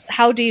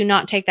 how do you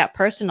not take that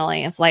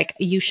personally? If like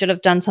you should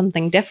have done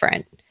something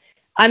different.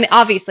 I mean,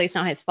 obviously it's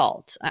not his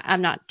fault.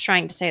 I'm not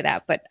trying to say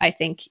that, but I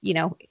think,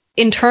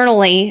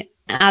 internally,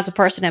 as a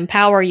person in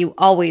power, you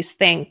always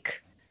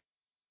think,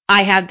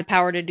 I had the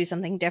power to do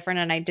something different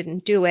and I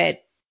didn't do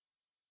it,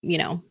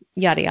 yada,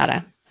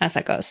 yada, as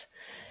that goes.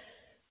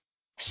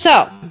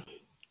 So,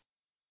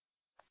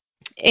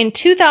 in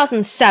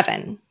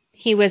 2007,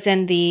 he was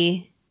in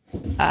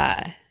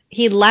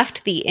he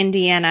left the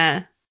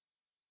Indiana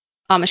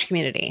Amish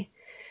community.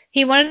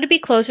 He wanted to be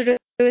closer to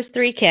his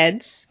 3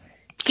 kids.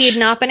 He had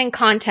not been in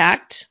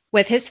contact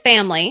with his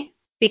family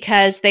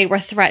because they were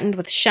threatened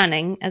with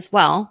shunning as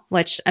well,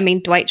 which,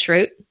 Dwight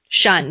Schrute,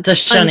 shunned,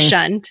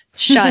 unshunned,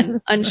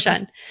 shunned,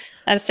 unshunned.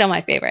 That's still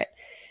my favorite.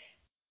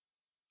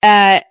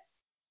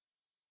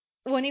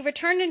 When he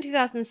returned in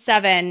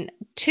 2007,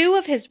 2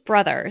 of his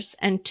brothers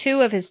and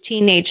 2 of his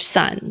teenage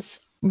sons,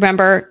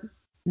 remember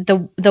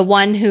the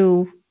one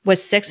who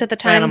was 6 at the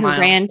time who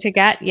ran to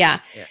get, yeah.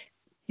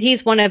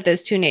 He's one of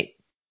those teenage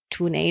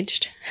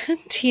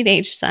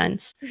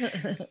sons.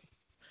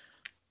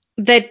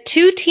 The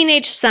 2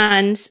 teenage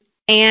sons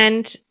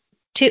and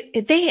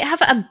they have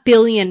 1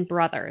 billion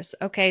brothers.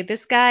 Okay.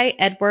 This guy,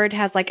 Edward,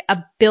 has like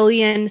 1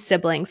 billion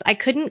siblings. I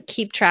couldn't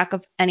keep track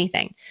of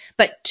anything,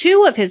 but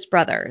 2 of his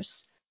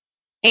brothers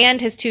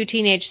and his 2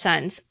 teenage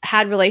sons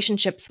had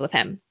relationships with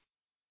him,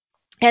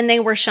 and they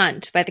were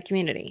shunned by the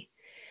community.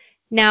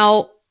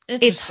 Now,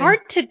 it's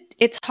hard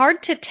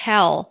to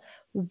tell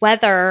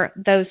whether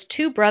those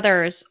 2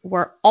 brothers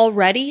were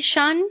already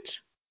shunned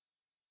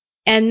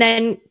and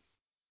then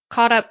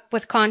caught up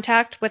with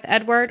contact with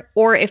Edward,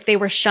 or if they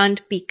were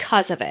shunned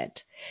because of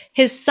it.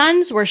 His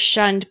sons were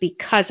shunned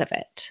because of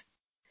it.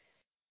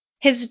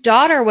 His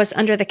daughter was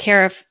under the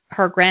care of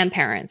her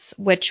grandparents,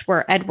 which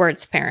were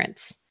Edward's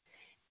parents,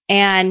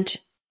 and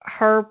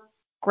her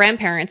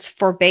grandparents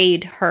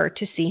forbade her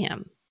to see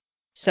him.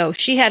 So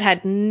she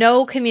had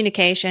no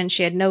communication.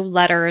 She had no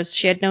letters.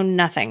 She had no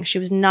nothing. She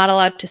was not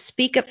allowed to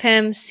speak of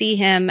him, see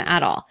him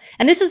at all.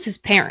 And this is his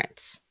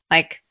parents.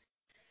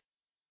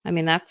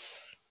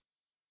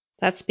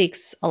 That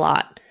speaks a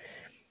lot.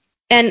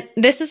 And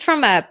this is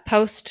from a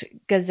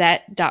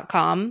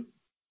postgazette.com.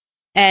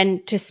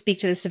 And to speak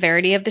to the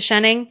severity of the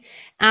shunning,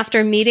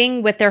 after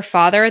meeting with their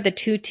father, the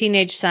 2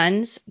 teenage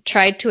sons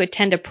tried to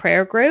attend a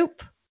prayer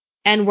group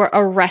and were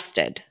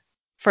arrested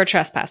for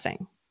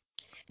trespassing.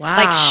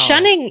 Wow.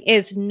 Shunning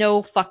is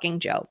no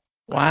fucking joke.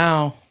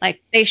 Wow.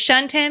 They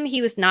shunned him.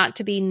 He was not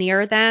to be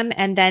near them.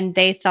 And then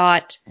they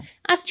thought,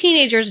 as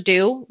teenagers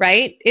do,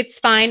 right? It's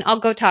fine. I'll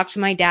go talk to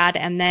my dad.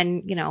 And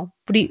then,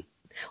 what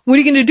are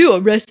you going to do?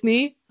 Arrest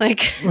me?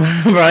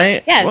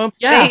 Right. Yeah. Well,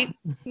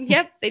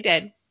 yeah. They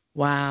did.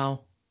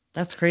 Wow.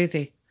 That's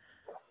crazy.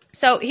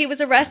 So he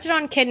was arrested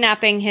on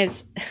kidnapping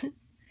his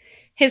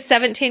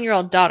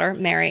 17-year-old daughter,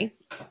 Mary,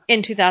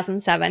 in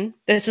 2007.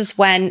 This is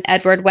when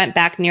Edward went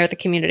back near the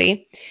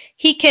community.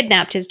 He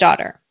kidnapped his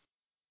daughter.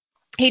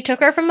 He took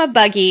her from a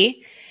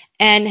buggy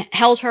and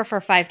held her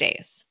for 5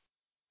 days.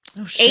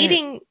 Oh,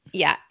 shit.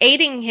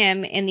 Aiding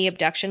him in the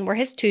abduction were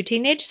his 2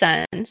 teenage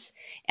sons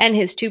and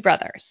his 2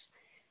 brothers.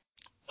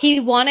 He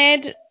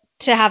wanted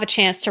to have a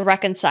chance to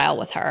reconcile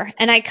with her.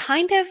 And I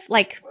kind of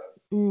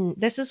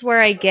this is where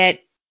I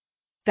get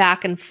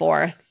back and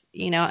forth.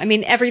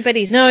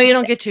 Everybody's... No, you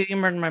don't get to. You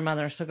murdered my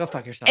mother, so go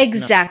fuck yourself.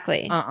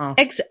 Exactly. No.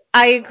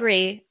 I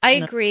agree.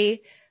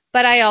 Agree.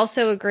 But I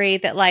also agree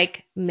that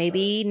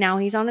maybe now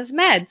he's on his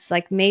meds.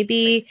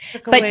 Maybe,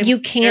 but you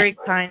can't. Very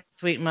kind,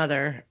 sweet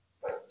mother,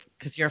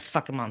 because you're a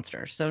fucking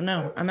monster. So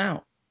no, I'm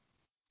out.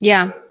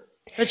 Yeah.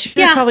 But she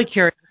was probably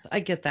curious. I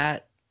get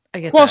that.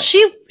 Well,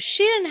 she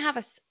didn't have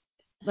a...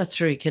 That's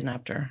true. He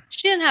kidnapped her.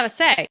 She didn't have a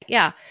say.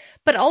 Yeah.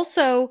 But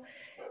also,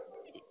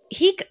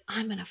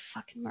 I'm going to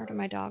fucking murder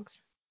my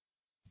dogs.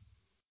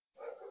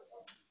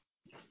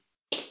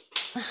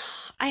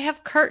 I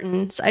have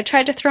curtains. I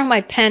tried to throw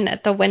my pen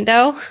at the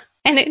window,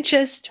 and it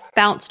just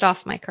bounced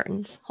off my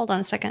curtains. Hold on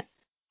a second.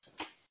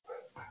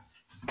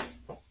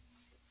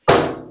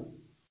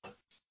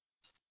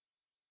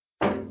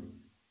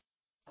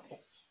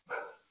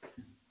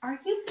 Are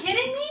you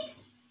kidding me?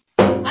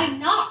 I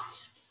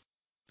knocked.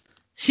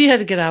 She had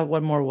to get out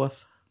one more woof.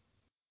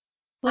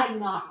 I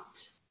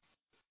knocked.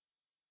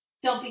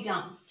 Don't be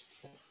dumb.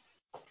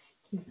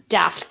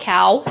 Daft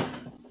cow. All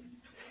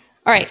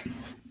right.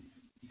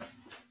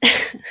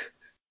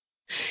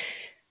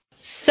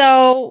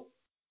 So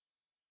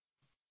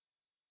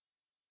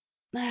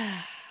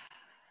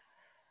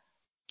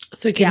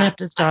he kidnapped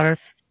his daughter.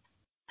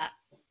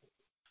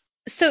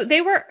 So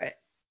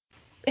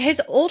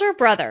his older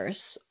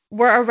brothers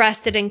were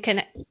arrested in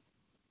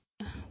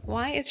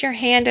Why is your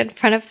hand in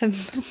front of the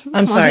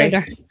I'm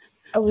monitor? sorry.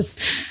 I was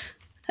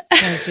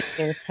trying to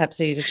get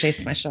Pepsi to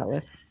chase my shot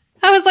with.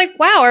 I was like,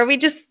 wow, are we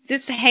just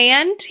this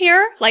hand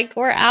here?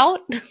 We're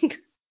out?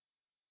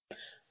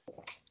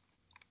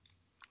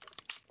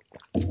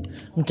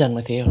 I'm done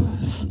with you.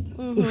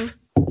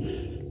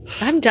 Mm-hmm.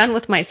 I'm done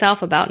with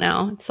myself about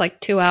now. It's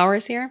 2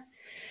 hours here.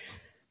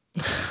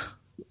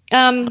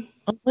 Only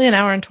an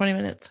hour and 20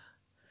 minutes.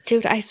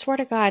 Dude, I swear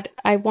to God,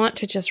 I want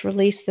to just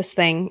release this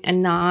thing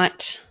and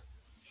not...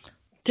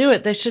 Do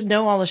it. They should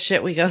know all the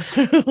shit we go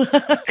through.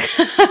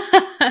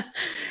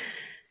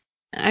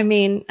 I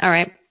mean, all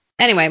right.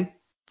 Anyway,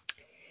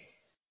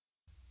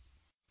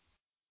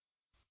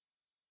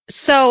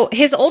 so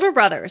his older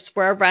brothers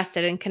were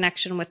arrested in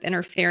connection with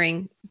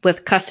interfering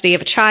with custody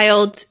of a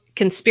child,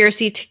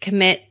 conspiracy to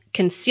commit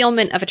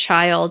concealment of a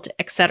child,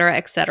 etc.,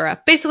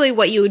 etc. Basically,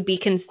 what you would be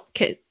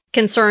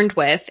concerned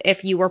with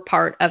if you were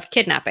part of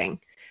kidnapping.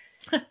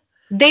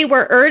 They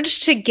were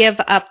urged to give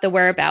up the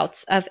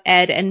whereabouts of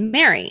Ed and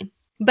Mary,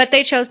 but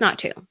they chose not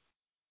to.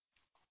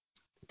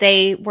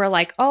 They were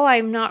like, oh,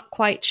 I'm not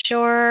quite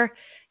sure.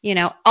 You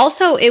know,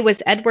 also it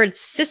was Edward's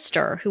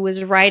sister who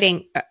was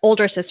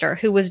older sister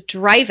who was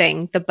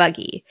driving the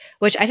buggy,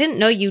 which I didn't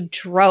know you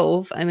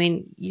drove. I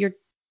mean,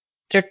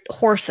 they're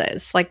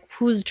horses. Like,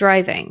 who's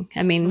driving?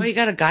 I mean, Well, you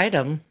got to guide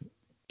them.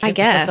 I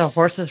guess. Let the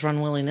horses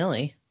run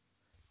willy-nilly.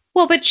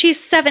 Well, but she's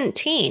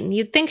 17.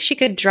 You'd think she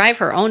could drive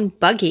her own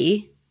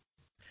buggy.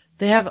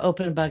 They have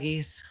open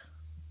buggies.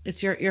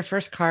 It's your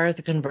first car is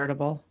a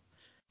convertible.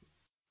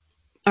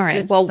 All right.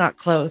 It's Well, not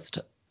closed.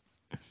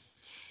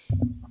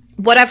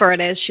 Whatever it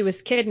is, she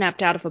was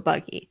kidnapped out of a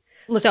buggy.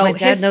 Look, so my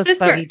dad his knows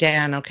sister, Buggy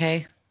Dan,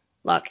 okay?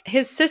 Look,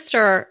 his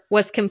sister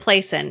was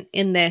complacent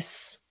in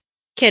this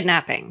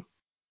kidnapping.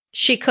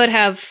 She could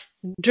have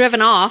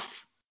driven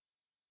off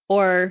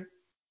or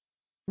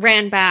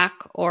ran back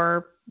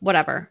or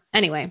whatever.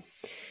 Anyway,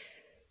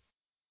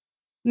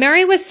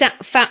 Mary was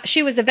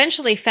she was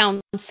eventually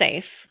found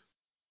safe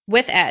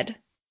with Ed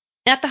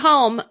at the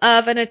home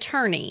of an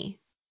attorney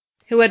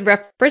who had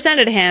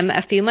represented him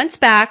a few months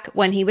back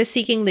when he was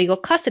seeking legal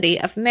custody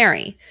of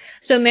Mary.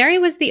 So Mary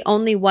was the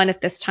only one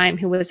at this time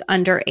who was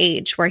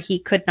underage where he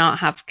could not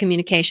have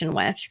communication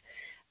with.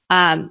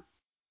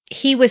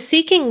 He was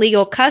seeking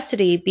legal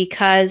custody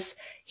because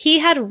he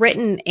had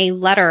written a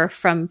letter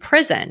from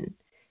prison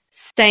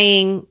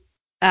saying,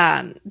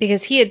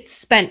 because he had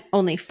spent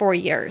only 4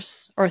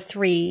 years or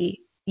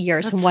 3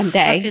 years That's and 1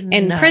 day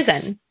in nuts.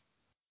 prison.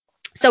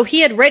 So he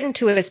had written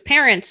to his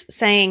parents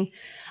saying,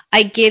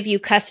 I give you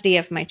custody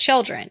of my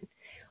children.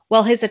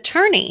 Well, his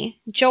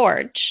attorney,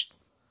 George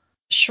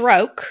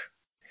Schrock,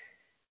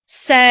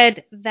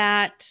 said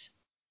that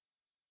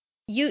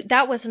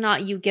that was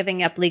not you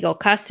giving up legal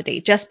custody.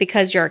 Just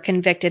because you're a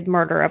convicted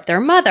murderer of their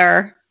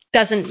mother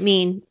doesn't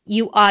mean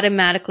you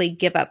automatically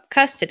give up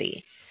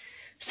custody.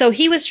 So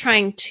he was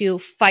trying to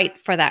fight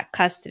for that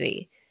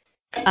custody.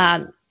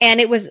 And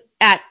it was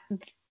at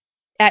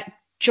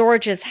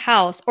George's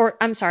house, or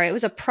I'm sorry, it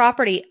was a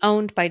property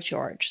owned by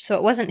George. So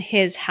it wasn't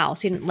his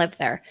house. He didn't live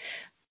there.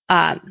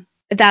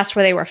 That's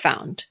where they were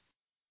found.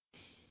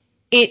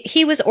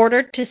 He was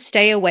ordered to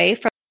stay away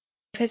from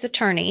his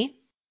attorney.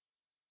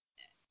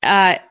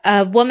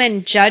 A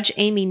woman, Judge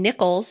Amy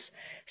Nichols,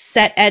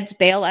 set Ed's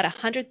bail at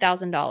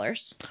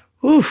 $100,000.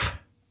 Oof.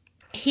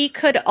 He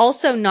could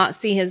also not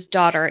see his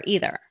daughter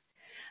either.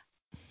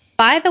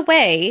 By the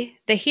way,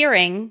 the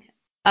hearing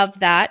of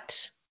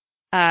that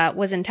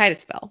was in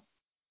Titusville.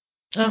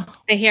 Oh.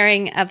 The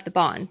hearing of the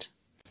bond.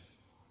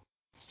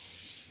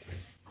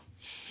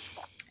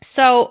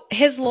 So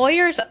his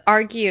lawyers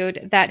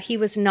argued that he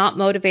was not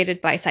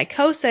motivated by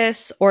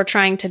psychosis or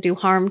trying to do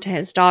harm to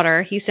his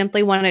daughter. He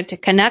simply wanted to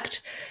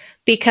connect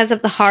because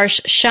of the harsh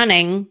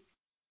shunning.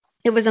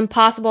 It was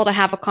impossible to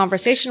have a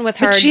conversation with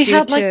her. But she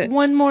had like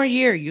 1 more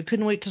year. You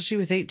couldn't wait till she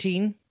was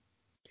 18.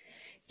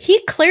 He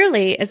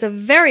clearly is a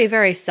very,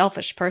 very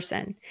selfish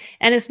person.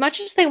 And as much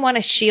as they want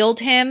to shield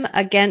him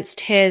against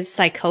his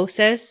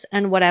psychosis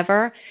and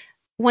whatever,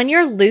 when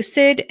you're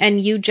lucid and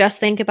you just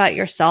think about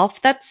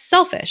yourself, that's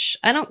selfish.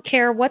 I don't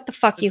care what the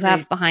fuck you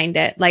have behind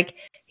it. Like,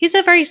 he's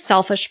a very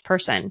selfish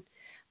person.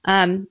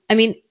 I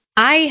mean,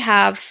 I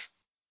have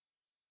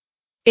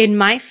in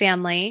my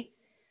family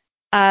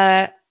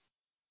a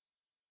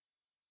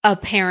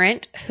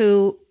parent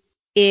who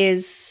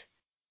is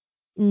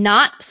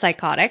not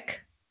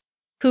psychotic,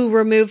 who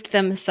removed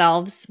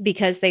themselves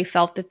because they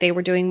felt that they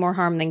were doing more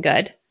harm than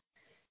good.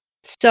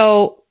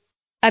 So,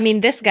 I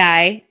mean, this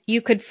guy,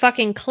 you could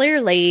fucking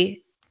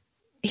clearly,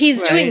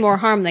 he's doing more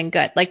harm than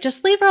good. Like,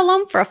 just leave her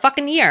alone for a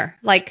fucking year.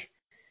 Like,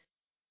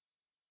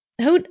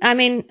 who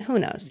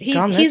knows?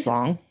 He's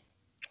long.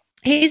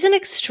 He's an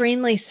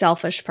extremely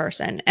selfish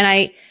person.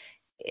 And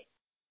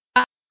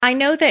I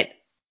know that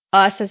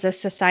us as a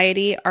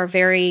society are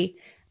very,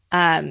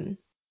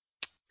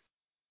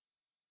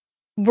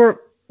 we're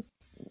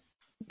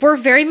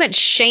very much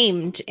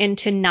shamed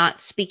into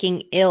not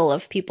speaking ill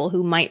of people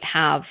who might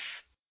have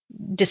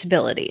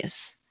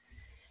disabilities.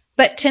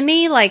 But to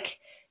me, like,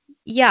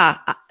 yeah,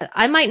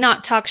 I might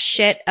not talk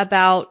shit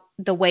about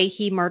the way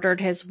he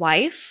murdered his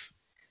wife.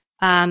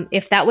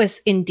 If that was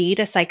indeed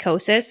a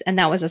psychosis and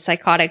that was a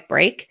psychotic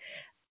break,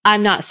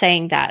 I'm not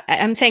saying that.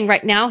 I'm saying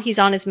right now he's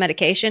on his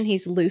medication,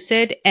 he's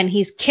lucid, and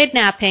he's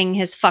kidnapping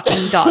his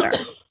fucking daughter.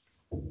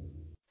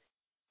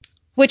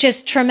 Which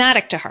is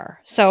traumatic to her.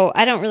 So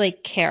I don't really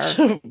care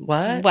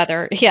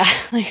whether, yeah.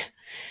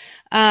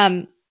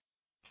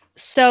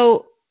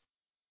 So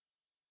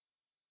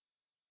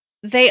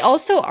they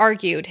also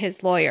argued,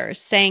 his lawyers,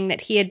 saying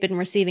that he had been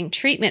receiving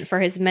treatment for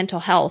his mental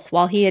health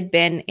while he had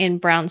been in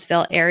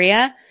Brownsville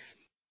area.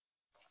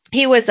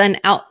 He was an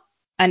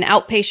an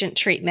outpatient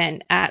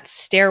treatment at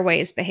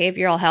Stairways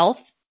Behavioral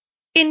Health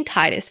in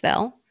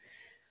Titusville.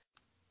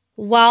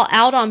 While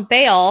out on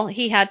bail,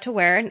 he had to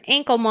wear an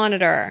ankle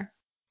monitor,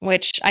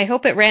 which I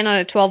hope it ran on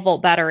a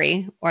 12-volt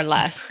battery or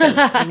less. 'Cause,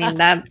 I mean,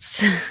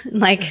 that's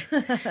like,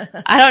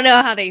 I don't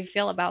know how they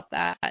feel about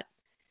that.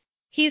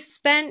 He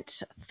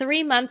spent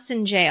 3 months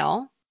in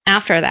jail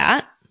after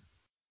that.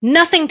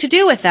 Nothing to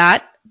do with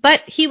that,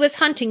 but he was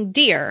hunting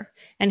deer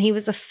and he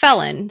was a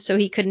felon, so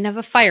he couldn't have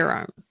a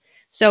firearm.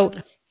 So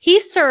he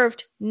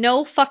served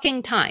no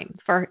fucking time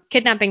for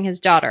kidnapping his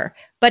daughter,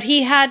 but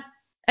he had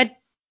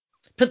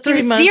But he 3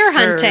 was months deer for-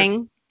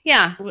 hunting.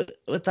 Yeah.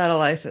 without a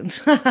license.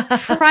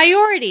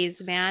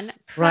 Priorities, man.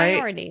 Right?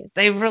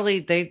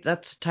 Priorities.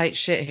 That's tight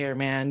shit here,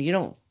 man. You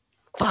don't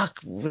fuck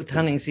with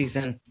hunting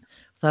season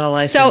without a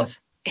license. So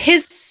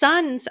his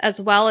sons, as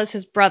well as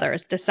his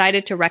brothers,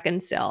 decided to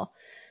reconcile,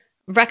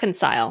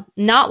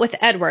 not with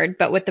Edward,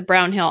 but with the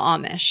Brown Hill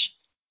Amish.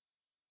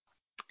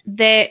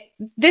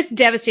 This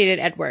devastated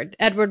Edward.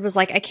 Edward was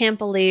like, I can't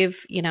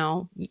believe,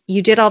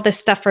 you did all this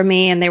stuff for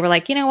me. And they were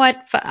like, you know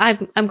what?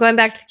 I'm going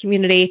back to the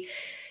community.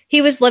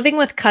 He was living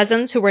with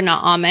cousins who were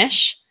not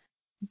Amish,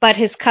 but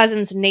his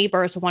cousins'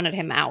 neighbors wanted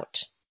him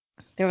out.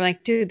 They were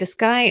like, dude, this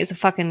guy is a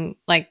fucking,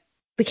 like,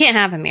 we can't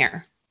have him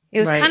here. It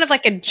was Right. kind of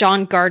like a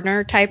John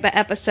Gardner type of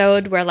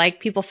episode where, like,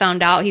 people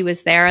found out he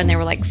was there and they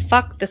were like,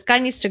 fuck, this guy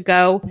needs to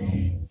go.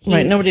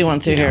 Right, nobody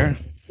wants you here.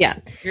 Yeah.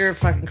 You're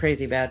fucking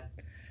crazy bad.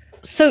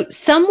 So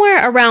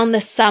somewhere around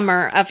the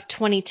summer of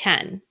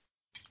 2010,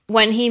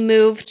 when he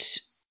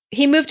moved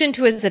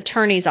into his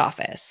attorney's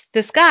office.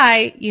 This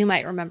guy, you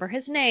might remember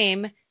his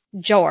name,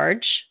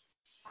 George.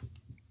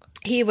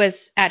 He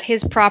was at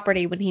his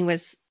property when he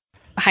was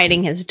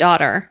hiding his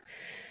daughter.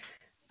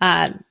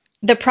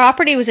 The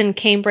property was in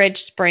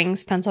Cambridge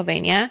Springs,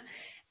 Pennsylvania.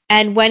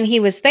 And when he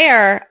was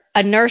there,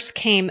 a nurse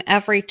came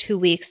every 2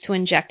 weeks to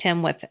inject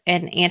him with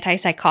an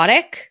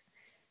antipsychotic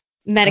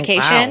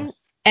medication. Oh, wow.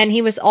 And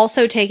he was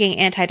also taking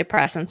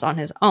antidepressants on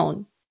his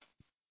own.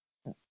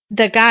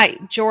 The guy,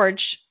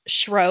 George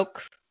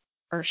Schroek,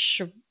 or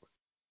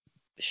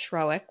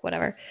Schroek,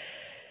 whatever,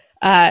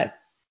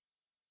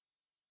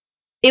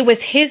 it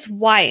was his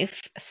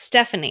wife,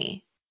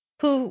 Stephanie,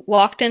 who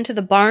walked into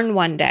the barn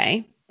one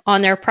day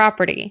on their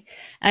property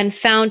and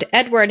found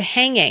Edward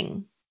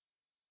hanging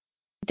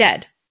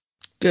dead.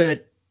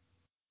 Good.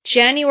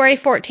 January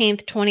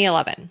 14th,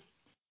 2011.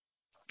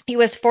 He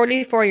was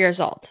 44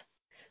 years old.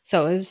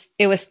 So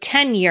it was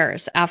 10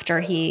 years after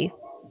he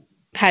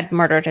had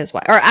murdered his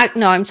wife.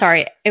 No, I'm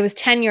sorry. It was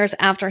 10 years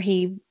after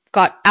he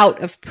got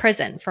out of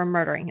prison for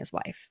murdering his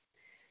wife.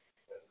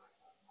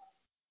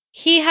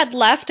 He had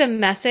left a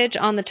message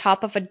on the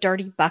top of a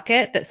dirty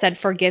bucket that said,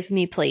 "Forgive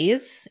me,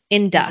 please,"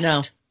 in dust.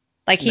 No.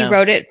 Like he No.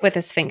 wrote it with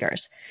his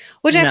fingers,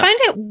 which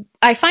No.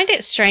 I find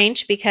it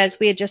strange because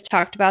we had just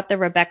talked about the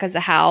Rebecca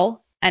Zahau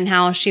and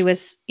how she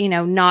was,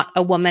 not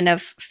a woman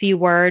of few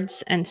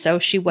words. And so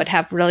she would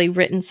have really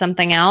written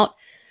something out.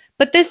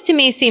 But this to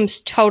me seems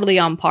totally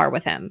on par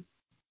with him.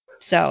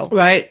 So.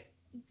 Right.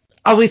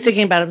 Always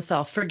thinking about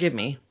himself. Forgive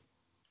me.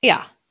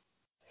 Yeah.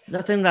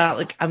 Nothing about,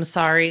 like, I'm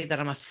sorry that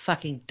I'm a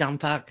fucking dumb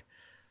fuck.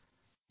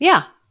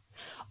 Yeah.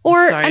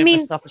 Or, Sorry, I'm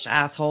a selfish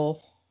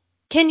asshole.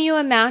 Can you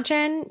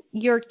imagine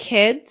your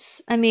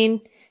kids? I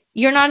mean,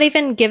 you're not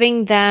even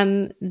giving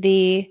them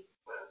the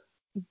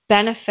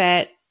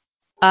benefit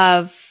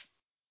of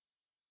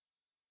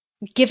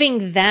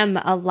giving them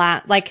a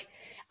lot. Like,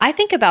 I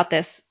think about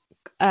this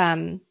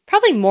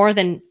probably more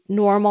than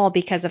normal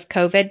because of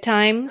COVID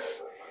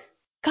times.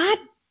 God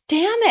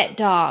damn it,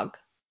 dog.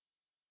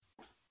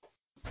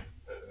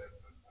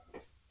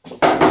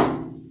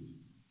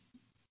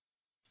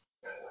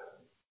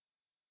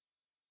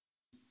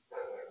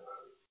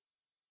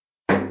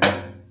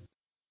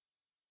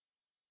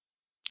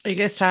 Are you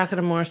guys talking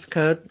to Morse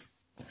code?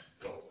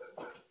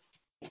 Oh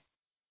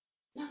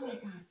my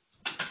God.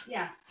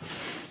 Yeah.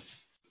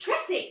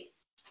 Trixie!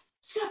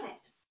 Stop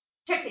it.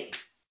 Trixie,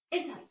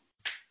 inside.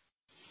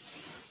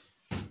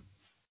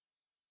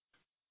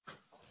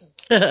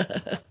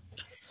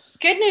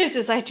 Good news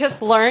is I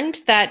just learned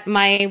that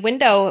my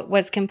window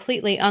was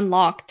completely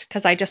unlocked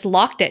because I just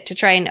locked it to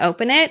try and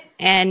open it.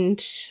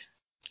 And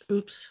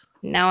Oops.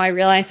 Now I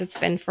realize it's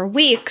been for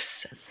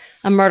weeks.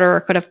 A murderer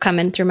could have come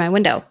in through my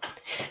window.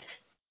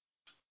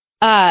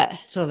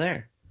 So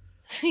there.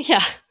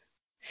 Yeah.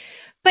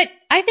 But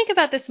I think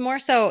about this more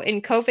so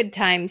in COVID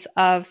times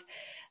of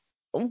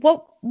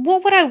what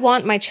would I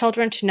want my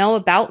children to know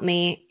about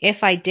me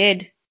if I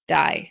did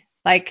die?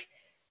 Like,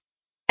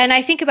 and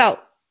I think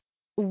about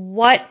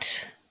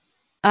what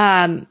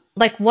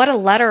what a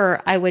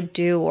letter I would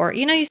do, or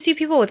you see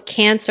people with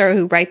cancer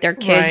who write their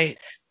kids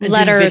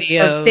letters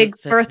for big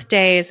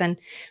birthdays, and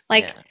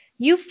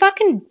you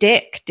fucking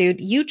dick,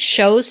 dude. You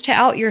chose to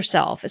out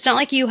yourself. It's not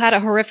like you had a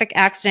horrific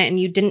accident and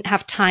you didn't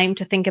have time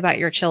to think about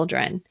your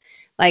children.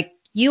 Like,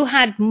 you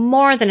had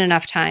more than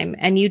enough time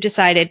and you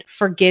decided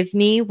forgive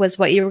me was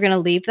what you were going to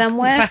leave them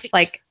with. Right.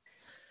 Like,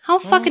 how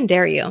fucking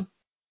dare you?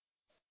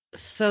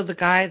 So the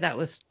guy that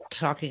was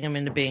talking him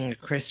into being a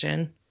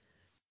Christian,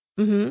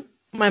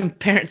 Mm-hmm. My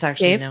parents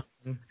actually Dave? know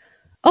him.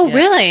 Oh, Yeah.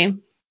 really?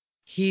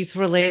 He's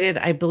related,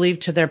 I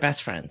believe, to their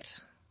best friends.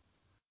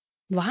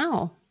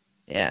 Wow.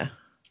 Yeah.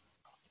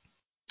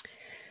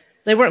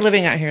 They weren't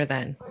living out here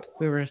then.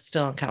 We were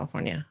still in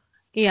California.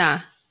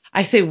 Yeah.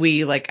 I say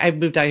we, like I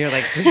moved out here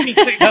like 3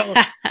 weeks ago.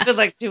 It's been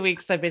like 2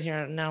 weeks I've been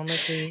here. Now I'm like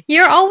we.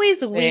 You're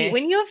always we. Eh.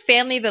 When you have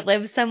family that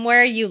lives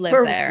somewhere, you live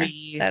We're there.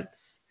 we.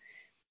 That's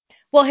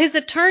well, his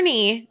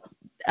attorney,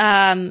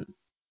 um,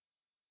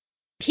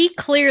 he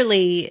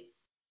clearly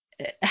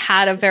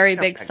had a very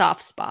big Scumbag.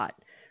 soft spot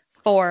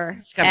for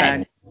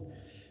Scumbag. Ed.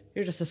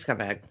 You're just a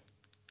scumbag.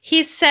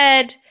 He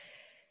said,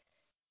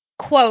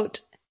 quote,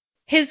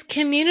 his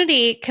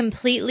community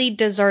completely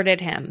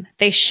deserted him.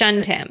 They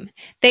shunned him.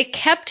 They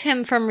kept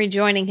him from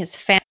rejoining his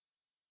family.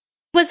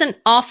 He was an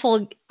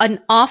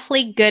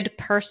awfully good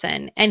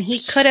person, and he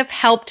could have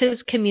helped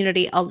his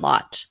community a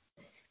lot.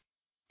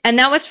 And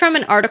that was from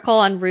an article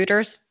on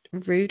Reuters.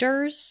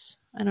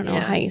 I don't know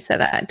how you say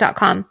that,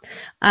 .com.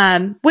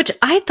 Which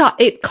I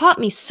thought it caught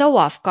me so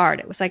off guard.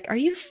 It was like, are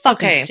you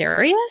fucking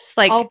serious?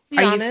 Like, I'll be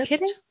are honest, you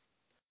kidding?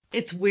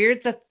 it's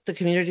weird that the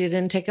community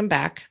didn't take him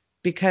back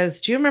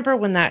because do you remember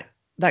when that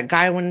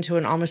guy went into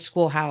an Amish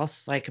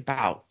schoolhouse like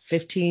about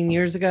 15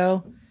 years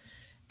ago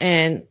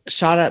and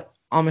shot up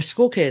Amish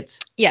school kids?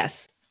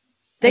 Yes.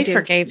 They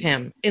forgave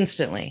him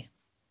instantly.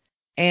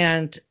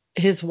 And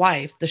his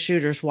wife, the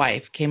shooter's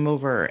wife, came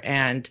over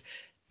and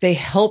they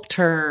helped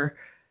her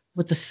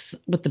with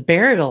the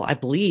burial, I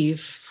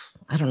believe.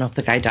 I don't know if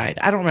the guy died.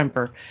 I don't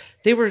remember.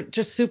 They were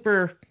just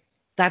super.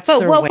 That's But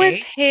their what way.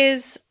 was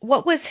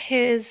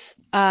his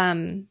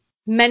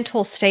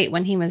mental state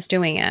when he was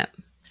doing it?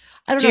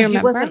 I don't Do know. you He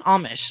remember? wasn't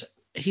Amish.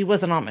 He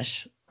wasn't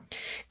Amish.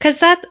 Because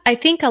I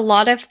think a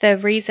lot of the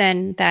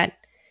reason that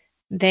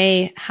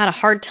they had a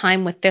hard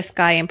time with this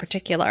guy in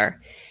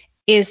particular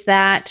is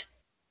that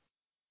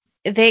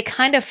they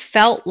kind of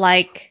felt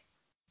like,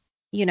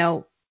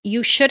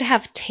 you should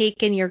have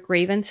taken your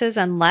grievances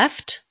and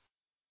left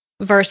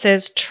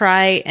versus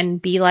try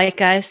and be like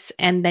us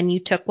and then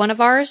you took one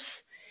of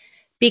ours.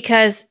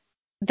 Because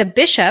the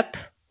bishop,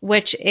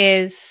 which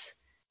is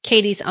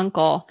Katie's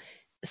uncle,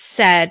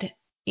 said,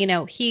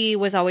 he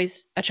was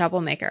always a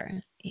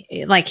troublemaker.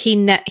 Like he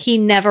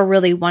never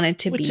really wanted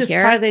to Which be is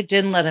here. why they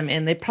didn't let him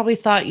in. They probably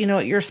thought, you know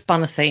what, you're a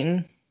spawn of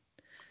Satan.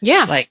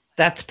 Yeah. Like,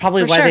 that's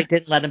probably For why sure. they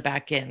didn't let him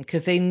back in.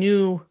 Because they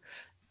knew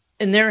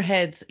in their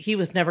heads he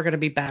was never going to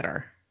be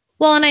better.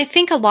 Well, and I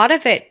think a lot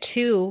of it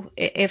too,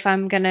 if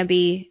I'm going to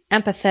be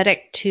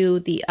empathetic to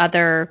the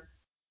other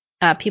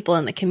people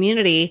in the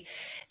community,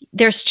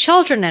 there's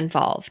children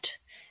involved,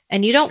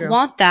 and you don't True.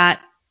 want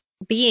that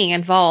being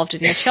involved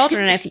in your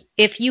children. And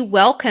if you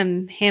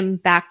welcome him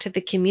back to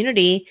the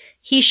community,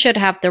 he should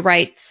have the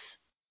rights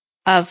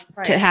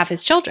to have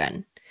his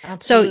children.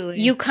 Absolutely.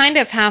 So you kind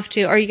of have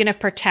to, are you going to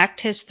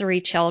protect his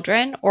 3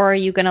 children or are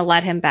you going to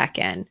let him back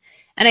in?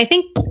 And I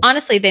think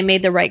honestly they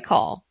made the right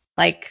call.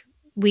 Like,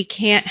 we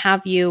can't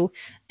have you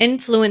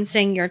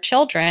influencing your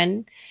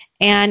children.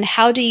 And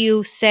how do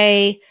you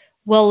say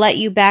we'll let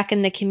you back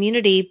in the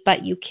community,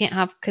 but you can't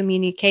have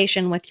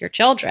communication with your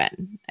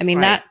children? I mean,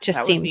 that just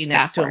would seems be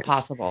next to backwards.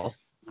 impossible.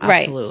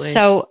 Right. Absolutely.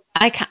 So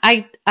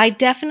I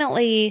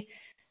definitely,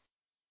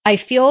 I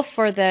feel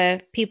for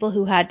the people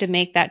who had to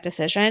make that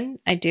decision.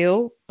 I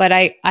do. But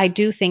I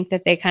do think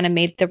that they kind of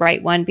made the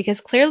right one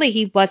because clearly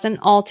he wasn't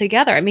all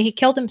together. I mean, he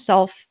killed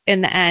himself in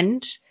the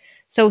end.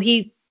 So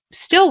he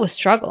still was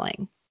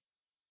struggling.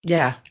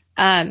 Yeah.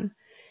 And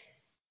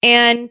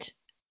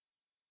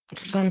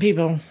Some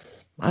people,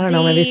 I don't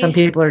know, maybe some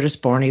people are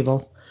just born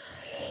evil.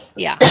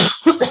 Yeah.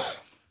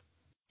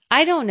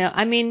 I don't know.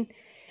 I mean,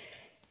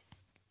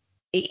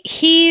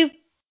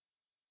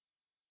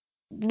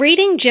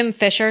 reading Jim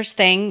Fisher's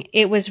thing,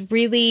 it was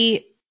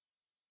really,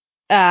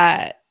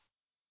 Edward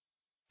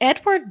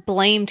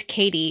blamed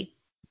Katie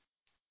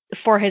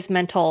for his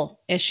mental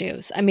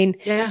issues. I mean,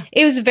 Yeah.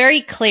 it was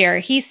very clear.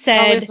 He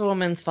Probably said, it's a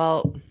woman's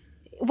fault.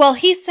 well,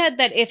 he said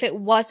that if it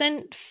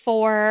wasn't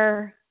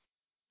for,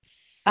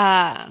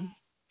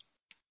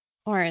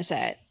 or is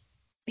it?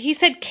 He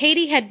said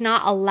Katie had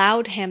not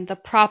allowed him the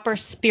proper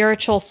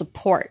spiritual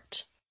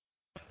support.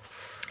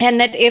 And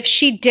that if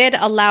she did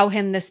allow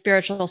him the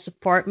spiritual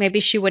support, maybe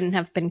she wouldn't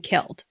have been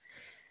killed.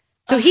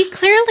 So he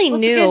clearly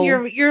knew.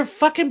 Again, you're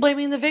fucking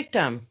blaming the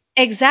victim.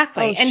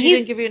 Exactly. Oh, and she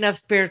didn't give you enough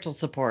spiritual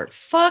support.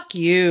 Fuck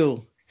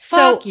you.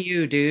 Fuck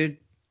you, dude.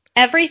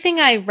 Everything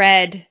I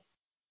read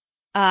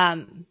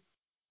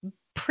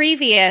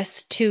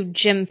previous to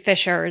Jim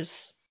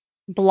Fisher's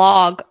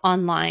blog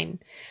online,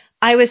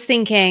 I was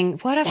thinking,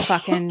 what a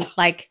fucking,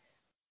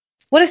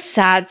 what a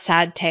sad,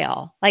 sad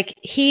tale. Like,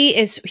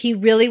 he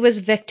really was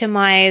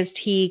victimized.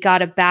 He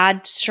got a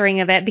bad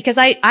string of it because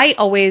I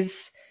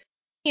always,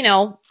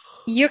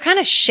 you're kind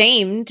of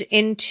shamed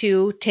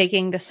into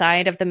taking the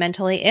side of the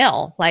mentally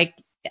ill. Like,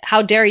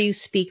 how dare you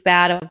speak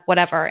bad of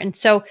whatever. And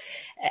so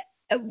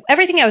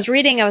everything I was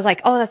reading, I was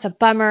like, oh, that's a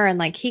bummer. And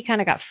like, he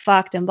kind of got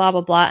fucked and blah,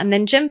 blah, blah. And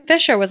then Jim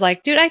Fisher was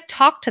like, dude, I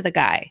talked to the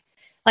guy.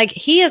 Like,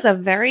 he is a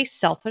very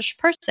selfish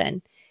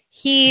person.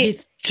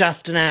 He's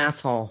just an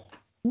asshole.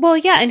 Well,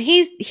 yeah, and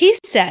he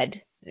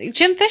said,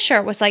 Jim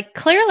Fisher was like,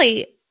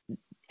 clearly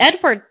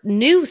Edward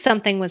knew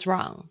something was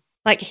wrong.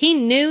 Like, he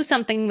knew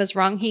something was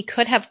wrong. He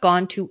could have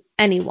gone to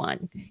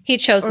anyone. He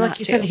chose Or like not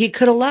you to. said, he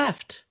could have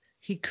left.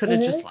 He could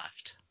have just Mhm.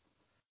 left.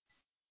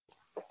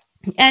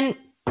 And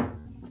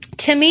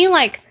to me,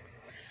 like,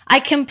 I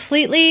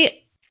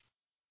completely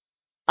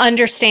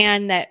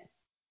understand that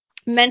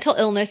mental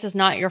illness is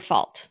not your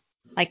fault.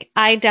 Like,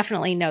 I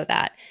definitely know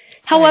that.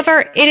 However,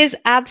 it is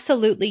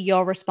absolutely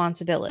your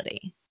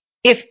responsibility.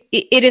 If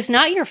it is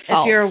not your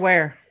fault. If you're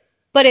aware.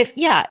 But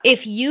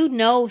if you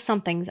know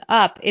something's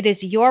up, it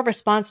is your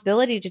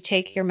responsibility to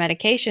take your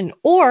medication.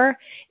 Or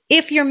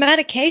if your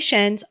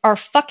medications are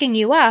fucking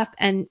you up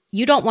and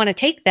you don't want to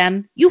take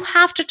them, you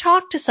have to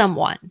talk to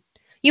someone.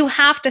 You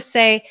have to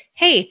say,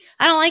 hey,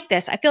 I don't like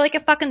this. I feel like a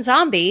fucking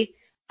zombie.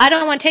 I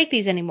don't want to take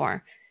these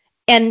anymore.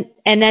 And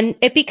then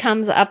it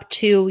becomes up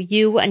to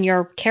you and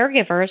your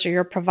caregivers or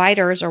your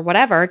providers or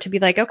whatever to be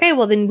like, okay,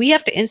 well then we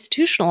have to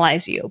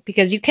institutionalize you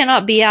because you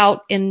cannot be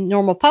out in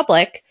normal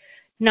public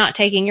not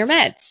taking your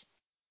meds.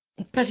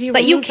 But he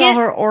But you removed all can't.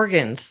 her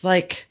organs.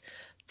 Like,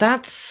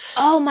 that's.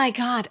 Oh my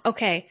God.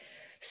 Okay.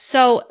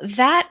 So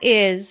that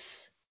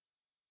is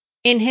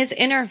in his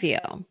interview.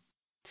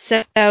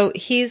 So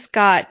he's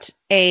got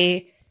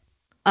a,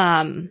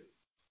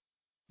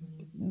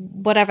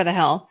 whatever the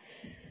hell,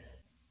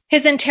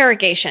 his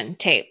interrogation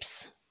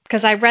tapes,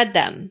 because I read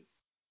them.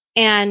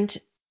 And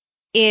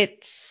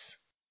it's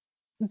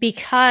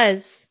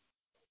because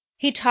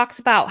he talks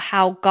about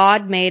how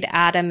God made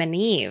Adam and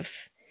Eve.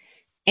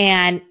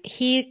 And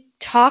he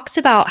talks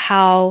about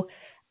how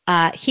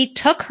he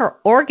took her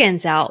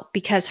organs out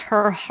because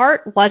her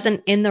heart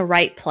wasn't in the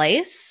right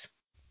place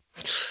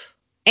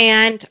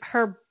and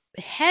her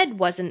head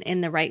wasn't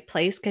in the right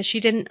place because she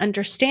didn't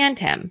understand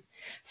him.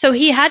 So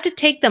he had to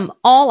take them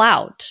all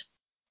out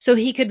so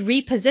he could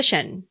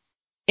reposition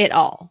it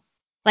all.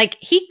 Like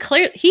he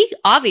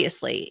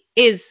obviously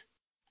is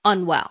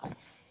unwell,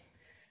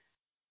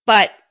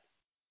 but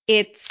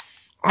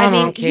I'm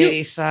on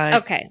Katie's side.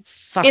 Okay.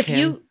 Fuck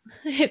him.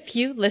 If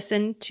you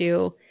listen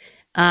to,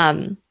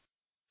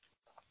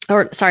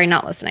 or sorry,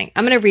 not listening,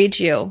 I'm going to read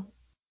you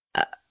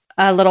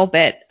a little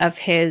bit of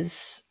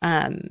his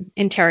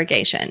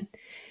interrogation.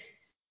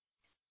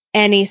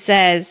 And he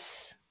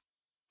says,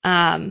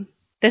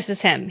 this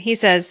is him. He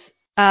says,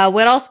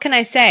 what else can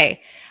I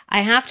say?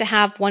 I have to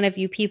have one of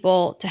you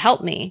people to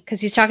help me, because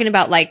he's talking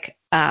about like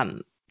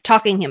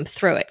talking him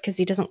through it because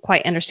he doesn't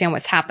quite understand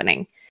what's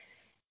happening.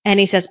 And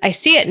he says, I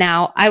see it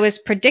now. I was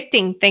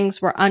predicting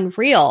things were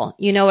unreal.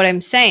 You know what I'm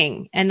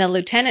saying? And the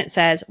lieutenant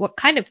says, what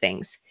kind of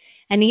things?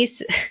 And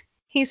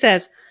he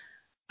says,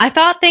 I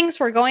thought things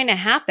were going to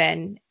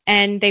happen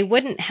and they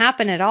wouldn't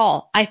happen at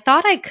all. I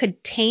thought I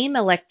could tame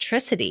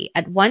electricity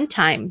at one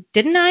time,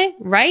 didn't I?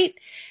 Right?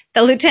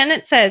 The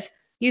lieutenant says,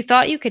 you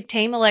thought you could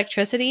tame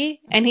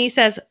electricity? And he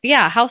says,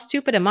 yeah, how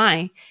stupid am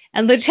I?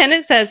 And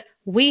lieutenant says,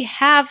 we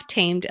have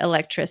tamed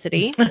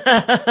electricity.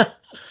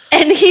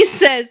 And he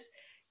says,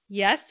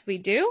 yes, we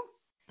do.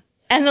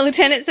 And the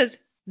lieutenant says,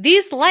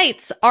 these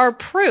lights are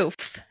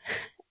proof.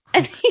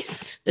 And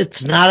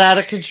it's not out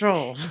of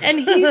control. And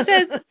he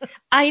says,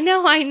 I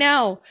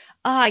know.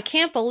 I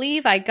can't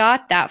believe I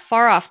got that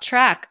far off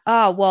track.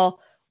 Well,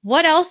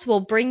 what else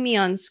will bring me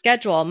on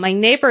schedule? My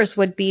neighbors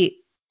would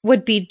be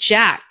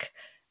Jack.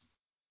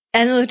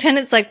 And the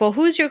lieutenant's like, well,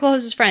 who's your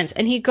closest friends?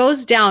 And he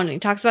goes down and he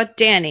talks about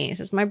Danny. He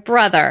says, my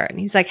brother. And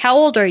he's like, how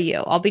old are you?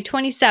 I'll be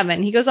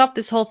 27. He goes off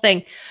this whole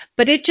thing.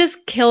 But it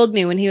just killed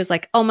me when he was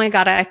like, oh my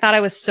God, I thought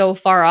I was so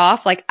far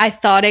off. Like, I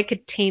thought I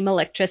could tame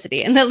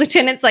electricity. And the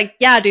lieutenant's like,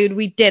 yeah, dude,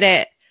 we did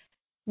it.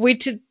 We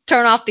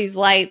turn off these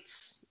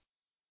lights.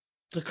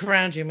 Look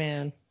around you,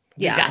 man.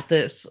 Yeah. We got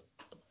this.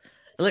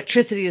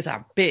 Electricity is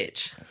our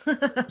bitch.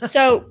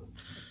 So,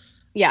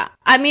 yeah.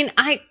 I mean,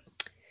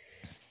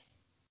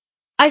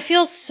 I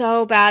feel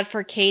so bad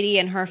for Katie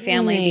and her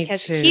family Me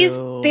because too. he's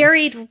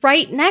buried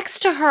right next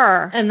to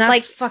her. And that's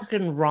like,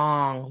 fucking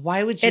wrong.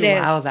 Why would you it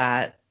allow is.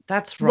 that?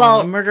 That's wrong.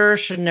 Well, a murderer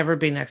should never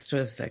be next to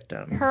his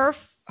victim.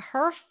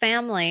 Her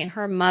family,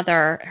 her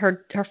mother,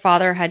 her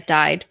father had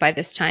died by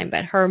this time,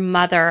 but her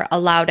mother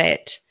allowed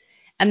it.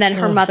 And then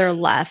her mother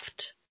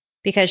left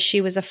because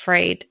she was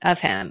afraid of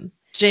him.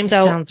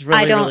 Jamestown's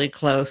really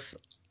close.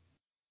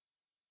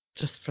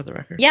 Just for the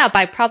record. Yeah,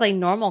 by probably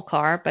normal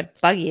car, but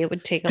buggy, it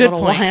would take a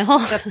little while.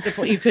 That's a good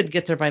point. You could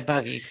get there by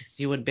buggy because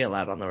you wouldn't be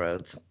allowed on the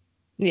roads.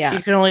 Yeah.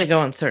 You can only go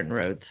on certain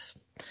roads.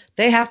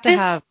 They have to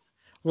have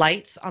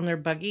lights on their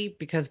buggy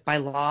because by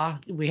law,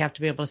 we have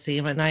to be able to see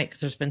them at night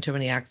because there's been too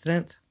many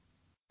accidents.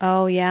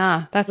 Oh,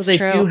 yeah, that's true.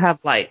 So they do have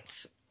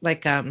lights.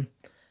 Like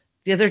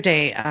the other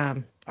day,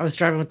 I was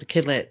driving with the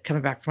kidlet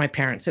coming back from my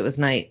parents. It was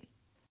night.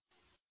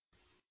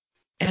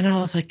 And I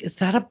was like, is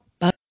that a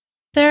bug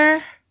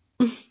there?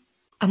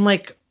 I'm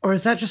like, or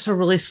is that just a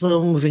really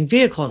slow moving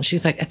vehicle? And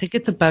she's like, I think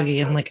it's a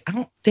buggy. I'm like, I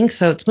don't think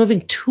so. It's moving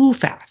too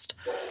fast.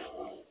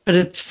 But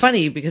it's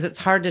funny because it's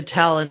hard to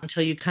tell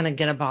until you kind of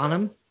get up on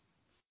them.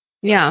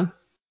 Yeah.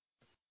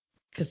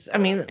 Because, I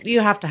mean, you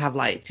have to have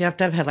lights. You have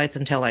to have headlights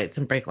and taillights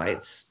and brake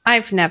lights.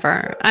 I've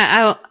never.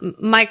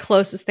 My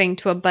closest thing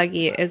to a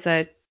buggy is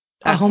a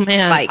Oh,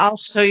 man. bike. I'll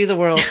show you the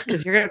world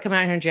because you're going to come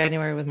out here in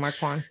January with Mark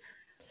Juan.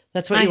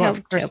 That's what I you want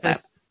for hope to,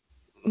 Christmas.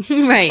 but That's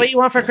what right. you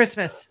want for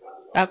Christmas.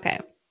 Okay.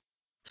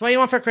 That's what you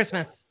want for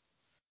Christmas.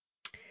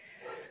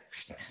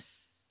 Christmas.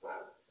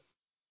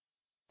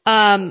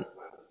 Um,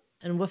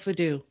 And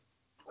woofadoo.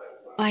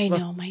 I Woof.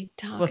 know my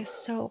dog Woof. is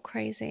so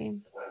crazy.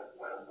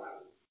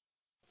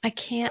 I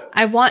can't.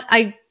 I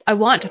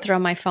want to throw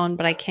my phone,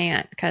 but I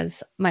can't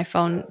because my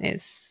phone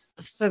is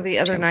So the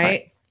other too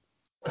night,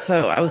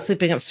 so I was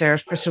sleeping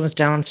upstairs. Kristen was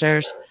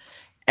downstairs.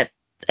 And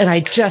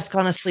I just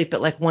gone to sleep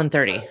at like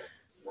 1:30.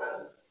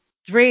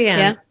 3 a.m.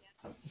 Yeah.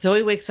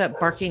 Zoe wakes up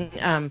barking.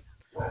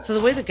 So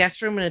the way the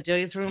guest room and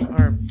Adelia's room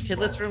or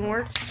kidless room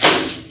works.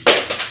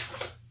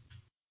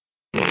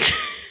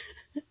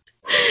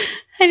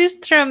 I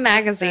just threw a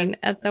magazine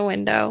at the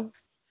window.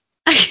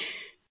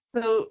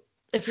 So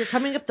if you're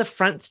coming up the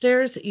front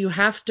stairs, you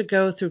have to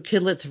go through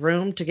Kidlet's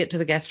room to get to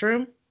the guest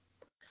room.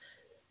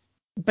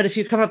 But if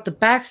you come up the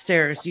back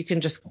stairs, you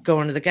can just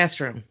go into the guest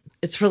room.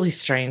 It's really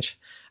strange.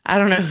 I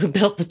don't know who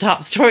built the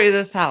top story of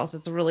this house.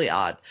 It's really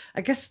odd.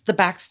 I guess the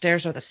back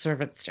stairs are the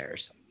servant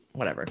stairs.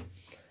 Whatever.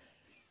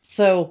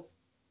 So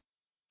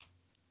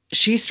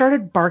she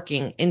started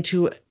barking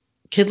into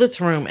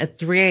Kidlet's room at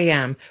 3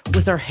 a.m.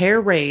 with her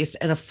hair raised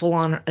and a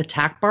full-on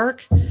attack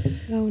bark.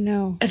 Oh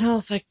no. And I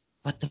was like,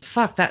 what the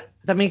fuck? That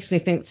makes me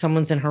think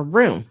someone's in her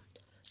room.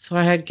 So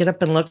I had to get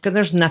up and look, and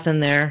there's nothing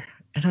there.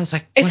 And I was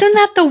like, what Isn't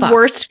that the fuck?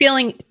 worst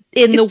feeling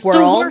in the It's world?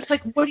 the worst.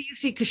 Like, what do you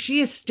see? Because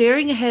she is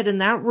staring ahead in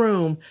that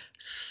room,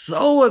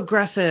 so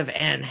aggressive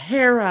and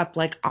hair up,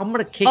 like, I'm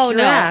going to kick your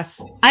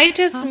ass. I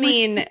just I'm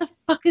mean like, what the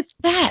fuck is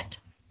that?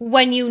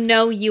 when you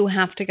know you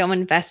have to go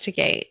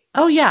investigate.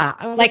 Oh, yeah.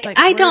 I was Like, like,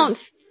 I don't.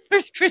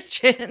 Where's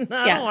Christian?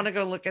 I Yeah. don't want to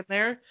go look in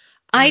there.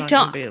 I I'm not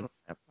gonna don't.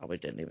 I probably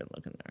didn't even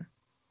look in there.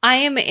 I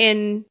am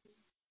in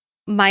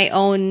my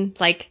own,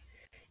 like,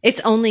 it's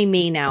only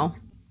me now.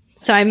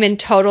 So I'm in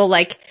total,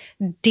 like,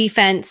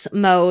 defense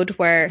mode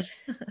where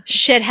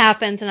shit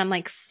happens and I'm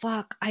like,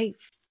 fuck, I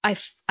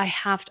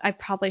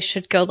probably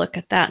should go look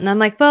at that. And I'm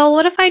like, well,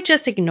 what if I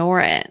just ignore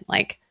it?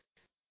 Like,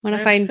 what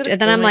if I'm just gonna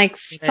then go I'm like,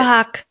 investigate it.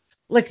 fuck.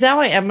 Like, now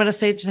I am going to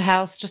sage the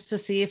house just to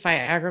see if I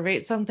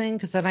aggravate something,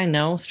 because then I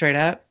know straight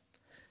up.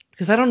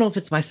 Because I don't know if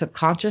it's my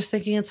subconscious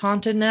thinking it's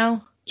haunted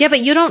now. Yeah, but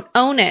you don't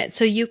own it,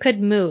 so you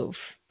could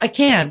move. I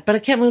can, but I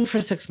can't move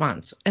for 6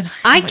 months. And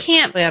I I'm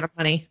can't. way out of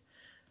money.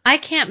 I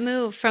can't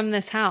move from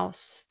this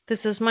house.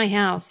 This is my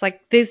house.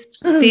 Like these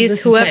This is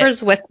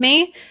whoever's with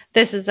me,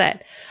 this is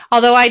it.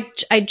 Although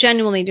I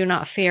genuinely do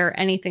not fear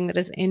anything that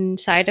is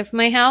inside of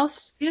my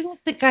house. I don't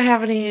think I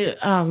have any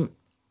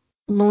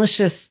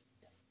malicious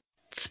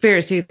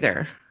spirits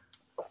either.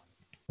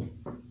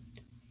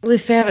 At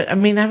least I haven't. I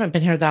mean, I haven't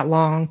been here that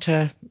long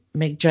to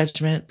make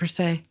judgment per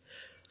se.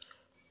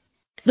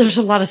 There's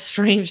a lot of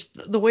strange.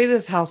 The way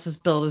this house is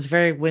built is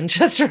very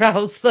Winchester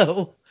House,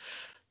 though.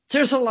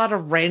 There's a lot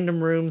of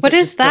random rooms. What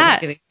is just don't make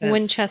that? any sense.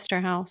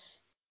 Winchester House.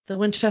 The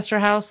Winchester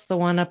House, the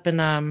one up in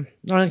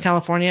Northern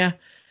California,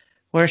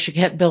 where she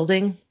kept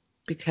building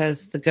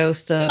because the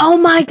ghost of Oh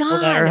my people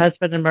that her God.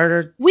 husband had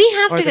murdered. We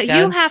have or to the you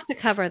gun. have to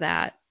cover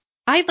that.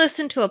 I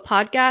listened to a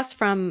podcast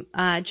from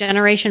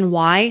Generation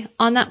Y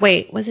on that.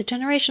 Wait, was it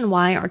Generation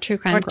Y or True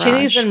Crime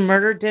Martinis Garage? and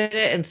Murder did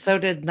it, and so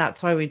did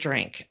That's Why We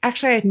Drink.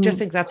 Actually, I just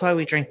think That's Why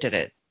We Drink did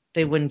it.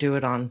 They wouldn't do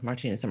it on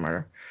Martinis and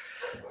Murder.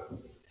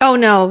 Oh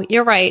no,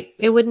 you're right.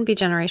 It wouldn't be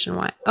Generation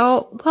Y.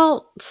 Oh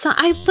well, so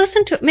I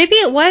listened to it. Maybe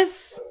it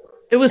was.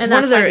 It was And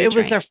one of That's Why their. We It was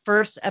Drink. their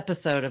first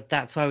episode of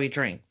That's Why We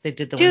Drink. They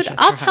did the Dude, Winchester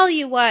I'll House. tell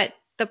you what.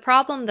 The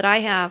problem that I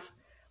have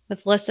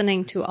with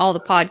listening to all the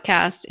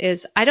podcasts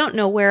is I don't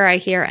know where I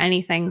hear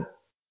anything.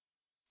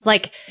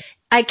 Like,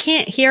 I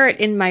can't hear it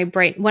in my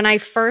brain. When I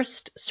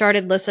first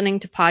started listening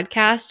to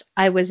podcasts,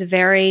 I was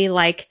very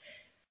like,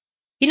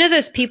 you know,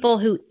 those people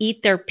who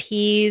eat their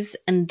peas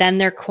and then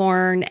their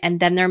corn and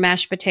then their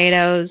mashed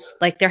potatoes.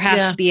 Like, there has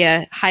Yeah. to be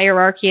a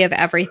hierarchy of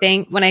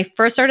everything. When I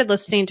first started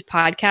listening to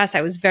podcasts,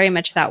 I was very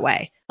much that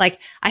way. Like,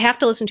 I have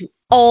to listen to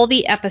all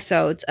the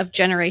episodes of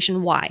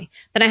Generation Y.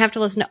 Then I have to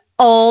listen to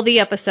all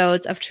the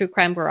episodes of True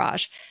Crime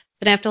Garage.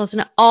 Then I have to listen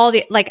to all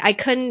the, like, I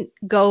couldn't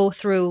go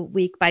through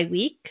week by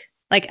week.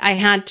 Like, I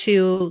had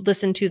to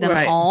listen to them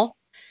Right. all.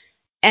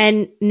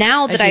 And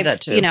now that do I've,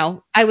 that too. you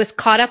know, I was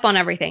caught up on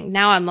everything.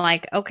 Now I'm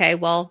like, okay,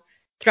 well,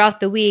 throughout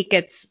the week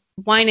it's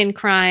wine and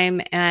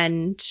crime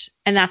and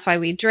That's Why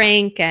We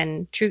Drink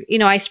and true, you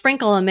know, I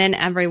sprinkle them in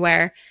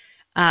everywhere.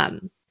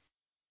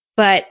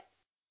 But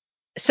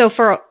so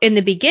for in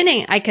the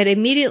beginning, I could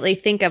immediately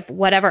think of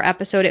whatever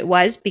episode it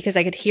was because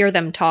I could hear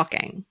them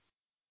talking,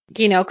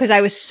 you know, because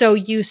I was so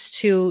used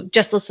to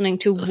just listening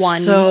to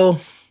one. So,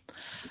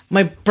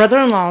 my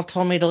brother-in-law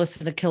told me to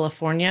listen to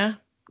California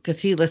because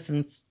he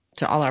listens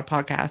to all our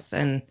podcasts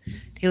and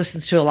he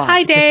listens to a lot.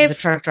 Hi, because Dave. He's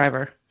a truck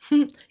driver.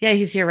 Yeah,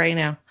 he's here right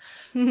now.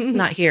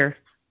 Not here,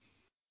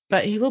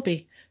 but he will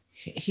be.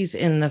 He's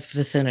in the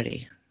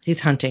vicinity. He's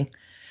hunting.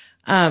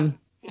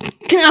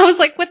 I was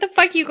like, what the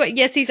fuck you going?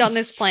 Yes, he's on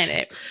this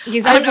planet.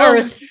 He's I on know.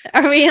 Earth.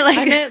 Are we like?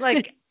 I meant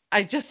like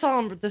I just saw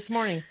him this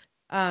morning.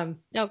 Oh,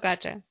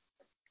 gotcha.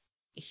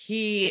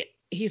 He's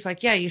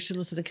like, yeah, you should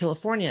listen to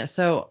California.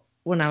 So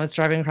when I was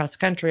driving across the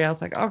country, I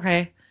was like,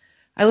 okay.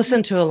 I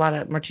listened to a lot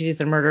of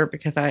Martinis and Murder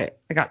because I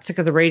got sick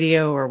of the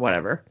radio or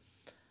whatever.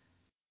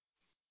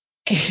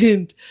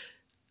 And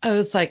I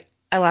was like,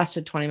 I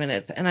lasted 20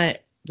 minutes and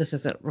this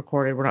isn't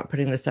recorded. We're not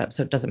putting this up,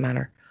 so it doesn't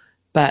matter.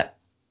 But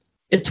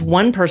it's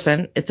one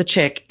person, it's a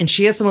chick, and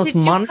she has the most Did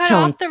you monotone. cut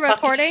off the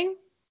recording?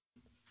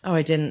 Oh,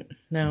 I didn't.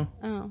 No.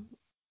 Oh.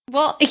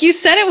 Well, you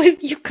said it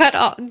was you cut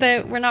off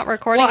that we're not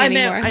recording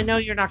anymore. I know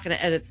you're not going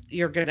to edit.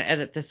 You're going to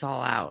edit this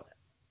all out,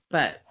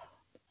 but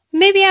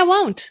maybe I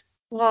won't.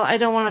 Well, I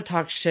don't want to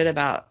talk shit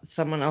about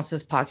someone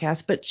else's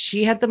podcast, but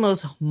she had the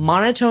most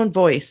monotone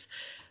voice.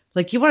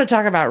 Like, you want to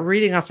talk about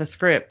reading off a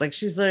script. Like,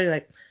 she's literally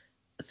like,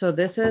 so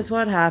this is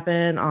what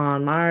happened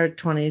on March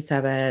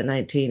 27,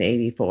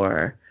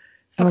 1984.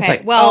 I was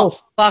like, well,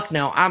 oh, fuck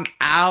no, I'm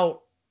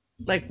out.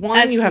 Like,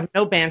 one, you have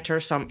no banter,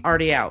 so I'm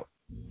already out.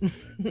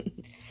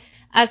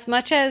 As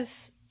much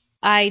as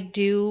I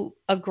do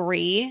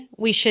agree,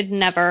 we should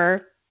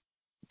never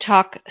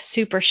talk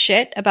super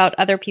shit about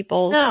other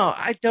people's art. No,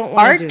 I don't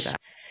want to do that.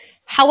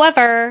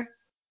 However,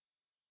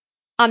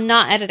 I'm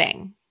not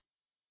editing.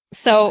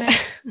 So okay.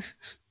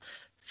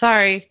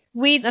 Sorry.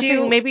 Nothing,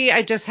 do maybe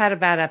I just had a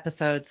bad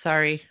episode.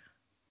 Sorry.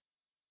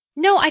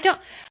 No, I don't.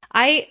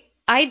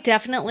 I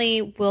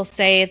definitely will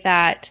say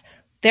that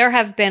there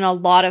have been a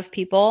lot of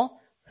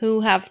people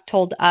who have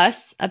told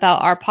us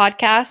about our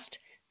podcast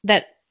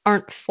that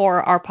aren't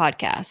for our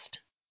podcast,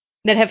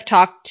 that have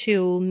talked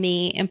to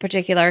me in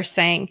particular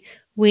saying,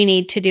 we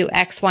need to do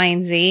X, Y,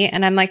 and Z.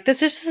 And I'm like, this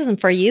just isn't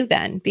for you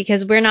then,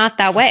 because we're not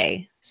that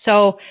way.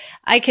 So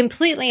I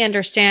completely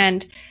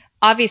understand.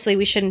 Obviously,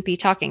 we shouldn't be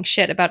talking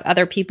shit about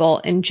other people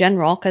in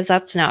general, because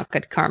that's not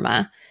good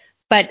karma.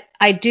 But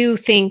I do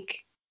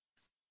think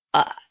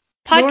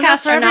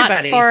podcasts are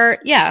not for,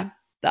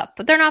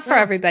 but they're not for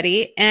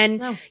everybody.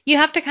 And you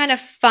have to kind of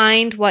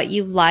find what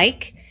you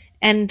like.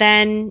 And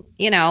then,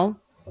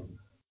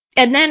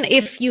 and then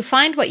if you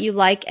find what you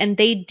like and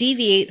they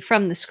deviate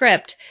from the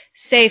script,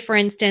 say, for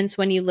instance,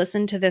 when you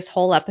listen to this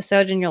whole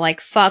episode and you're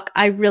like, fuck,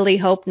 I really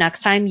hope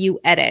next time you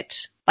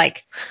edit.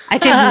 Like, I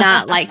did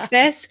not like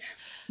this.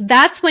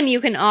 That's when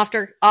you can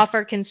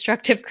offer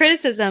constructive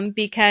criticism,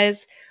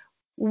 because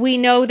we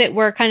know that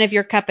we're kind of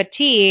your cup of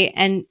tea,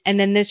 and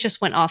then this just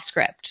went off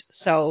script.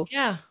 So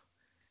yeah.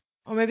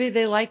 Or maybe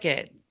they like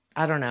it.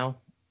 I don't know.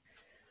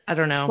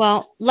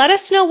 Well, let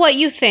us know what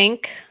you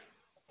think.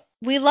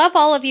 We love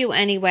all of you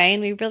anyway,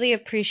 and we really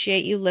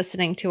appreciate you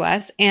listening to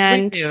us.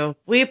 And we do.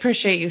 We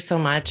appreciate you so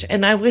much.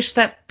 And I wish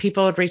that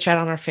people would reach out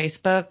on our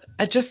Facebook.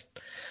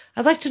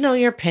 I'd like to know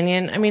your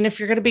opinion. I mean, if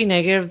you're going to be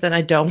negative, then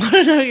I don't want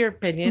to know your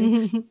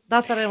opinion.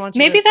 Not that I want you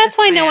Maybe to that's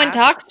why no one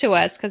talks to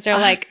us, because they're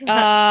like,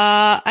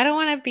 I don't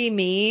want to be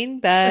mean,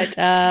 but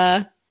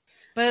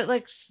But,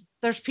 like,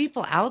 there's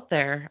people out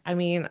there. I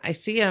mean, I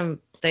see them.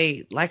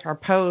 They like our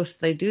posts.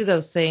 They do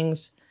those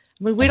things.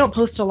 I mean, we don't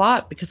post a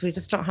lot because we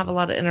just don't have a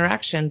lot of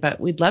interaction, but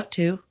we'd love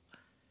to.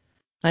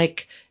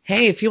 Like,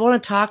 hey, if you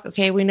want to talk,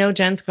 okay, we know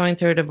Jen's going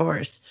through a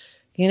divorce.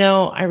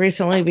 I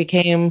recently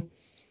became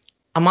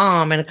a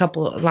mom in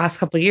last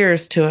couple of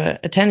years to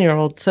a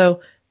 10-year-old.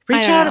 So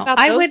reach out about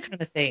those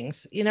kind of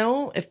things.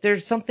 If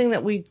there's something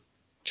that we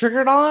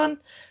triggered on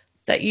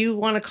that you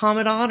want to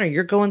comment on, or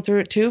you're going through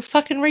it too,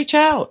 fucking reach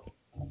out.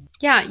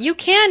 Yeah, you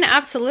can,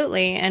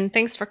 absolutely. And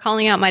thanks for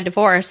calling out my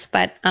divorce.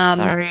 But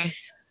sorry.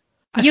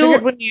 I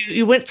figured when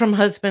you went from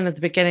husband at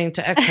the beginning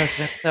to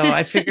ex-husband, so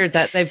I figured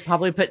that they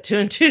probably put two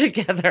and two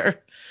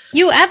together.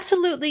 You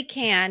absolutely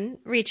can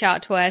reach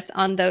out to us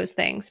on those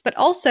things. But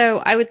also,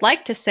 I would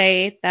like to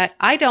say that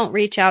I don't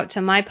reach out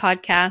to my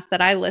podcast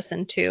that I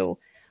listen to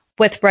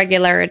with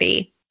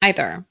regularity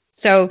either.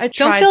 So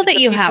don't feel that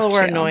you have to. People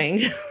were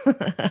annoying.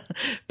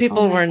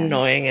 People were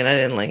annoying, and I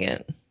didn't like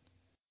it.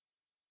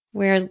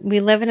 We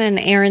live in an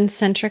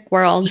Aaron-centric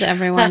world,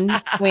 everyone.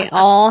 We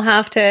all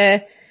have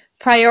to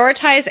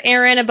prioritize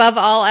Aaron above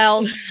all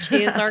else.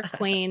 She is our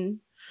queen.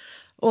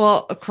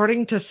 Well,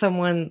 according to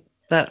someone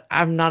that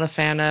I'm not a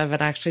fan of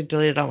and actually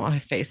deleted on my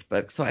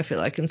Facebook, so I feel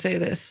I can say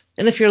this.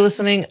 And if you're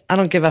listening, I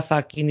don't give a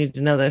fuck. You need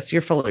to know this.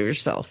 You're full of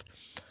yourself.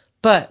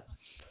 But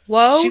she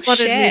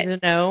wanted me to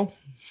know.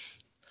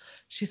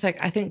 She's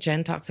like, I think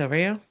Jen talks over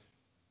you.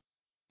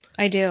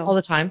 I do. All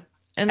the time.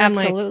 And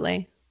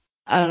absolutely.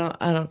 I'm like,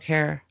 I don't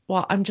care.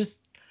 Well,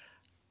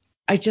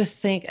 I just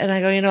think, and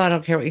I go, I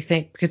don't care what you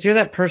think, because you're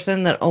that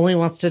person that only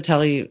wants to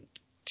tell you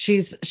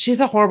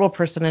she's a horrible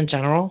person in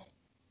general.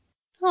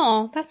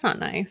 Oh, that's not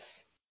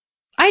nice.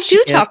 I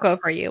do talk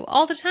over you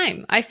all the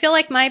time. I feel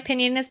like my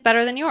opinion is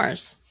better than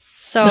yours.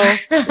 So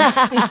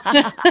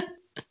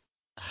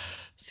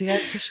see, I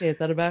appreciate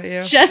that about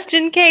you. Just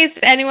in case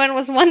anyone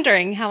was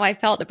wondering how I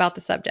felt about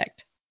the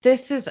subject.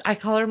 I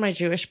call her my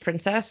Jewish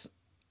princess.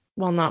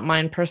 Well, not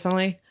mine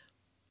personally,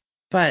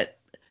 but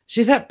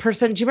she's that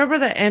person. Do you remember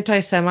the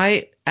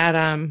anti-Semite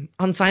on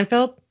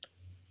Seinfeld?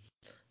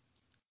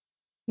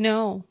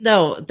 No.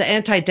 No, the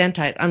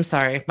anti-dentite. I'm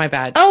sorry, my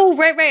bad. Oh,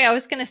 right. I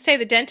was going to say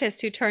the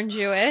dentist who turned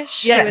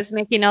Jewish, who was Yes,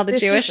 making all the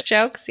this Jewish is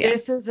jokes. Yeah.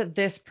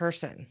 this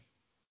person.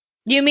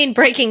 You mean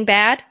Breaking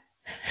Bad?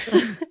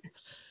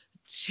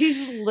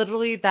 She's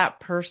literally that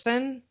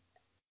person.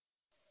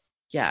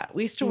 Yeah,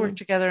 we used to work Mm.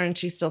 together, and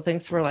she still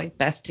thinks we're like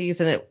besties,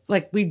 and it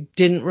like we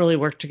didn't really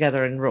work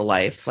together in real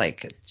life.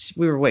 Like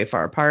we were way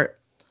far apart.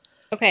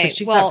 But Okay. she's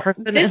that Well,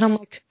 person, and I'm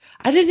like,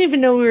 I didn't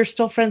even know we were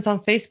still friends on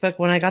Facebook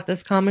when I got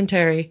this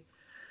commentary.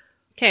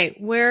 okay,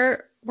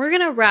 we're going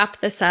to wrap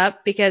this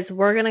up because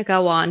we're going to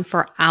go on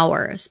for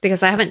hours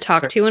because I haven't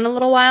talked to you in a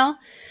little while.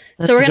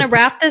 That's So we're a going good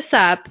to wrap this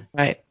up.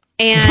 Right.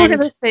 We're And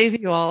gonna save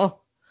you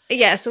all.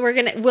 yes,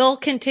 we'll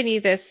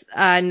continue this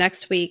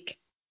next week.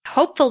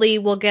 Hopefully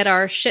we'll get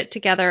our shit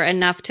together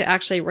enough to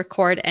actually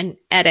record and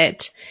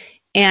edit.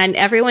 And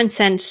everyone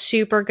send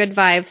super good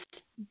vibes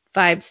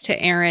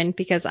to Erin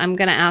because I'm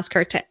gonna ask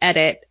her to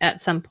edit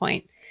at some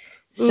point.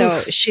 So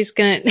Oof. she's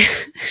gonna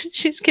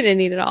she's gonna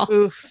need it all.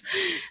 Oof.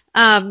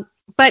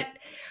 But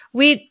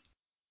we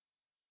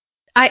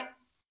I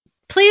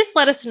please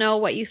let us know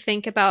what you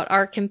think about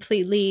our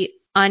completely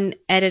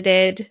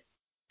unedited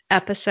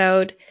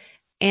episode.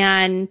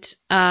 And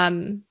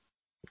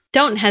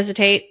don't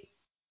hesitate.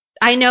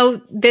 I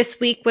know this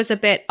week was a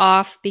bit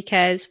off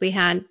because we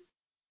had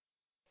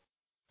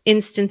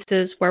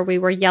instances where we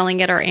were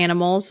yelling at our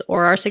animals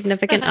or our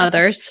significant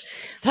others.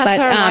 That's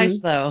our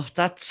life, though.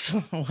 That's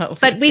what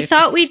But we do.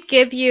 thought we'd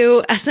give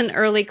you as an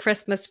early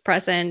Christmas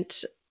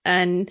present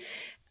and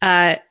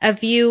a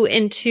view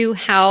into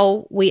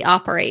how we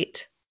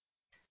operate.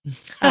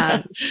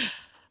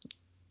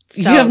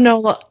 You have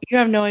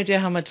no idea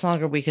how much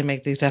longer we can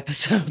make these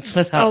episodes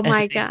without Oh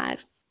my editing. God.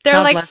 They're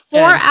God like bless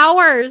 4 Jen.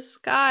 hours.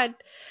 God.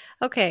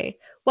 Okay.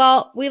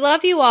 Well, we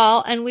love you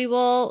all and we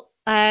will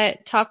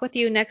talk with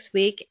you next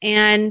week.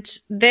 And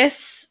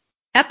this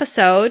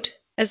episode,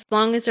 as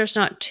long as there's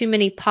not too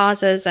many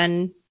pauses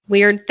and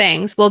weird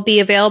things, will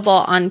be available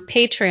on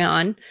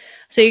Patreon.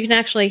 So you can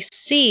actually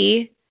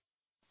see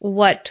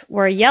what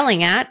we're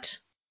yelling at.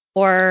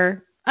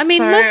 Or, I mean,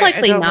 Sorry, most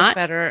likely I don't not. look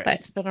better. But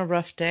It's been a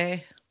rough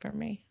day for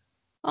me.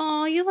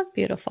 oh, you look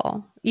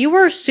beautiful. You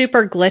were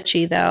super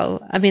glitchy,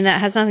 though. I mean, that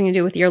has nothing to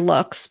do with your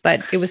looks,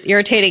 but it was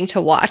irritating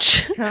to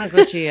watch. Kind of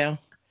glitchy, you.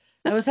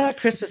 I was at a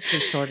Christmas tree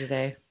store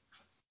today.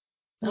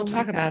 We'll Oh my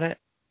talk God. about it.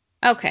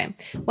 Okay.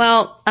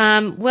 Well,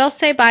 we'll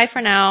say bye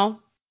for now.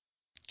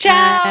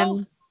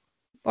 Ciao.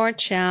 Or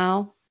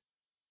ciao.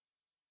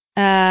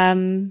 I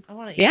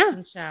want to eat Yeah.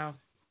 some chow.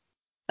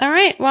 All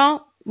right.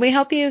 Well, we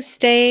hope you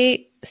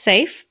stay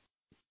safe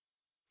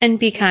and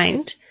be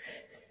kind.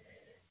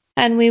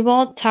 And we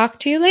will talk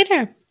to you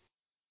later.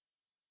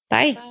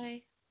 Bye. Bye.